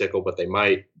Hammer and Sickle, but they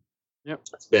might. Yep.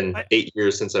 It's been 8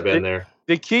 years since I've been there.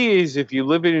 the key is if you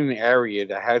live in an area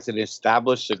that has an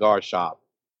established cigar shop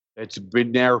that's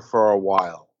been there for a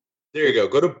while. There you go.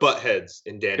 Go to Buttheads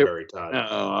in Danbury, Todd.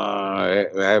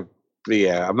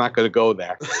 Yeah, I'm not going to go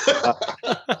there.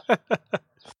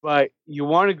 But you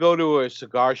want to go to a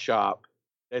cigar shop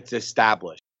that's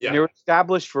established. Yeah. And they're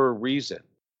established for a reason.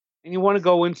 And you want to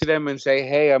go into them and say,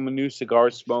 hey, I'm a new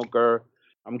cigar smoker.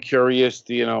 I'm curious,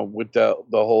 with the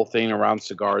whole thing around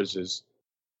cigars is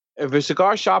if a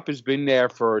cigar shop has been there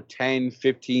for 10,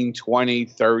 15, 20,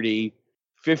 30,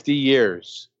 50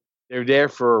 years, they're there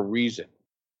for a reason.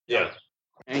 Yeah.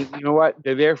 And you know what?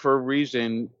 They're there for a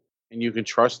reason, and you can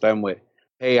trust them with,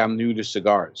 hey, I'm new to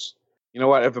cigars. You know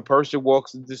what? If a person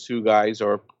walks into Two Guys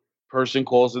or a person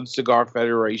calls in Cigar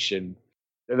Federation,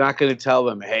 they're not going to tell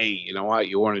them, hey, you know what?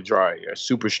 You want to try a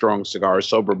super strong cigar, a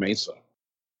Sober Mesa.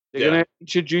 They're going to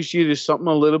introduce you to something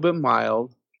a little bit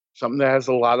mild, something that has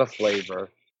a lot of flavor.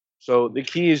 So the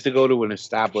key is to go to an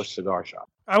established cigar shop.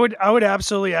 I would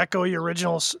absolutely echo your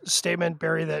original statement,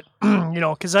 Barry, that,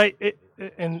 because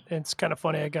and it's kind of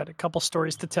funny. I got a couple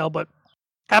stories to tell, but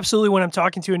absolutely when I'm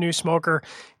talking to a new smoker,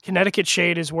 Connecticut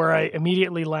Shade is where I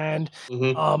immediately land.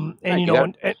 Mm-hmm.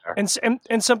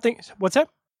 And something, what's that?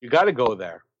 You got to go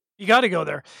there. You got to go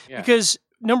there because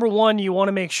number one, you want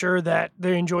to make sure that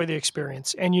they enjoy the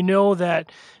experience and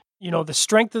that, the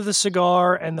strength of the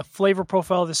cigar and the flavor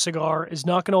profile of the cigar is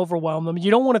not going to overwhelm them. You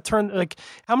don't want to turn,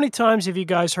 how many times have you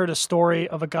guys heard a story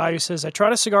of a guy who says, I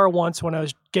tried a cigar once when I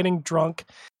was getting drunk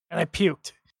and I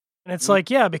puked. And it's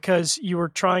because you were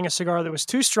trying a cigar that was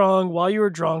too strong while you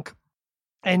were drunk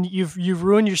and you've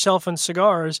ruined yourself in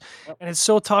cigars. And it's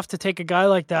so tough to take a guy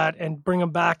like that and bring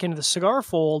him back into the cigar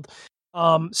fold.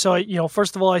 So,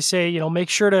 first of all, I say, make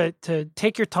sure to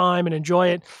take your time and enjoy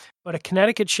it. But a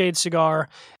Connecticut Shade cigar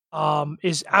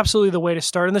is absolutely the way to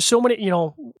start. And there's so many,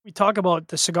 we talk about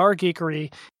the cigar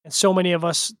geekery and so many of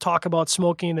us talk about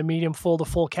smoking in the medium full to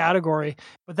full category.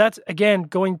 But that's, again,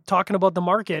 talking about the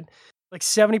market, like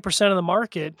 70% of the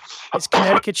market is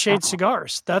Connecticut Shade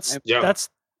cigars. That's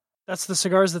the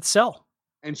cigars that sell.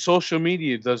 And social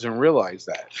media doesn't realize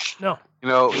that. No.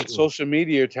 Social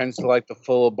media tends to like the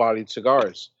full-bodied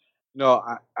cigars.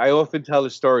 I often tell the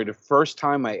story. The first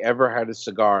time I ever had a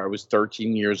cigar, I was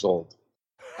 13 years old.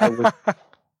 I was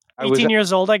 18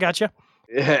 years old, I got you.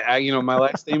 My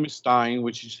last name is Stein,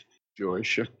 which is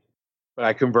Jewish. But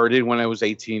I converted when I was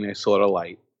 18. I saw the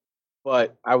light.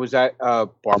 But I was at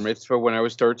bar mitzvah when I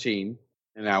was 13.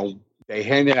 And they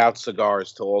handed out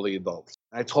cigars to all the adults.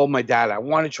 I told my dad, I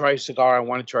want to try a cigar.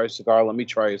 Let me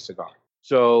try a cigar.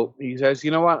 So he says,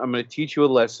 you know what? I'm going to teach you a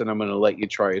lesson. I'm going to let you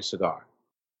try a cigar.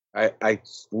 I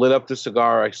lit up the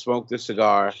cigar. I smoked the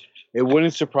cigar. It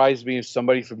wouldn't surprise me if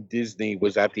somebody from Disney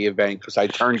was at the event because I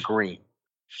turned green.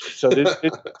 So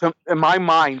in my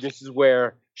mind, this is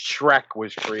where Shrek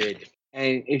was created.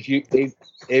 And if you take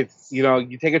a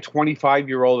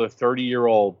 25-year-old or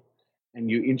 30-year-old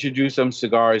and you introduce them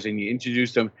cigars and you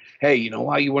introduce them, hey, you know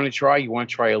what you want to try? You want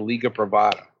to try a Liga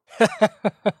Privada.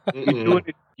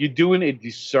 You're doing a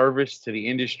disservice to the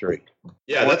industry.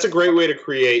 Yeah, that's a great way to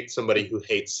create somebody who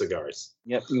hates cigars.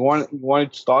 Yep, you want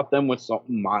to start them with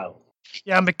something mild.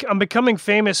 Yeah, I'm becoming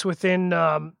famous within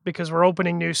because we're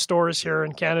opening new stores here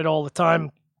in Canada all the time,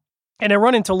 and I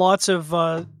run into lots of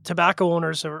tobacco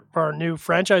owners or new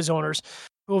franchise owners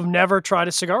who have never tried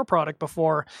a cigar product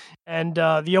before. And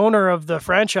the owner of the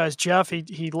franchise, Jeff,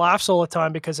 he laughs all the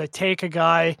time because I take a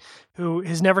guy who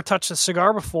has never touched a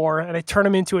cigar before and I turn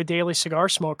him into a daily cigar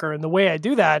smoker. And the way I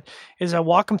do that is I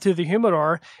walk him through the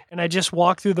humidor and I just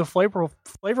walk through the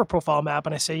flavor profile map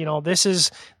and I say, this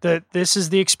is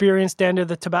the experienced end of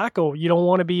the tobacco. You don't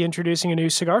want to be introducing a new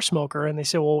cigar smoker. And they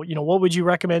say, well, what would you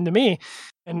recommend to me?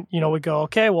 And, we go,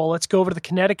 okay, well, let's go over to the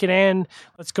Connecticut end.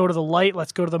 Let's go to the Light.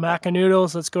 Let's go to the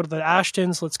Macanudos. Let's go to the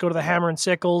Ashtons. Let's go to the Hammer and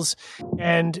Sickles.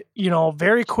 And,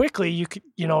 very quickly you could,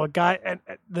 a guy, and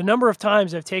the number of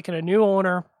times I've taken a new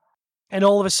owner and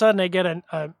all of a sudden I get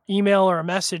an email or a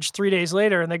message 3 days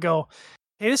later and they go,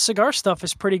 hey, this cigar stuff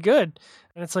is pretty good.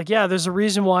 And it's like, yeah, there's a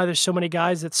reason why there's so many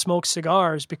guys that smoke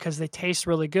cigars because they taste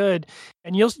really good.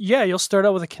 And you'll start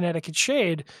out with a Connecticut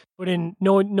shade, but in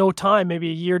no time, maybe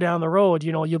a year down the road,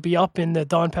 you'll be up in the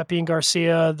Don Pepin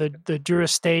Garcia, the Drew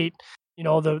Estate,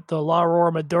 the La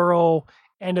Aurora Maduro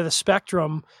end of the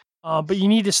spectrum. But you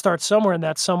need to start somewhere, and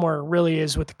that somewhere really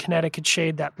is with the Connecticut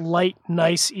shade, that light,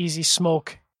 nice, easy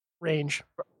smoke range.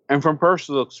 And from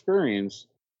personal experience,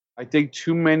 I think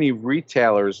too many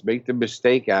retailers make the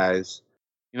mistake as,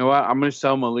 you know what, I'm going to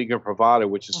sell them a Liga Privada,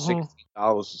 which is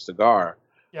 $16 a cigar,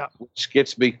 which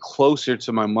gets me closer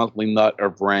to my monthly nut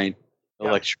of rent,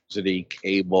 electricity,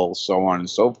 cable, so on and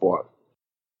so forth.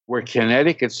 Where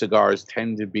Connecticut cigars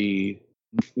tend to be,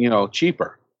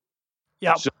 cheaper.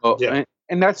 Yeah. So,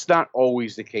 and that's not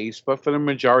always the case, but for the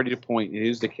majority of the point, it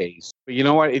is the case. But you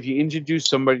know what? If you introduce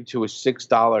somebody to a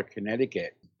 $6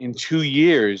 Connecticut, in 2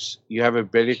 years, you have a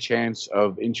better chance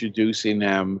of introducing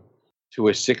them to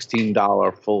a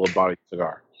 $16 full of body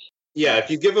cigar. Yeah, if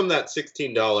you give them that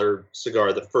 $16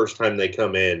 cigar the first time they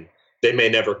come in, they may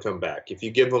never come back. If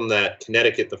you give them that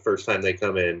Connecticut the first time they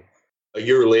come in, a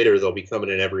year later they'll be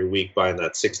coming in every week buying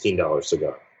that $16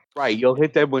 cigar. Right, you'll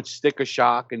hit them with sticker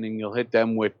shock, and then you'll hit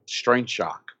them with strength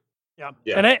shock.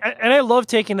 Yeah. And I love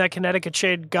taking that Connecticut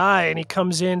shade guy and he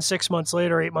comes in 6 months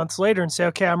later, 8 months later and say,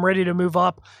 okay, I'm ready to move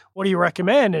up. What do you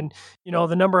recommend? And,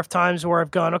 the number of times where I've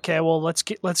gone, okay, well, let's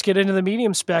get into the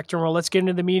medium spectrum, or let's get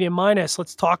into the medium minus.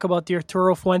 Let's talk about the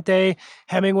Arturo Fuente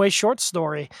Hemingway short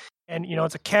story. And,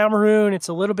 it's a Cameroon. It's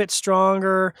a little bit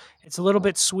stronger. It's a little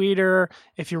bit sweeter.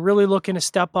 If you're really looking to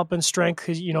step up in strength,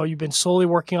 because, you've been slowly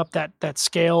working up that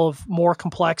scale of more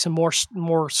complex and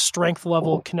more strength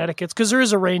level Connecticut's, because there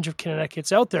is a range of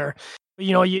Connecticut's out there. But,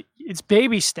 it's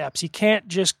baby steps. You can't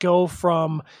just go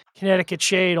from Connecticut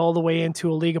shade all the way into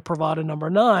a Liga Privada number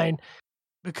 9,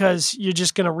 because you're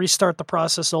just going to restart the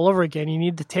process all over again. You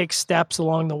need to take steps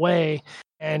along the way.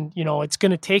 And, it's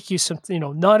going to take you some,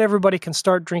 not everybody can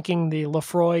start drinking the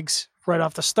Lafroigs right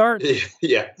off the start.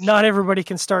 Yeah. Not everybody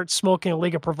can start smoking a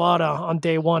Liga Privada on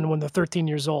day one when they're 13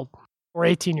 years old or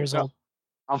 18 years old.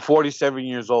 I'm 47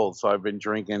 years old, so I've been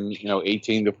drinking,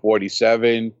 18 to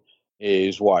 47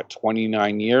 is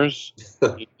 29 years.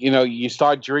 You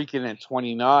start drinking at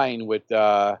 29 with,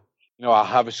 I'll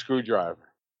have a screwdriver.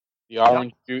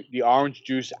 The orange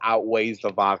juice outweighs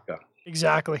the vodka.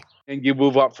 Exactly. And you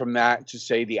move up from that to,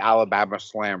 say, the Alabama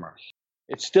Slammer.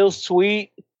 It's still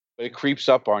sweet, but it creeps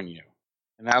up on you.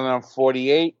 And now that I'm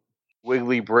 48,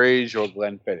 Wiggly Bridge or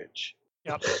Glenfiddich.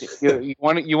 Yep. You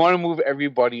want to move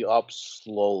everybody up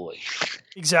slowly.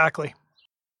 Exactly.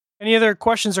 Any other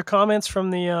questions or comments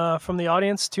from the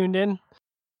audience tuned in?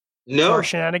 No. For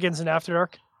Shenanigans and After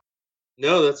Dark?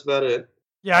 No, that's about it.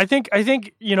 Yeah, I think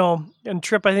and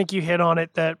Trip, I think you hit on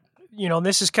it that,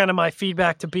 this is kind of my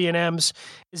feedback to B&Ms,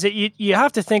 is that you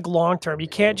have to think long term. You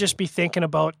can't just be thinking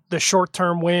about the short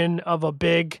term win of a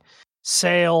big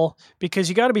sale, because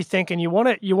you got to be thinking you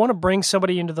want to bring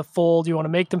somebody into the fold. You want to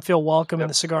make them feel welcome in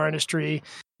the cigar industry.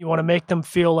 You want to make them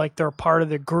feel like they're part of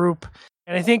the group.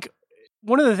 And I think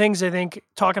one of the things,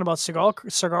 talking about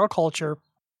cigar culture,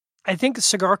 I think the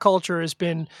cigar culture has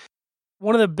been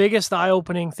one of the biggest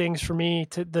eye-opening things for me,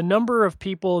 to the number of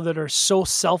people that are so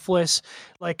selfless.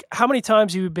 Like, how many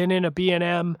times have you been in a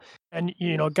B&M and,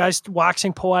 guys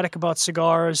waxing poetic about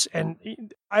cigars?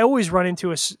 And I always run into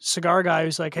a cigar guy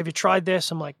who's like, have you tried this?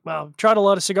 I'm like, well, I've tried a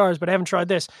lot of cigars, but I haven't tried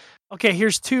this. Okay,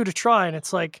 here's 2 to try. And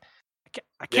it's like,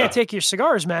 I can't take your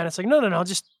cigars, man. It's like, no,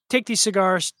 just take these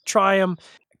cigars, try them.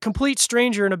 Complete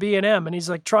stranger in a B&M. And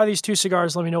he's like, try these 2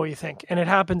 cigars. Let me know what you think. And it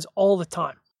happens all the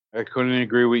time. I couldn't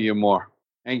agree with you more.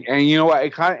 And you know what?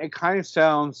 It kind of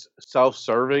sounds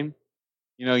self-serving.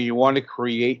 You want to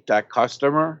create that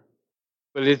customer,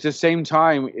 but at the same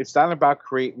time, it's not about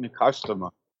creating the customer.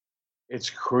 It's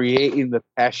creating the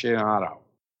passionado.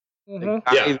 Mm-hmm. The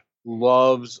guy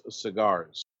loves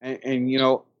cigars. And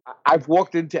I've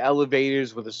walked into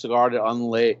elevators with a cigar that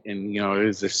unlit, and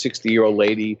there's a 60-year-old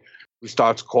lady who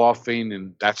starts coughing,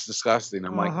 and that's disgusting.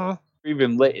 I'm like, Mhm. "You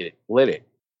even lit it.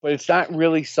 But it's not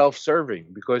really self-serving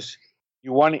because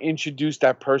you want to introduce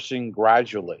that person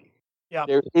gradually. Yeah.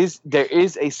 There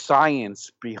is a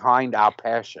science behind our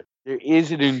passion. There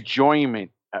is an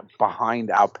enjoyment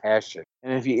behind our passion.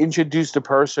 And if you introduce the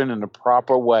person in the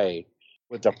proper way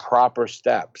with the proper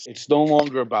steps, it's no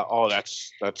longer about, oh,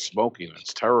 that's smoking.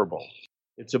 That's terrible.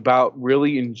 It's about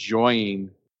really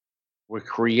enjoying what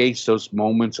creates those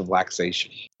moments of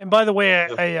relaxation. And by the way,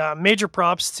 a major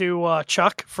props to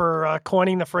Chuck for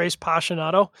coining the phrase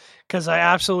passionato, because I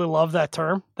absolutely love that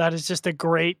term. That is just a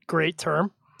great, great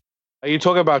term. Are you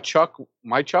talking about Chuck,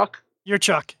 my Chuck? You're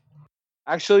Chuck.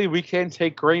 Actually, we can't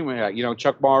take credit with that. You know,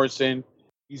 Chuck Morrison,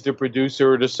 he's the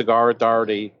producer of the Cigar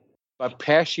Authority. But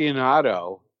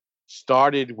Passionato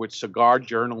started with Cigar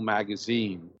Journal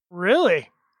magazine. Really?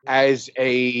 As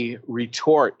a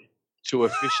retort to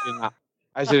aficionado.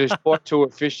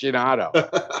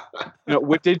 You know,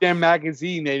 within their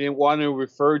magazine, they didn't want to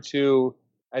refer to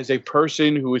as a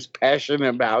person who is passionate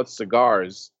about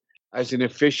cigars as an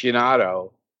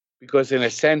aficionado, because in a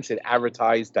sense it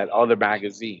advertised that other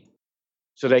magazine.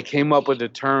 So they came up with the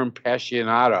term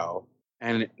passionado,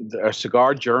 and a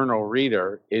Cigar Journal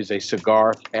reader is a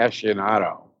cigar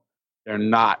passionado. They're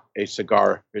not a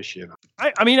cigar aficionado.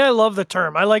 I mean, I love the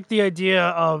term. I like the idea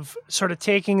of sort of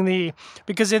taking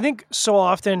because I think so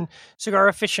often cigar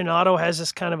aficionado has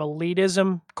this kind of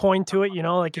elitism coin to it, you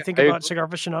know, like you think about cigar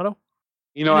aficionado.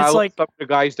 You know, I like some of the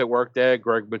guys that work there,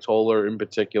 Greg Matola in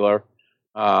particular,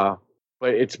 but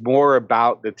it's more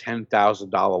about the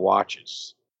 $10,000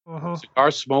 watches. Mm-hmm.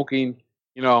 Cigar smoking,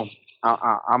 you know,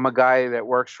 I'm a guy that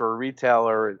works for a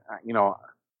retailer, you know,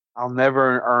 I'll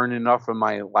never earn enough in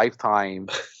my lifetime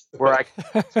where I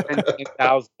can spend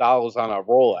 $10,000 on a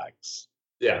Rolex.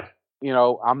 Yeah. You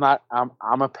know, I'm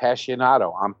a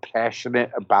passionado. I'm passionate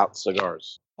about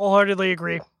cigars. Wholeheartedly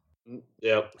agree.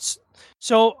 Yeah.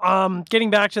 So, getting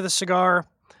back to the cigar,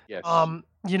 yes.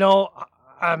 You know,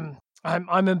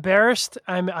 I'm embarrassed.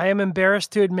 I am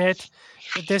embarrassed to admit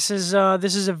that this is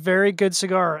a very good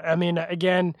cigar. I mean,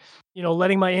 again, you know,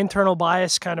 letting my internal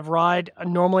bias kind of ride.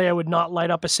 Normally, I would not light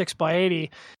up a 6x80,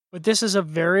 but this is a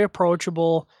very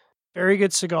approachable, very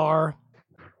good cigar,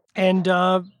 and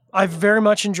I've very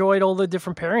much enjoyed all the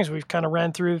different pairings we've kind of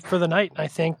ran through for the night. I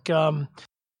think, you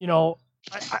know,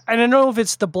 I don't know if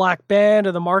it's the black band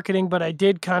or the marketing, but I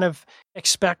did kind of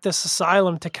expect this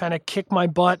Asylum to kind of kick my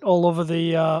butt all over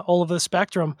the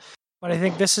spectrum. But I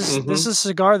think this is a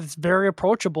cigar that's very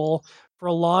approachable for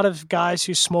a lot of guys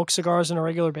who smoke cigars on a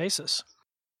regular basis.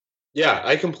 Yeah,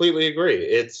 I completely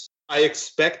agree. I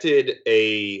expected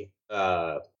a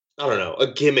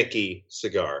gimmicky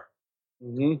cigar,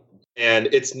 and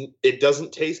it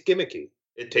doesn't taste gimmicky.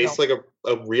 It tastes like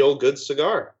a real good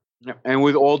cigar. And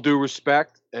with all due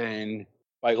respect, and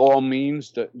by all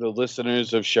means, the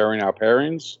listeners of Sharing Our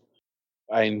Pairings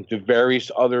and the various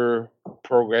other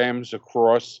programs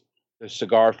across the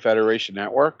Cigar Federation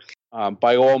Network,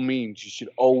 by all means, you should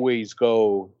always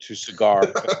go to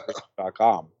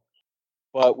cigarfederation.com.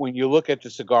 But when you look at the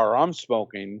cigar I'm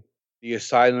smoking, the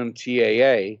Asylum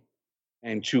TAA,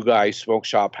 and Two Guys Smoke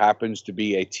Shop happens to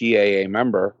be a TAA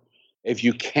member, if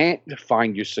you can't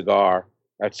find your cigar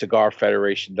at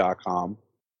cigarfederation.com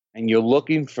and you're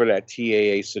looking for that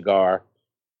TAA cigar,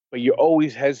 but you're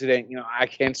always hesitant, you know, I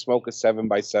can't smoke a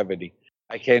 7x70.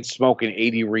 I can't smoke an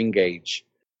 80 ring gauge.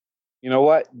 You know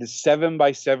what? The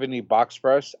 7x70 box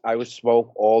press, I would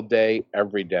smoke all day,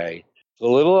 every day. It's a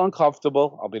little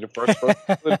uncomfortable. I'll be the first person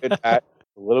to admit that.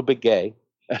 A little bit gay.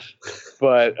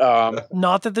 But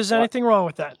not that there's anything wrong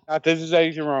with that. Not that there's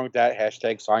anything wrong with that.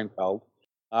 Hashtag Seinfeld.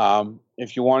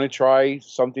 If you want to try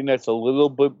something that's a little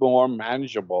bit more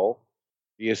manageable,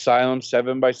 the Asylum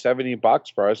 7x70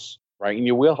 box press, right in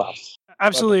your wheelhouse.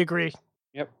 Absolutely agree.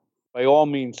 Yep. By all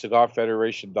means,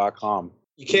 cigarfederation.com.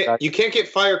 You can't get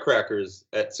firecrackers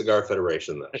at Cigar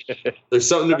Federation, though. There's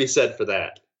something to be said for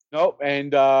that. Nope.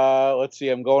 And let's see,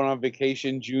 I'm going on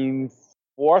vacation June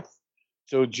 4th.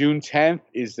 So June 10th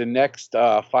is the next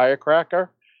firecracker,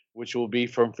 which will be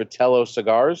from Fratello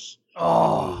Cigars.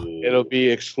 Oh. It'll be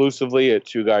exclusively at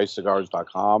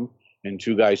twoguyscigars.com and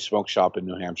Two Guys Smoke Shop in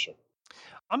New Hampshire.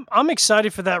 I'm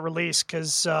excited for that release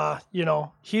because you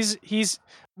know, he's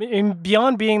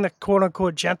beyond being the quote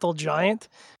unquote gentle giant.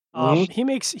 He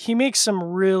makes some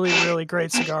really, really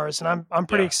great cigars, and I'm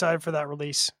pretty excited for that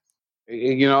release.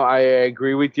 You know, I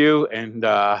agree with you, and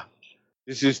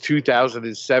this is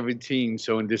 2017,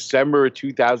 so in December of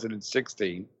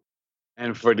 2016,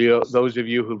 and for those of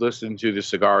you who listen to the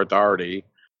Cigar Authority,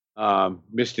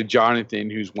 Mr. Jonathan,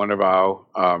 who's one of our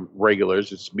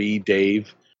regulars, it's me,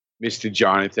 Dave, Mr.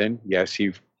 Jonathan. Yes,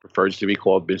 he prefers to be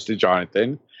called Mr.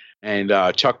 Jonathan, and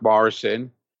Chuck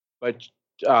Morrison. But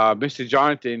Mr.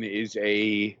 Jonathan is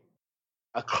a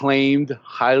acclaimed,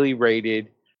 highly rated,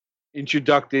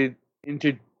 introduced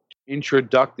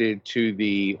to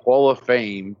the Hall of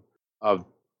Fame of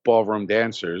ballroom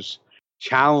dancers,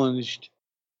 challenged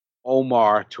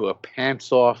Omar to a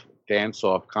pants-off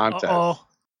dance-off contest. Uh-oh.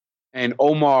 And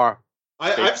Omar...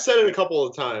 I've said it a couple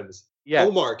of times. Yeah.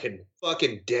 Omar can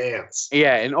fucking dance.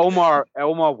 Yeah, and Omar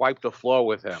wiped the floor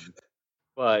with him.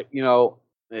 But,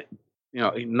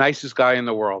 nicest guy in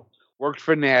the world. Worked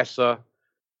for NASA,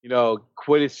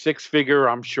 quit his six-figure,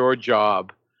 I'm sure,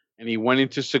 job. And he went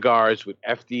into cigars with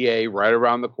FDA right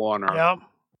around the corner. Yep.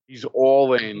 He's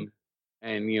all in.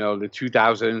 And, the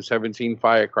 2017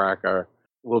 Firecracker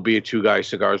will be at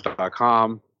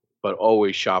twoguyscigars.com, but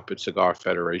always shop at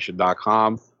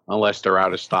cigarfederation.com unless they're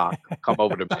out of stock. Come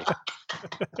over to me.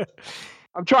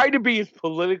 I'm trying to be as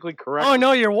politically correct. Oh,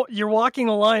 no, you're walking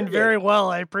the line very well.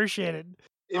 I appreciate it.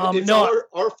 It's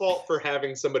our fault for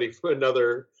having somebody from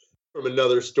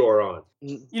another store on.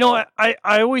 I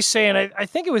always say, and I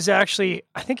think it was actually,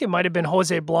 I think it might have been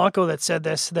Jose Blanco that said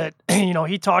this, that,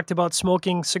 he talked about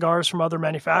smoking cigars from other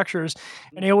manufacturers.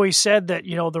 And he always said that,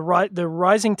 the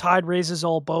rising tide raises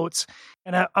all boats.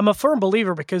 And I'm a firm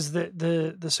believer because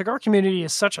the cigar community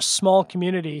is such a small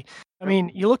community. I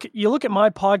mean, you look at my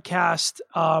podcast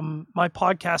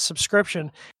subscription,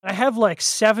 and I have like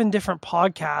 7 different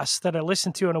podcasts that I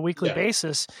listen to on a weekly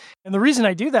basis. And the reason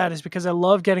I do that is because I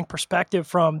love getting perspective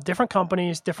from different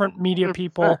companies, different media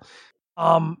people.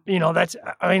 I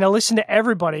listen to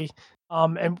everybody.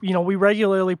 And we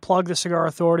regularly plug the Cigar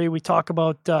Authority. We talk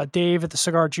about Dave at the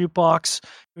Cigar Jukebox,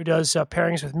 who does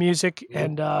pairings with music.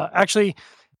 And actually,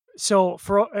 so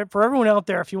for everyone out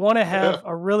there, if you want to have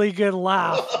a really good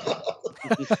laugh,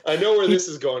 I know where this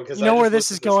is going because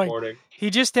this morning.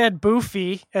 He just had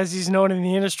Boofy, as he's known in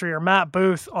the industry, or Matt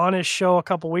Booth, on his show a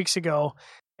couple weeks ago.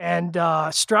 And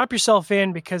strap yourself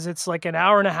in because it's like an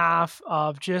hour and a half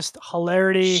of just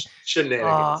hilarity.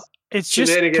 Shenanigans. It's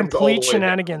just complete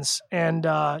shenanigans. And,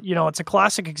 it's a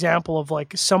classic example of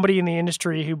like somebody in the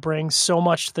industry who brings so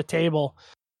much to the table.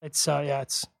 It's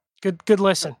good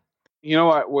listen. You know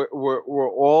what? We're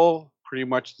all pretty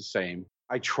much the same.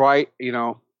 I try,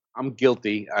 I'm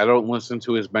guilty. I don't listen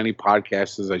to as many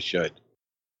podcasts as I should.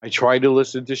 I try to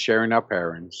listen to Sharing Our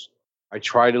Pairings. I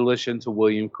try to listen to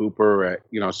William Cooper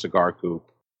at, Cigar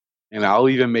Coop. And I'll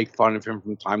even make fun of him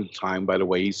from time to time by the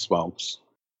way he smokes.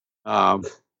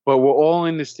 But we're all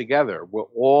in this together. We're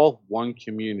all one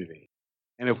community.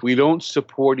 And if we don't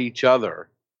support each other,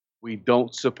 we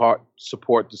don't support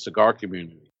the cigar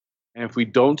community. And if we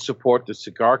don't support the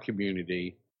cigar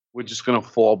community, we're just going to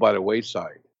fall by the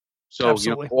wayside. So,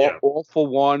 all for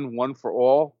one for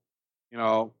all,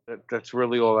 that's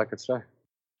really all I could say.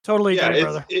 Totally agree,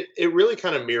 brother. It really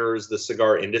kind of mirrors the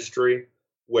cigar industry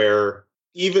where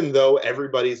even though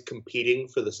everybody's competing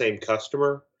for the same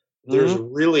customer, there's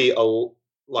really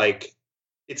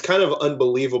it's kind of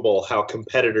unbelievable how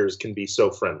competitors can be so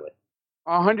friendly.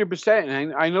 100%.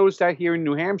 And I noticed that here in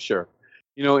New Hampshire.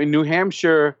 In New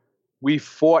Hampshire, we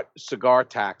fought cigar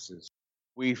taxes.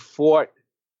 We fought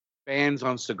bans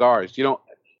on cigars.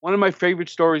 One of my favorite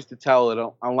stories to tell,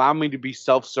 it'll allow me to be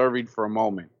self-serving for a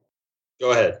moment.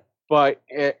 Go ahead. But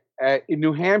in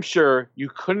New Hampshire, you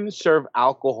couldn't serve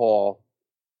alcohol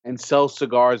and sell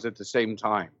cigars at the same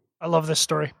time. I love this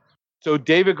story. So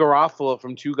David Garofalo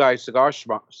from Two Guys Cigar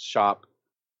Shop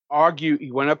argued.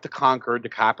 He went up to Concord, the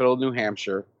capital of New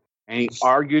Hampshire, and he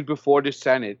argued before the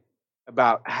Senate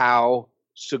about how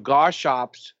cigar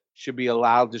shops should be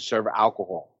allowed to serve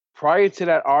alcohol. Prior to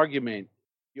that argument,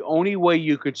 the only way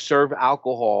you could serve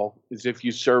alcohol is if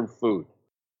you serve food.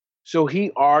 So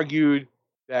he argued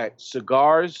that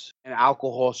cigars and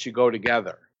alcohol should go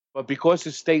together. But because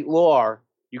of state law,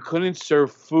 you couldn't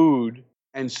serve food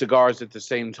and cigars at the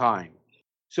same time.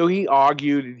 So he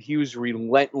argued and he was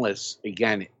relentless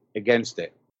against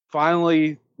it.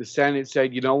 Finally, the Senate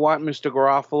said, you know what, Mr.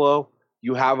 Garofalo,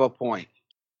 you have a point.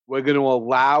 We're going to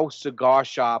allow cigar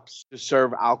shops to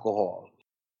serve alcohol.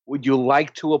 Would you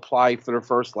like to apply for the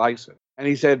first license? And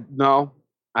he said, no,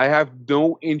 I have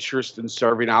no interest in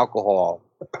serving alcohol,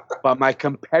 but my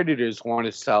competitors want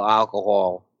to sell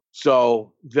alcohol.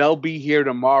 So they'll be here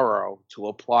tomorrow to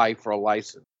apply for a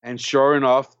license. And sure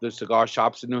enough, the cigar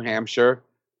shops in New Hampshire,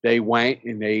 they went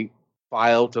and they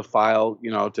filed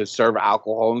to serve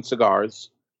alcohol and cigars.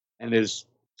 And there's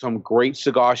some great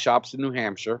cigar shops in New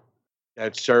Hampshire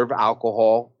that serve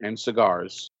alcohol and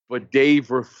cigars. But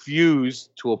Dave refused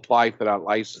to apply for that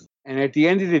license. And at the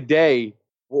end of the day,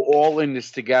 we're all in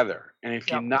this together. And if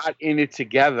you're not in it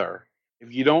together,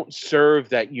 if you don't serve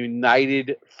that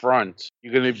united front,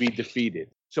 you're going to be defeated.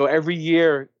 So every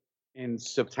year in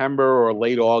September or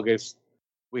late August,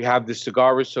 we have the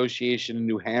Cigar Association in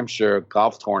New Hampshire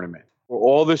golf tournament where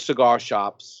all the cigar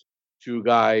shops, Two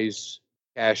Guys,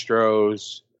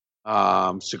 Castro's,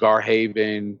 Cigar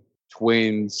Haven,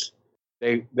 Twins,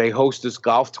 they host this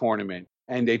golf tournament,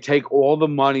 and they take all the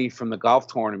money from the golf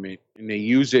tournament and they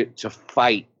use it to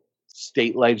fight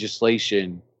state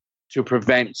legislation to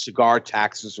prevent cigar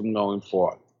taxes from going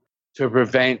forth, to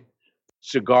prevent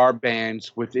cigar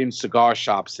bans within cigar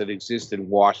shops that exist in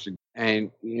Washington.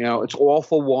 And, you know, it's all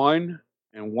for one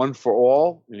and one for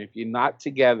all. And if you're not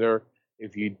together,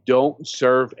 if you don't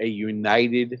serve a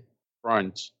united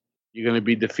front, you're going to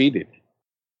be defeated.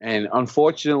 And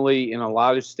unfortunately, in a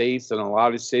lot of states and a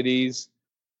lot of cities,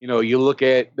 you know, you look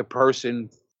at the person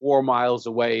 4 miles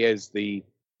away as the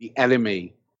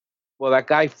enemy. Well, that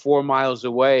guy 4 miles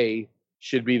away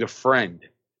should be the friend.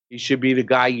 He should be the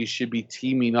guy you should be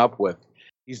teaming up with.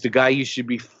 He's the guy you should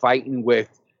be fighting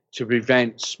with to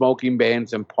prevent smoking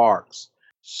bans in parks,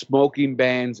 smoking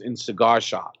bans in cigar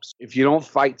shops. If you don't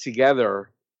fight together,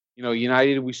 you know,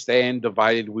 united we stand,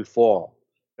 divided we fall.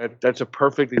 That's a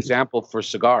perfect example for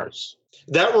cigars.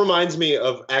 That reminds me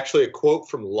of actually a quote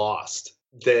from Lost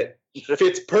that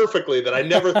fits perfectly, that I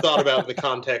never thought about in the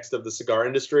context of the cigar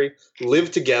industry.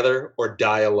 Live together or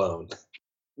die alone.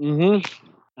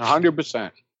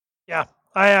 100%. Yeah,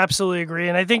 I absolutely agree.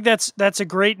 And I think that's a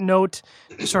great note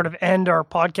to sort of end our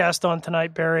podcast on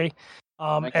tonight, Barry.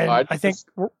 And God. I think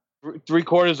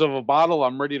 3/4 of a bottle,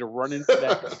 I'm ready to run into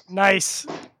that. Nice.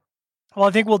 Well,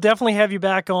 I think we'll definitely have you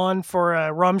back on for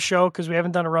a rum show because we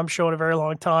haven't done a rum show in a very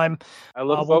long time. I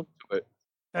look forward to it.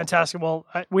 Fantastic. Well,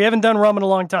 we haven't done rum in a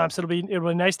long time, so it'll be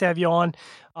nice to have you on.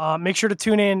 Make sure to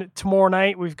tune in tomorrow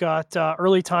night. We've got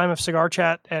early time of Cigar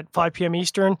Chat at 5 p.m.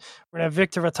 Eastern. We're going to have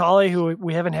Victor Vitale, who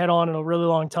we haven't had on in a really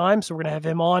long time, so we're going to have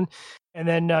him on. And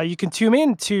then you can tune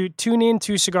in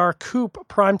to Cigar Coop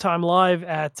Primetime Live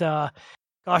at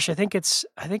I think it's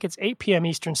 8 p.m.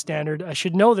 Eastern Standard. I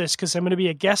should know this because I'm going to be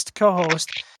a guest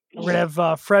co-host. We're going to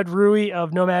have Fred Rui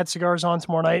of Nomad Cigars on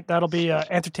tomorrow night. That'll be an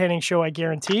entertaining show, I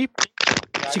guarantee.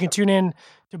 So you can tune in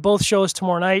to both shows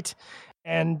tomorrow night.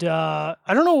 And I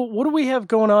don't know, what do we have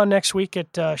going on next week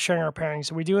at Sharing Our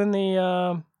Pairings? Are we doing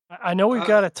the... I know we've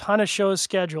got a ton of shows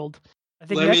scheduled. I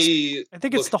think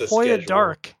it's the Hoya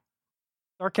Dark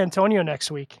Antonio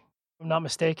next week, if I'm not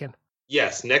mistaken.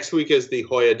 Yes, next week is the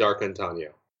Hoya Dark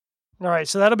Antonio. All right,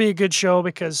 so that'll be a good show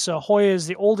because Hoya is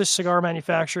the oldest cigar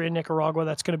manufacturer in Nicaragua.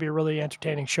 That's going to be a really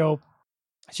entertaining show.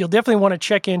 So you'll definitely want to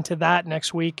check into that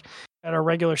next week at our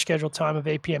regular scheduled time of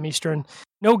 8 p.m. Eastern.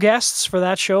 No guests for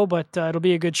that show, but it'll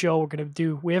be a good show.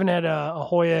 We haven't had a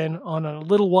Hoya on a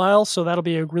little while, so that'll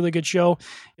be a really good show.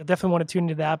 You'll definitely want to tune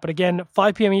into that. But again,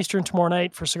 5 p.m. Eastern tomorrow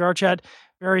night for Cigar Chat.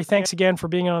 Barry, thanks again for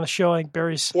being on the show. I think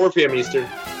Barry's... 4 p.m. Eastern.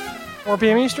 4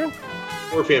 p.m. Eastern?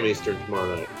 4 p.m. Eastern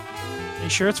tomorrow night. Are you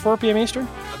sure it's 4 p.m. Eastern?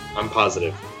 I'm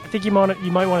positive. I think you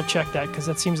might want to check that because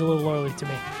that seems a little early to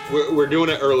me. We're doing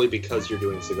it early because you're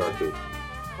doing Cigar Coop.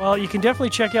 Well, you can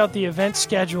definitely check out the event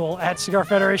schedule at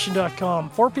cigarfederation.com.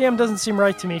 4 p.m. doesn't seem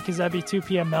right to me because that'd be 2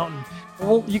 p.m. Mountain.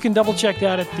 Well, you can double check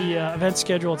that at the event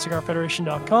schedule at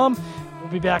cigarfederation.com.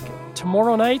 We'll be back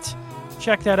tomorrow night.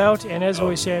 Check that out. And as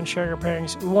always say on Sharing Our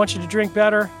Pairings, we want you to drink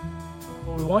better,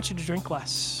 but we want you to drink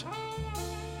less.